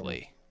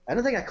fantastically. I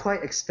don't think I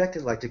quite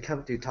expected, like, to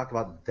come to talk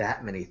about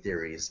that many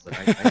theories, but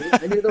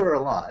I knew there were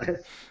a lot.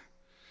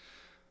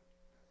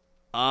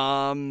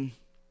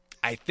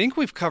 I think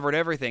we've covered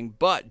everything,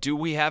 but do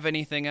we have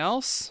anything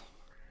else?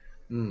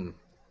 Hmm.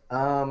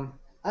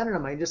 I don't know,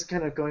 man. Just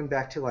kind of going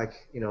back to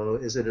like,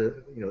 is it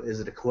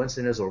a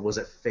coincidence or was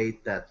it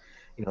fate that,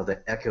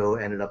 that Echo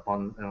ended up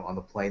on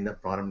the plane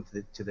that brought him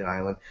to the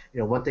island?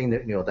 One thing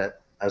that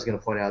that I was going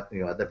to point out,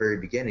 at the very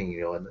beginning,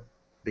 in the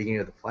beginning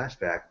of the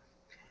flashback,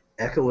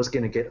 Echo was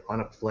going to get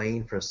on a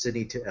plane from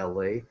Sydney to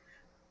L.A.,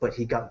 but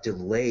he got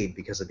delayed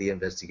because of the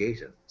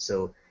investigation.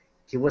 So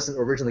he wasn't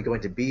originally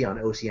going to be on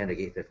Oceanic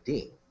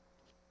 815.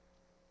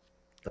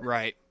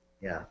 Right.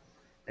 Yeah.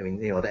 I mean,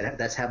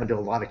 that's happened to a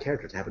lot of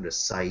characters. It happened to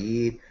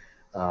Saeed.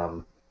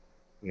 Um,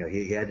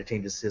 he had to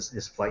change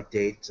his flight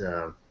date.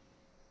 I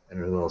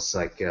don't know who else.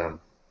 Like,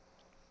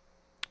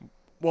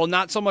 Well,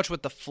 not so much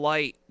with the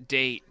flight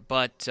date,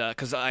 but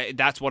because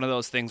that's one of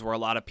those things where a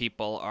lot of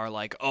people are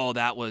like, "Oh,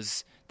 that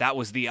was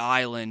the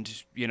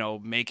island,"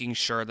 making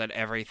sure that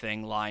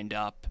everything lined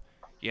up,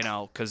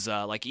 because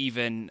like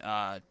even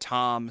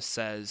Tom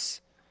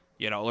says,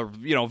 or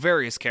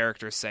various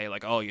characters say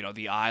like, "Oh,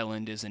 the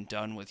island isn't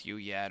done with you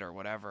yet," or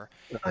whatever,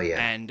 oh yeah,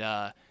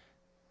 and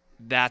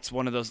that's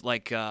one of those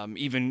like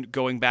even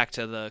going back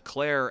to the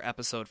Claire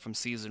episode from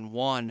season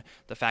 1,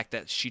 the fact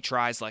that she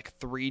tries like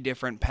 3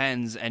 different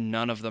pens and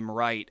none of them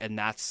right, and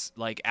that's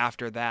like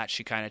after that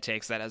she kind of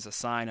takes that as a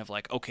sign of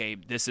like, okay,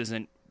 this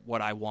isn't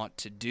what I want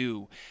to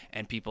do.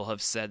 And people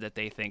have said that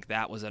they think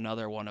that was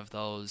another one of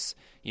those,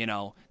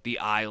 the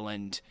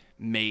island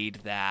made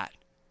that,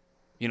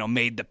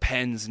 made the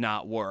pens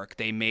not work.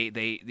 It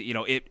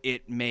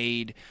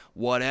made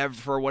whatever,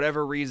 for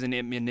whatever reason,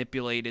 it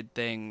manipulated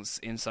things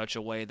in such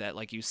a way that,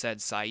 like you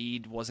said,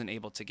 Saeed wasn't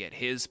able to get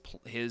his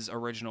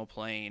original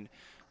plane.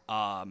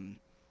 Um,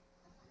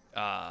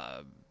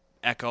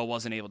 Echo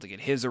wasn't able to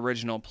get his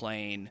original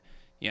plane.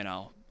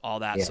 All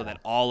that, so yeah, that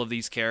all of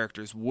these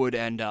characters would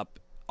end up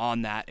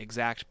on that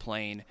exact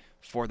plane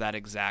for that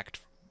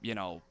exact,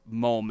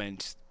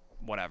 moment,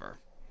 whatever.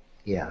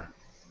 yeah.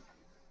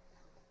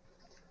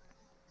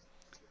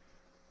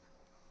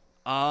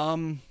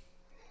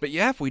 But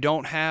yeah, if we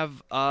don't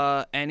have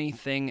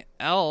anything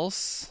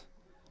else,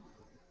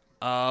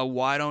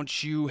 why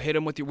don't you hit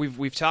him with your?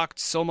 We've talked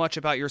so much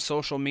about your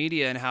social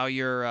media and how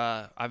you're.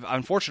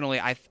 Unfortunately,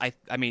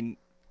 I mean,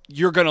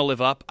 you're gonna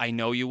live up. I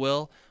know you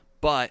will,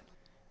 but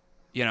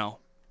you know,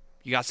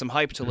 you got some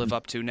hype to live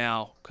up to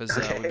now because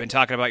we've Okay. been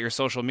talking about your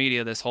social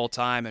media this whole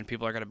time, and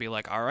people are gonna be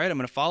like, "All right, I'm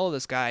gonna follow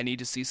this guy. I need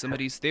to see some of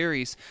these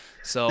theories."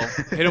 So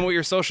hit him with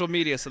your social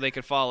media so they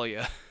can follow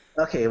you.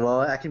 Okay,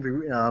 well, I can be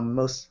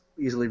most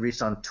easily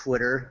reached on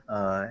Twitter,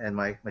 and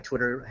my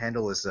Twitter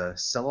handle is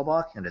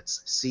Celebok, and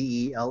it's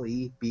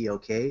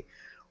CELEBOK,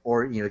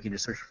 or you can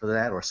just search for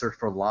that, or search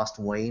for Lost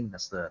Wayne.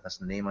 That's the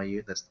name I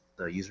use. That's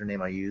the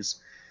username I use.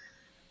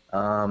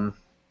 Um,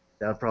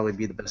 that would probably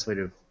be the best way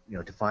to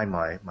to find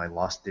my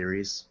Lost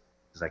theories.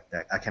 It's like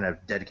that, I kind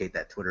of dedicate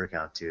that Twitter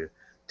account to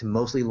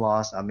mostly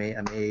Lost. I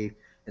may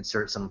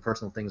insert some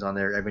personal things on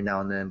there every now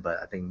and then, but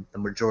I think the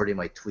majority of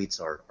my tweets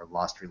are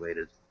Lost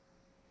related.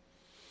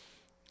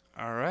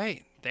 All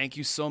right. Thank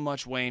you so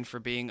much, Wayne, for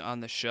being on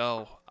the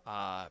show.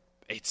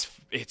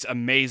 It's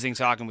amazing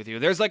talking with you.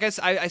 There's like I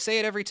say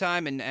it every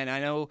time, and I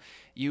know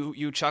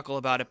you chuckle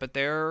about it, but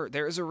there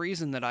is a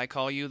reason that I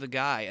call you the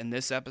guy, and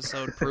this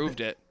episode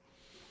proved it.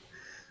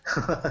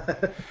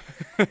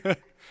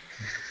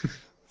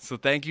 So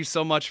thank you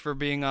so much for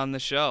being on the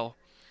show.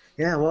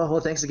 Yeah, well,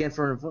 thanks again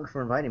for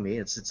inviting me.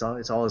 It's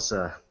always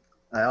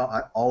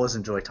I always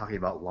enjoy talking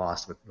about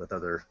Lost with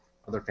other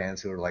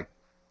fans who are like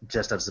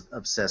just as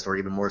obsessed or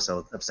even more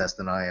so obsessed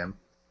than I am.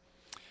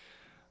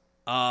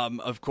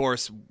 Of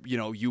course,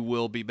 you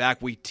will be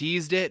back. We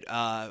teased it.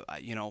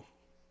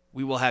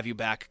 We will have you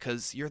back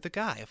because you're the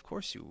guy. Of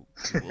course, you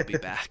will be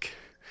back.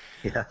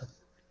 Yeah.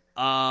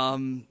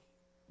 Um,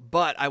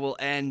 but I will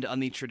end on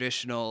the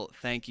traditional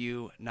thank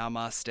you,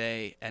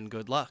 namaste, and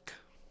good luck.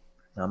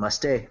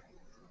 Namaste.